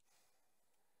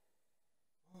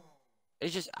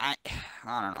 It's just, I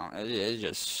don't know. It's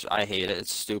just, I hate it.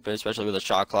 It's stupid, especially with the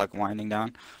shot clock winding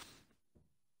down.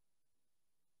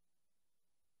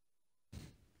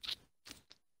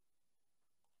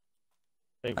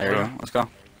 There you go. Let's go.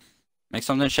 Make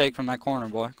something shake from that corner,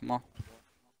 boy. Come on.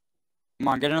 Come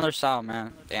on, get another style,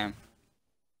 man. Damn.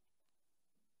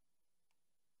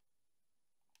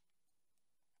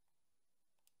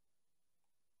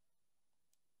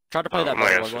 Try to play that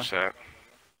better, boy.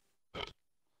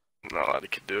 Not a lot he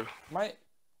could do. Might.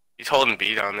 He's holding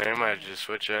B down there. Might just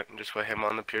switch it and just put him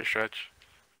on the pure stretch.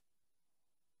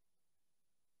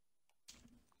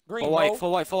 Green,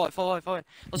 full white. Let's Board.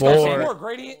 go, Sam. More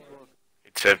gradient.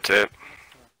 Tip. Damn.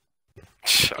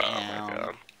 Oh my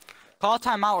god. Call a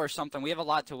timeout or something. We have a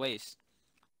lot to waste.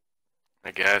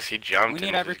 I guess he jumped. We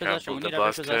need every possession.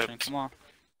 Come on.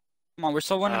 Come on. We're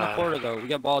still winning the quarter though. We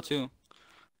got ball too.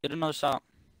 Get another stop.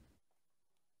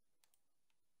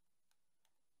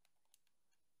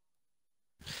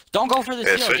 Don't go for the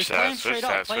steal. Switch Just play him that. straight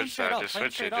up. Just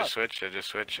switch it.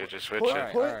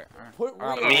 Put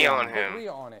me on him. Put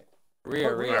Rhea on it. Rhea.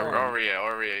 Or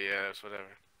Rhea, yeah, that's whatever.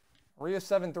 Rhea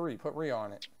 7-3. Put Rhea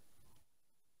on it.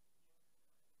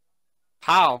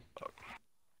 How?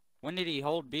 When did he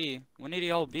hold B?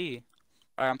 Alright,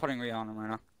 I'm putting Rhea on him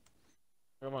right now.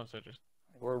 Come on, Citrus.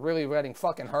 We're really letting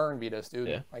fucking Hearn beat us, dude.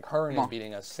 Yeah. Like Hearn is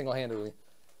beating us single-handedly.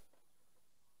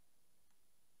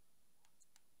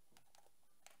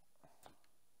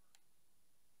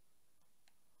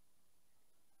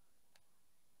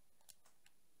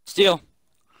 Steal.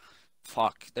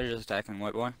 Fuck, they're just attacking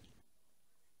white boy.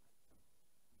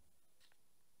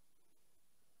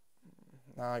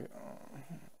 Nah, I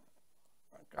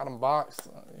got him boxed.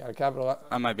 Got a capital.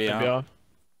 That might be out.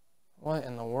 What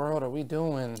in the world are we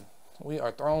doing? We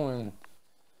are throwing.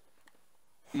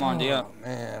 Come on, D Oh, up.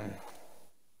 man.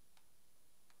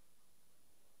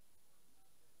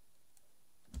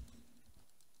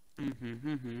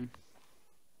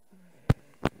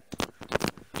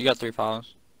 You got 3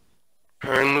 fouls.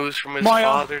 Hearn lose from his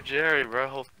father, Jerry,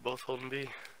 bro. Both holding B.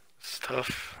 It's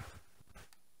tough.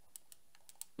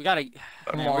 We gotta.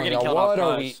 Come Man, on, we're getting y'all. killed What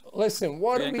off are we? Listen,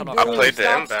 what are we doing? I played the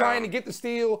Stop inbound. trying to get the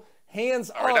steal. Hands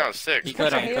up. We're down 6. He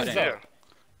couldn't. He couldn't.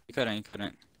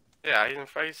 Yeah, he's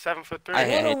 7'3". I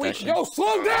hate that shit. Yo,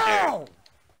 slow down!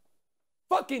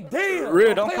 Fucking damn! Rude,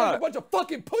 I'm don't playing cut. with a bunch of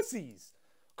fucking pussies.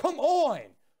 Come on,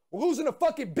 we're losing a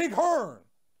fucking big Hearn.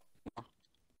 I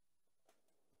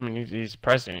mean, he's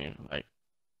pressing you, like.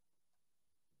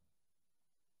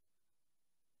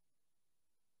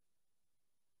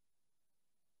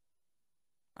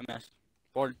 I missed.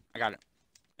 Board. I got it.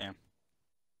 Damn.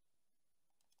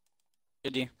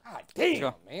 Good D. God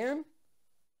damn, man.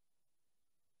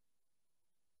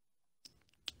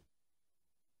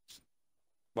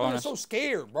 I'm so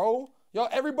scared, bro. Y'all,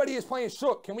 everybody is playing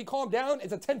shook. Can we calm down?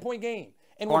 It's a 10-point game.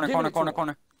 And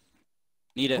Corner.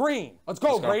 Need it. Green. Let's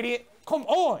go, Gradient. Come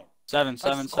on. 7.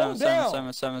 Play.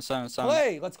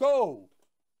 Let's go.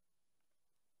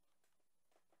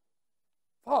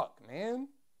 Fuck, man.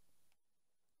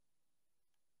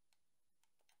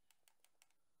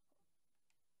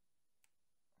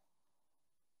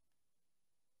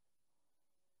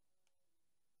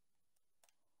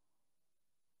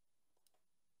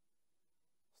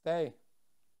 Stay.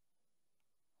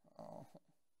 Oh.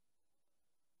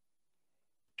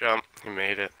 Jump. He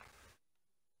made it.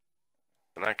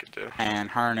 And I could do. And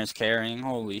Hearn is carrying.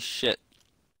 Holy shit.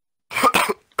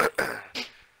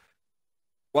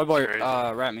 White boy,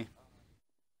 rat me.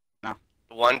 No.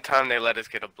 One time they let us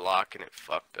get a block and it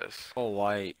fucked us. Oh,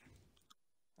 white.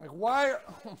 Like, why?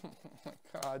 Oh my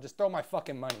god, just throw my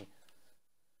fucking money.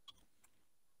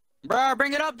 Bruh,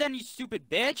 bring it up then, you stupid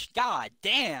bitch. God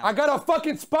damn. I got a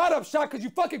fucking spot up shot because you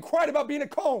fucking cried about being a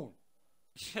cone.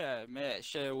 Shit, man.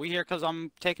 Shit, we here because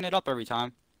I'm taking it up every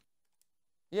time.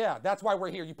 Yeah, that's why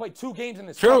we're here. You played 2 games in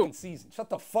this True. fucking season. Shut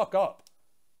the fuck up.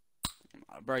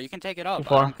 Bro, you can take it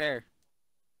up. I don't care.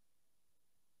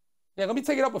 Yeah, let me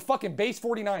take it up with fucking base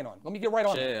 49 on. Let me get right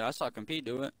on it. Shit, I saw Compete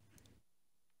do it.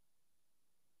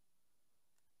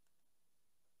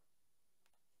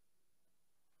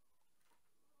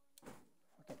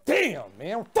 Damn,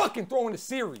 man. We're fucking throwing the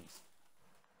series.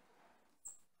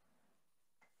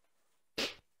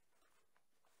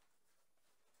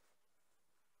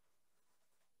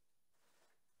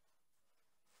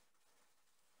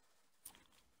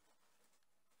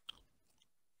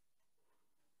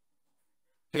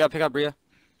 Pick up, Bria.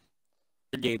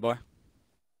 Good day, boy.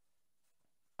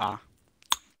 Ah.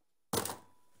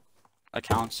 That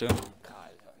counts too. God,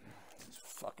 this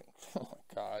fucking, oh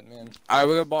my god, man. Alright,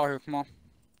 we got a ball here, come on.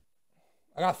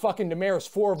 I got fucking Damaris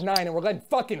 4 of 9, and we're letting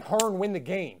fucking Hearn win the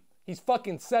game. He's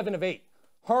fucking 7 of 8.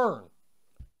 Hearn.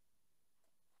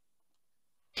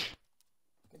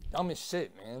 Dumb as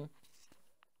shit, man.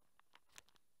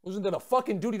 Listen to the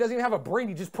fucking dude. He doesn't even have a brain.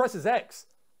 He just presses X.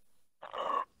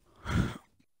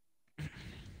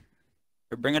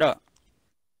 Bring it up.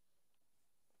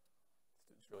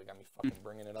 It's really got me fucking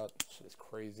bringing it up. Shit is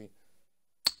crazy.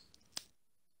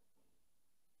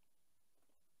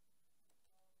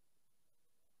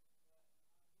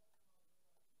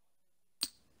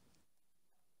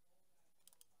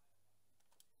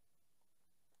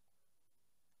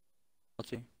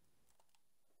 Let's see.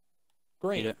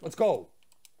 Green, let's go.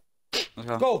 Let's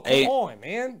go. Go, come 8. on,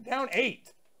 man. Down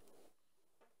 8.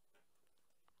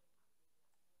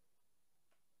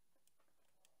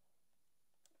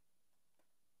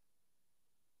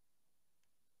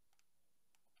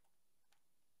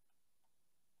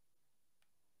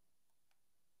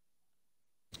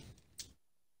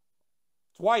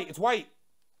 It's white. It's white.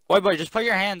 White boy, just put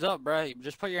your hands up, bro.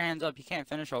 Just put your hands up. He can't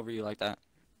finish over you like that.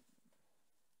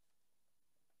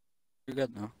 You're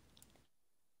good now.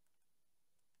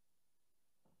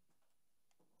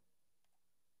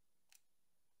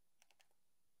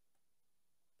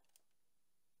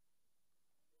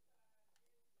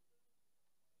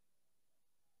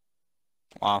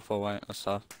 Wow, full white. That's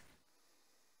tough.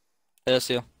 Hit a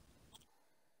seal.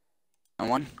 And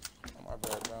 1. Oh, my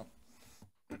bad, bro.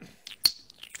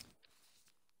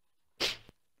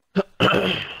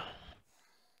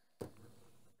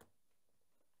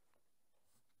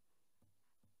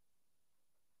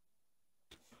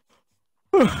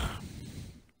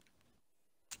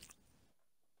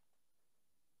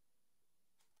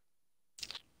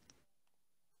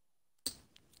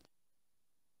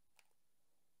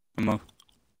 Move.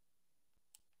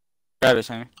 Grab it,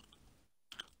 Sammy.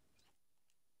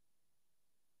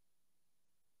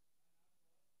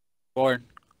 Forward.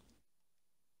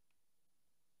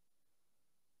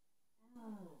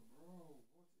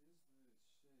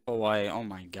 Oh, white. Oh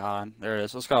my god. There it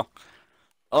is. Let's go.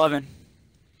 11.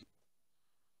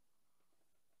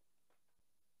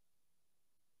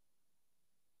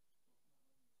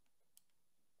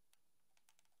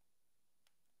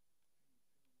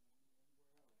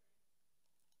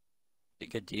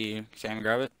 Good D. Sammy,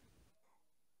 grab it.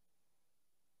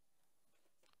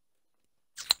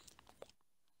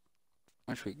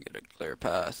 Wish we could get a clear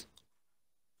pass.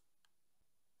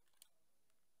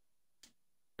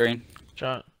 Green.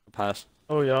 Shot. Pass.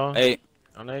 Oh, y'all. 8.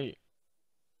 On 8.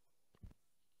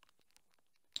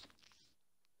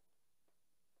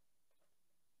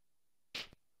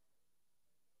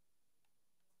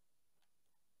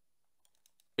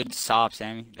 Good stop,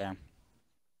 Sammy. Damn.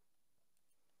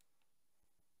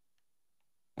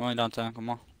 Only down 10. Come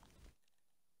on.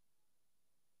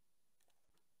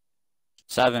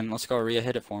 7. Let's go. Rhea,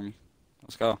 hit it for me.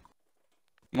 Let's go.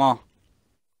 Come on.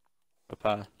 Good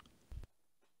pass.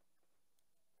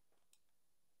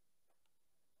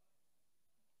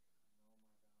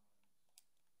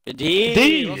 Good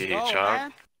D. Let's go,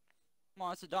 man. Come on,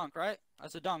 that's a dunk, right?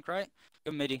 That's a dunk, right?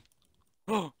 Good midi.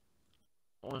 They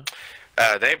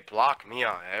block me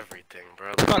on everything, bro.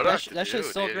 Like, Bro, that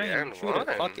shit's so green. Shoot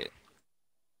it. Fuck it.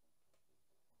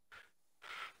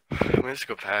 I'm just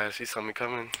go pass. He saw me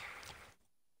coming.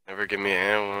 Never give me an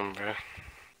and one, bro.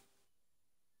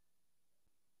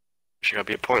 She gotta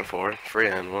be a point forward. Free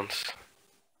hand once.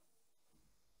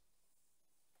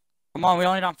 Come on, we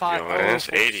only down 5. Yo, Oh, man, it's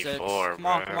 4, 6. 84, Come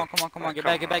on, bro. come on. Get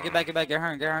back. Get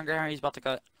her. He's about to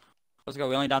cut. Let's go.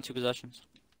 We only down 2 possessions.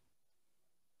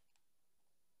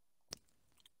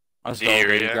 Let's go,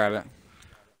 baby. Grab it.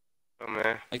 Oh,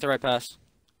 man. Make the right pass.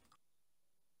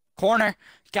 Corner.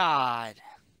 God.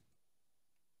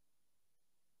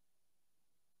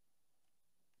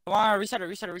 Come on, reset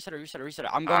it.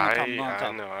 I'm going on top.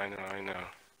 I know.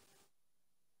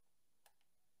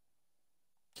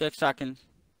 6 seconds.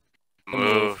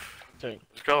 Move.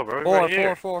 Let's go, bro.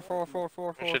 4.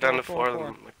 Shit down to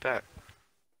 4 like that.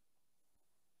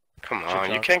 Come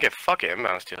on, you can't get fucking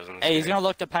inbound steals in this Hey, he's game. gonna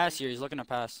look to pass here. He's looking to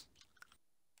pass.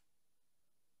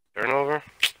 Turnover?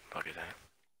 Look at that.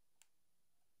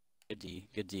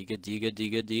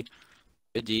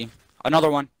 Good D. Another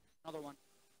one.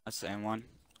 That's the same one.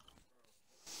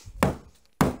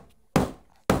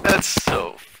 That's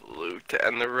so fluke to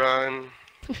end the run.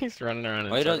 He's running around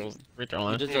in circles.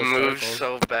 He moves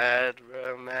so bad,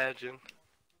 bro. Imagine.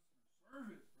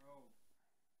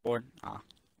 Board.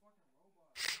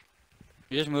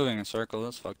 You're just moving in circles.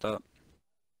 That's fucked up.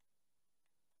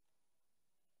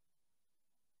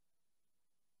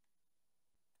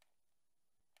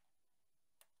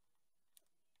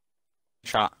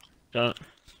 Shot.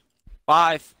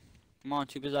 5. Come on,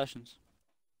 2 possessions.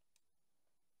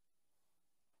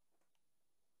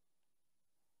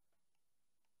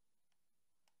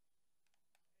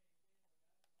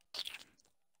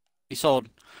 He sold.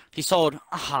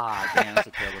 Ah, damn, that's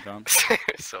a terrible jump.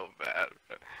 So bad,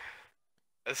 bro.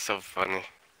 That's so funny.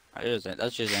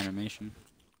 That's just animation.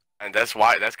 And that's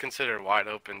considered wide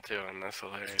open too, and that's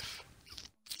hilarious.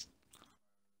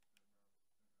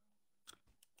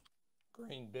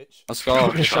 Green bitch. Let's go.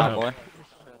 Good shot, boy.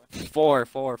 4.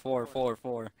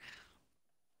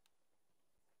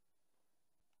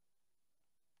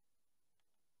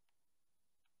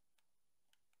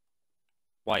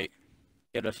 White.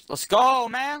 Get us. Let's go,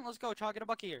 man. Let's go. Chalk, get a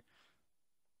bucket here.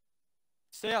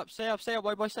 Stay up,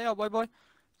 boy. Stay up, boy.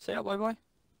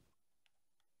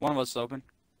 One of us is open.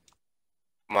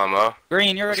 Mama.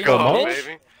 Green, you're ready. Let's go, bitch.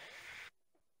 baby.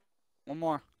 One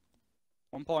more.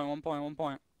 1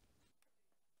 point.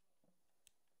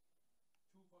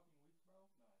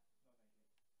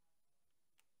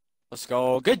 Let's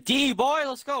go. Good D, boy.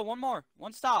 Let's go. One more.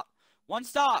 One stop.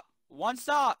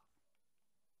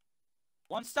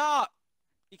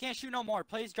 You can't shoot no more.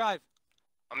 Please drive.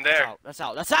 I'm there. That's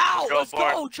out. Let's Let's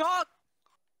go, Chuck.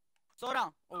 Slow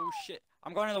down. Oh, shit.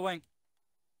 I'm going to the wing.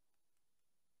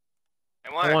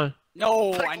 And one. No,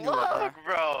 Like, I knew look, it,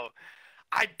 bro.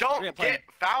 I don't get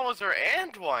fouls or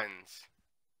and ones.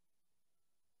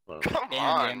 Come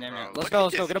on, bro. Let's go.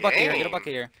 Get a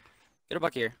bucket here.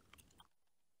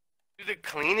 Do the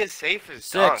cleanest,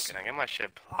 safest 6. dunk, and I get my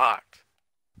shit blocked.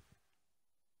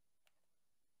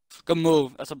 Good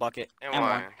move. That's a bucket. And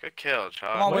one. Good kill,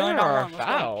 Chuck. Come on, Where are our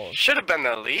fouls? Should have been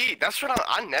the lead. That's what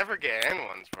I never get and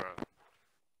ones, bro.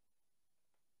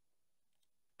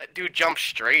 That dude jumped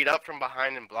straight up from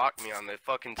behind and blocked me on the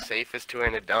fucking safest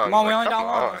two-handed dunk. Come on, we only down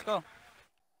 1. Let's go.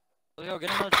 Get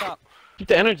another stop. Keep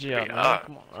the energy up, man.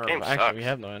 Come on. Game Actually, sucks. we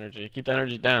have no energy. Keep the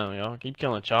energy down, y'all. Keep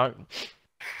killing Chalk.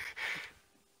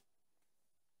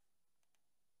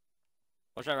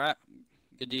 Watch that, right?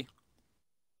 Good D.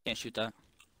 Can't shoot that.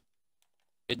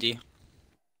 Good D.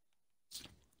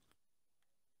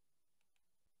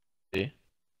 D.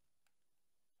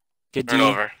 Good D.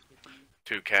 Turnover.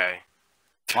 2K.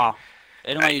 Wow.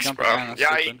 They don't let you jump around. That's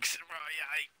stupid. Yikes, bro.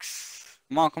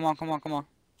 Yikes. Come on.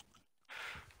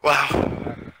 Wow.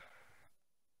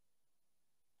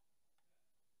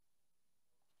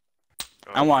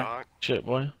 And one. Dog. Shit,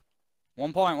 boy.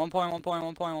 1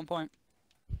 point.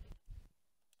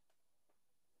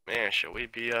 Man, should we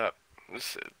be up?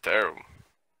 This is terrible.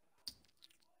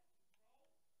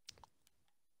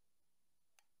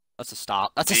 That's a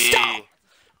stop. Let's go,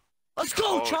 Oh,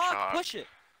 Chalk. Chalk. Push it.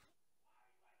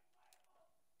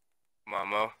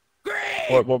 Mamo.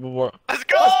 Great. What? Let's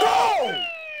go!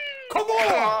 Come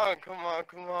on! Come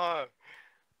on.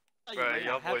 Bro,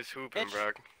 y'all boys hooping,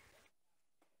 bro.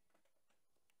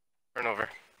 Turnover.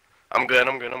 I'm good.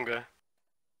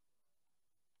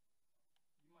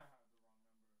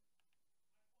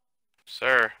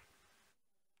 Sir.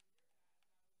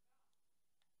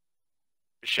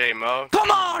 SwishE, Mo.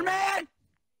 Come on, man!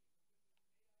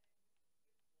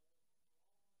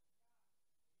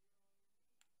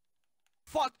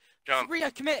 Fuck. Jump.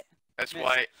 Commit. That's Miss.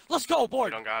 white. Let's go, You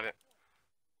board. don't got it.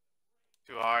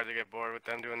 Too hard to get bored with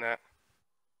them doing that.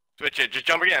 Switch it. Just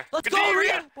jump again. Let's Good go, D,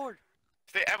 Rhea. Board.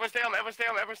 Everyone stay on.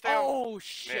 Oh,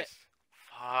 shit. Miss.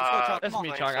 That's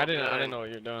me, Chalk. I didn't know what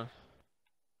you're doing.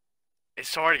 It's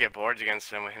so hard to get boards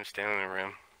against him with him standing in the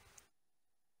rim.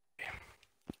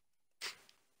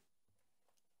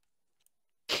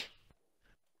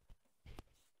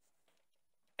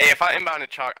 Hey, if I inbound to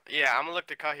Chalk, yeah, I'm gonna look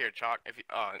to cut here, Chalk. If you,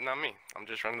 not me. I'm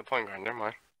just running the point guard. Never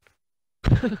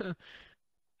mind.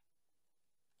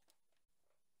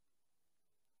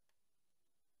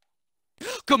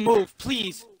 Good move,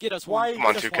 please. Get us one. Come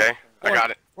on, 2K. I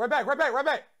got it. Right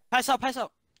back. Pass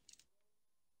out.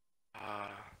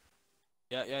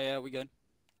 Yeah, we good.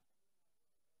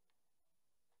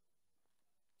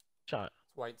 Shot.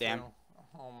 White Damn. tail.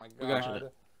 Oh my We god.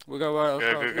 got We go.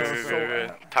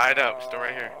 Good. Tied up. Still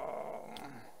right here.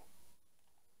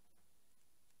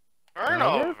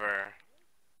 Turnover.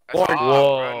 That's off,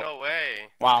 bro. No way.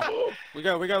 Wow. we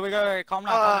go. Calm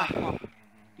down.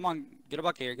 Come on. Get a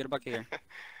bucket here.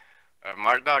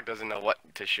 Mark Dog doesn't know what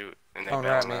to shoot. And they Don't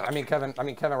bail rap him me. out. I mean Kevin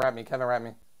rap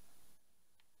me.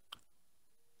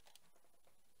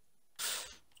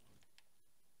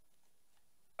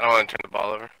 I don't want to turn the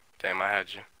ball over. Damn, I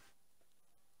had you.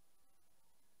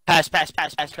 Pass.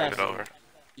 Turn it over.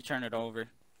 You turn it over.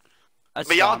 That's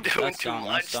But y'all dumb. doing That's too dumb.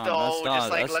 much, That's though. dumb. Just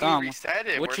like, That's let dumb. me reset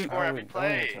it. What We're you- scoring every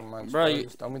play. Bro,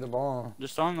 just throw me the ball.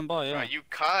 Just throwing the ball, yeah. Bro, you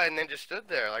cut and then just stood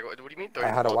there. Like, what do you mean? I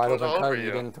had a wide open cut. You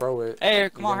didn't throw it. Hey,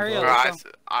 come on, hurry up. Bro, Let's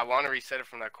go. I want to reset it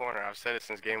from that corner. I've said it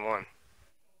since game 1.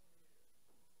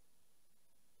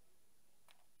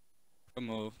 Good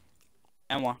move.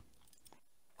 And one.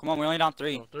 Come on, we only down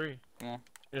 3. 3. Come on.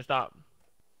 Just stop.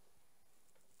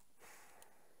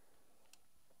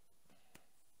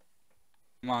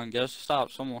 Come on, get us to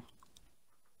stop somewhere.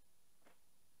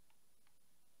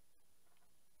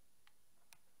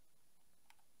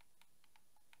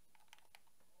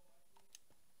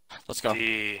 Let's go.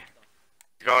 D.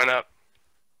 Going up.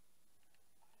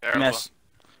 Terrible. Miss.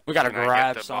 We gotta Can I get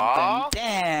grab the something. ball?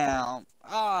 Damn.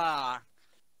 Ah.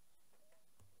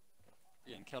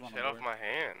 Getting killed on the Shut off board. my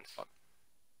hands.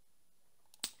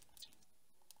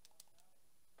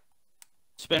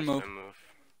 Spin move.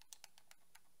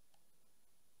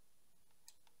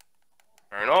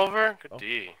 Turnover. Good Oh.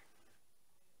 D.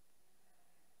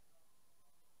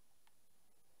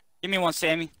 Give me one,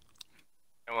 Sammy.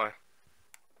 Come on.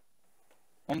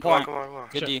 1 Come on, point. come on, come on.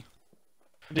 Good D.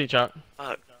 D, Chalk.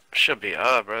 Should be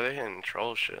up, bro. They hitting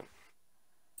troll shit.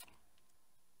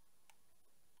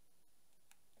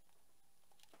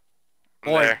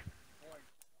 I'm Boy. there.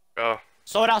 Go.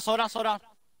 Slow down.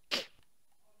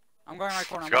 I'm going right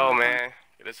corner. Let's go, man.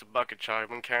 Get us a bucket, Charlie. I've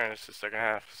been carrying this the second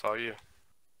half. It's all you.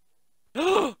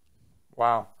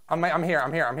 Wow. I'm here.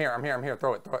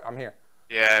 Throw it. I'm here.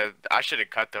 Yeah, I should have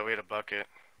cut though. We had a bucket.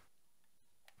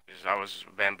 I was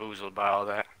bamboozled by all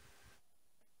that.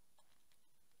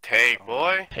 Take,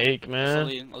 boy. Take,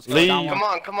 man. Let's go. Lead. Down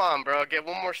one. Come on, bro. Get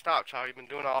one more stop, Charlie. You've been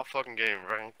doing it all fucking game,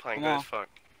 bro. You're playing Come good on. as fuck.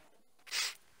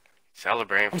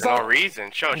 Celebrating for sorry. no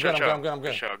reason. Show. I'm good.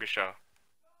 Good show.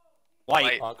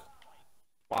 White. Fuck.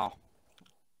 Wow.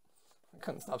 I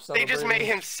couldn't stop They celebrating. just made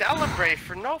him celebrate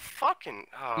for no fucking.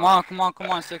 Come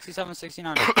on. 67,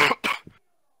 69.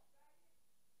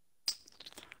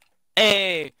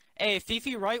 Hey,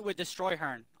 Fifi Wright would destroy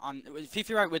Hearn.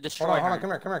 Fifi Wright would destroy Hold on.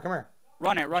 Hearn. Come here.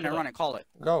 Run it. Call it.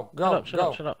 Go. Shut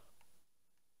up.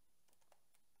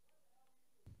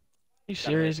 You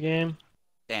serious, game?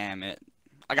 Damn it.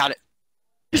 I got it.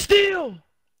 Steal!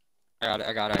 I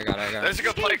got it. That's a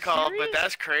good play call, but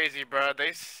that's crazy, bro. They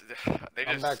just.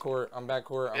 I'm backcourt.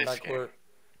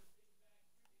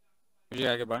 You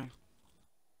got it, buddy.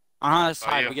 That's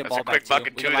tied. We get That's ball a quick back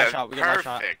bucket too. too. We get last That's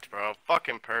shot. perfect, bro.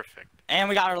 Fucking perfect. And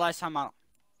we got our last time out.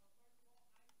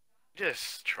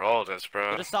 Just trolled us,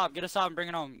 bro. Get a stop and bring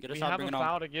it home. We have a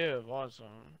foul to give, also.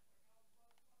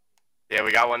 Yeah,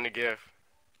 we got one to give.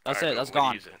 That's Alright, it. That's we'll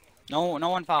gone. use it. No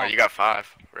one foul. Alright, you got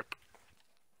 5. Rip.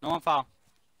 No one foul.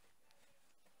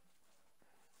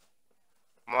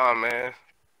 Come on, man.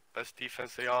 Best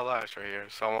defense they all last right here.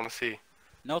 So I want to see.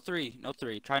 No three.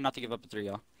 Try not to give up a 3,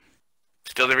 y'all.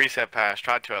 Still the reset pass.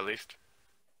 Try to at least.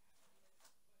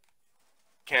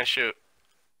 Can't shoot.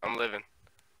 I'm living.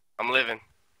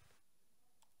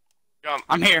 Yo,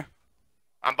 I'm here.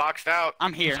 I'm boxed out.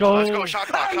 I'm here. Let's go. Shot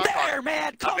clock. I'm there,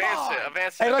 man. Come on.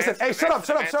 Advance it. Hey, listen. Hey, shut up.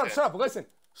 advance it. Listen.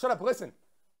 Shut up. Listen.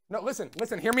 No,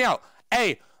 listen. Hear me out.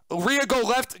 Hey, Rhea, go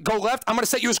left. I'm gonna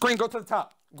set you a screen. Go to the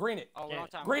top. Green it. Oh, wrong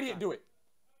time. Gradient, do it.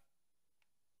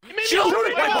 Shoot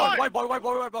it. White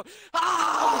boy.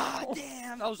 Ah,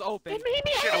 damn. That was open.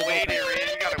 Should have waited, Rhea.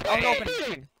 You gotta That was wait.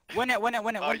 open. Win it. Win Oh,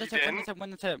 the you tip. didn't?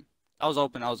 Win the tip. That was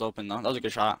open though. That was a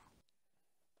good shot.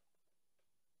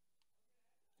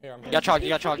 Here, I'm You got chalk.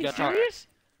 Serious?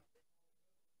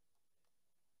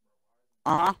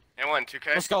 Uh-huh. And 1, 2K.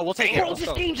 Let's go. We'll take it. Bro, Let's this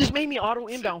go. game just made me auto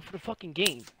inbound for the fucking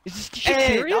game. Is this shit Hey,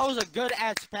 serious? that was a good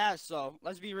ass pass, though.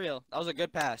 Let's be real. That was a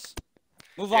good pass.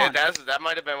 Move Yeah, on. that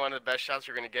might have been one of the best shots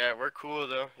you're gonna get. We're cool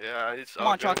though. Yeah, it's Come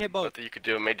all on, Chalk, good. hit both. Nothing you could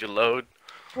do. Made you load.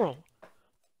 Bro.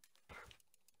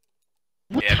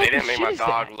 What Yeah, type they of didn't make shit my is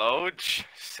dog that? load.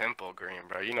 Simple, Green,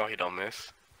 bro. You know he don't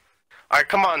miss. All right,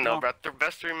 come on, though, No. bro. The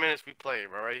best 3 minutes we played,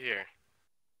 bro, right here.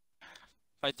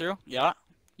 Fight through. Yeah.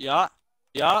 Yeah.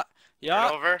 Yeah. Yeah.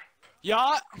 Get over.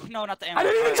 Yeah. No, not the ammo. I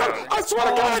didn't even jump. I swear to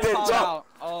God, I he didn't fouled jump. out.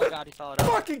 Oh, God, he fouled out.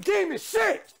 Fucking game is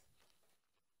shit.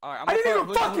 All right, I'm I gonna didn't put, even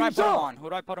who do I fucking put him jump. on? Who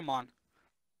do I put him on?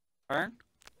 Burn?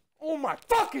 Oh my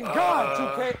fucking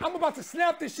God, 2K. I'm about to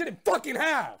snap this shit in fucking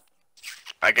half.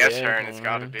 I guess Yeah, Hearn, it's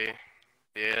gotta be.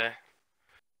 Yeah.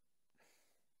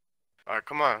 All right,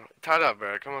 come on. Tied up,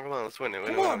 bro. Come on. Let's win it.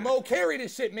 Come on, Mo. Carry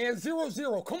this shit, man.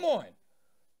 0-0. Come on.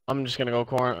 I'm just gonna go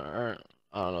corner. Or,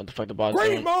 I don't know what the fuck the ball's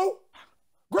Great, doing. Mo.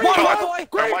 Great, Come on, Mo. boy.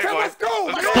 Great, Come on, let's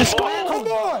go. Let's go. Come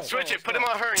on. Switch it. Put him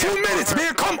on Hearn. 2 minutes,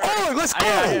 man. Come on. Let's I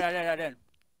go. did.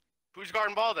 Who's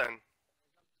guarding ball then?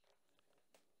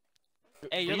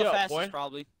 Hey, you're Be the up, fastest, boy.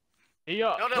 probably.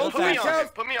 Yeah. No, Don't put me fast. on him.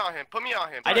 Put me on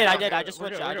him. I did. I just We're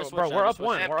switched good, it. I we're just good. Bro, switched it. we're I up just switched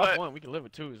one. it. We're But- up one. We can live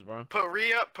with twos, bro. Put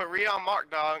Rhea on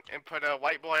Mark Dog and put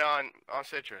White Boy on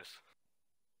Citrus.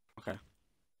 Okay.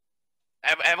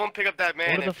 Everyone pick up that man.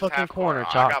 Go to the if it's fucking half corner,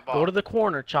 court. I Chalk. got ball. Go to the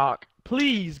corner, Chalk.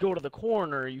 Please go to the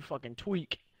corner, you fucking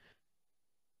tweak.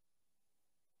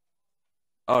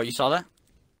 Oh, you saw that?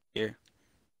 Here.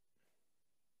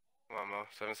 Come on, Mo.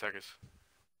 7 seconds.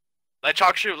 Let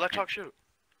Chalk shoot.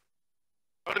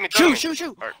 Go to me. Shoot.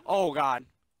 Alright. Oh, God.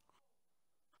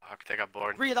 Fuck, they got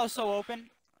bored. Rhea, that was so open.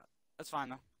 That's fine,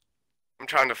 though. I'm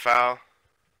trying to foul.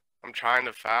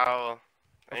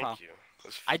 Thank foul. you.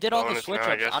 Let's I did all the bonus now,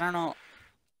 switch-ups. guess. I don't know.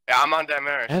 Yeah, I'm on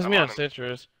Damaris. It has me I'm on him.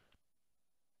 Citrus.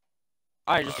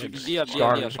 All right, just D up. Just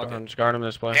guard him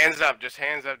this play. Hands up. Just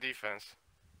hands up defense.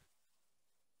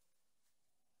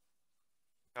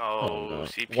 Oh, Oh, no.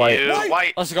 CPU.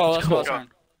 White. Let's go. Let's go. Go.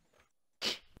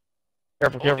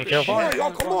 Careful. All right,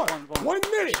 y'all, Go, come go, on. go, go. 1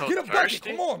 minute. So Get a bucket.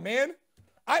 thirsty. Come on, man.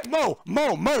 Mo,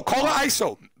 call the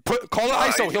ISO. Call the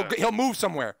ISO. ISO. He'll move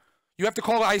somewhere. You have to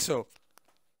call the ISO.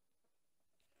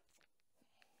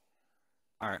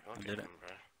 All right, I Okay, did it. bro.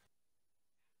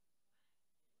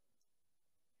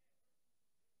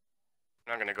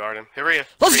 I'm not gonna guard him. Here we go.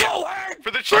 Let's go,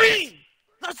 For the cheese.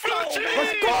 Let's For the cheese.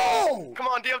 Let's go. Come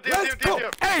on, deal. Let's go.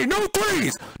 Hey, no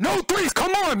threes. No threes.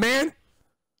 Come on, man.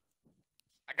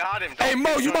 I got him. Hey, Don't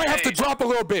Mo, shoot, you don't might have to shade. drop a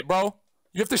little bit, bro.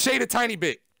 You have to shade a tiny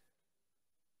bit.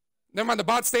 Never mind, the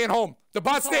bot's staying home. The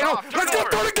bot's staying home. Turn Let's go. over.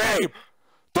 Throw the game.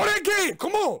 Throw that game.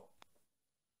 Come on.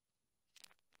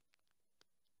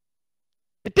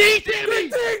 D, Good thing,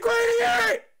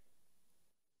 Grady.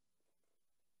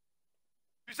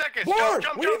 2 seconds. Board.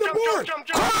 Jump. We need the board.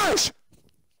 Crash.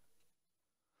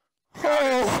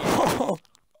 Oh.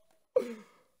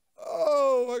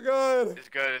 Oh, my God. It's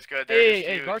good. They're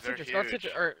Hey, huge. guard They're Citrus, guard huge.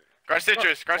 Citrus, or... Guard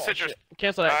Citrus. Oh, shit.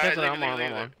 Cancel that, Alright, cancel that. leave I'm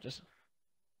it. on. Just...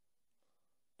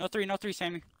 No three,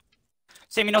 Sammy.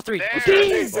 Sammy, no three. There. Let's Good go.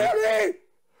 thing, Sammy.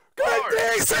 Good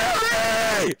thing,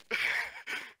 Sammy.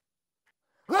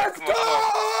 Let's Come on,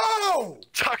 go.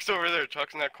 Chalk's over there.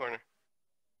 Chalk's in that corner.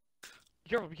 Be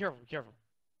careful.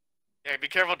 Yeah, be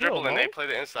careful dribbling. They play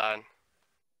the inside.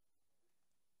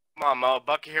 Come on, Mo.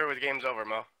 Bucket here with game's over,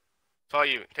 Mo. It's all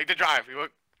you. Take the drive. Come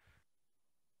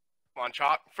on,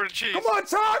 Chalk. For the cheese. Come on,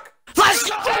 Chalk. Let's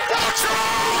go. Let's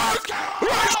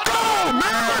go,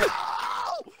 man.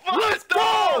 Let's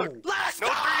go. Let's No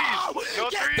go. threes. No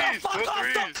Get threes. the fuck No off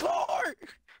threes. the court.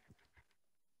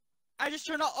 I just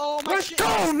turned out. Oh my Let's shit.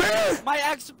 go, man.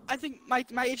 I think my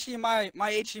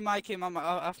HDMI came on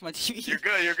off my TV. You're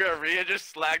good. Rhea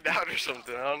just slagged out or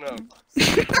something. I don't know.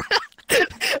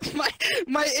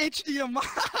 my HDMI,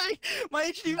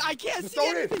 I can't Just see throw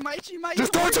it in. anything. My HDMI.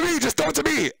 Just throw it to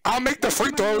me. I'll make the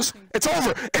free throws. It's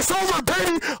over,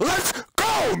 baby. Let's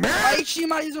go, My man.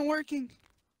 HDMI isn't working.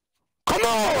 Come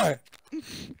on.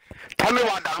 Tell me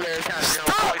what down there.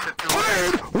 Stop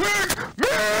playing with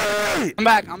me. I'm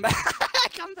back.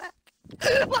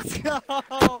 Let's go.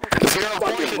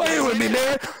 Fucking playing with me,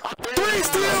 man. 3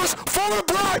 steals, 4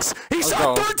 blocks. He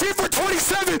shot go. 13 for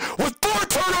 27 with 4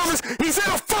 turnovers. He's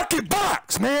in a fucking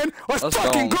box, man. Let's Let's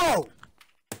fucking go. go.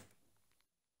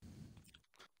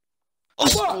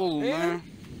 Let's What, go, man? man.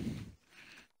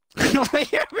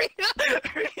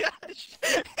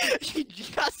 She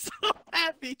got so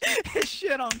happy. His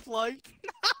shit unplugged.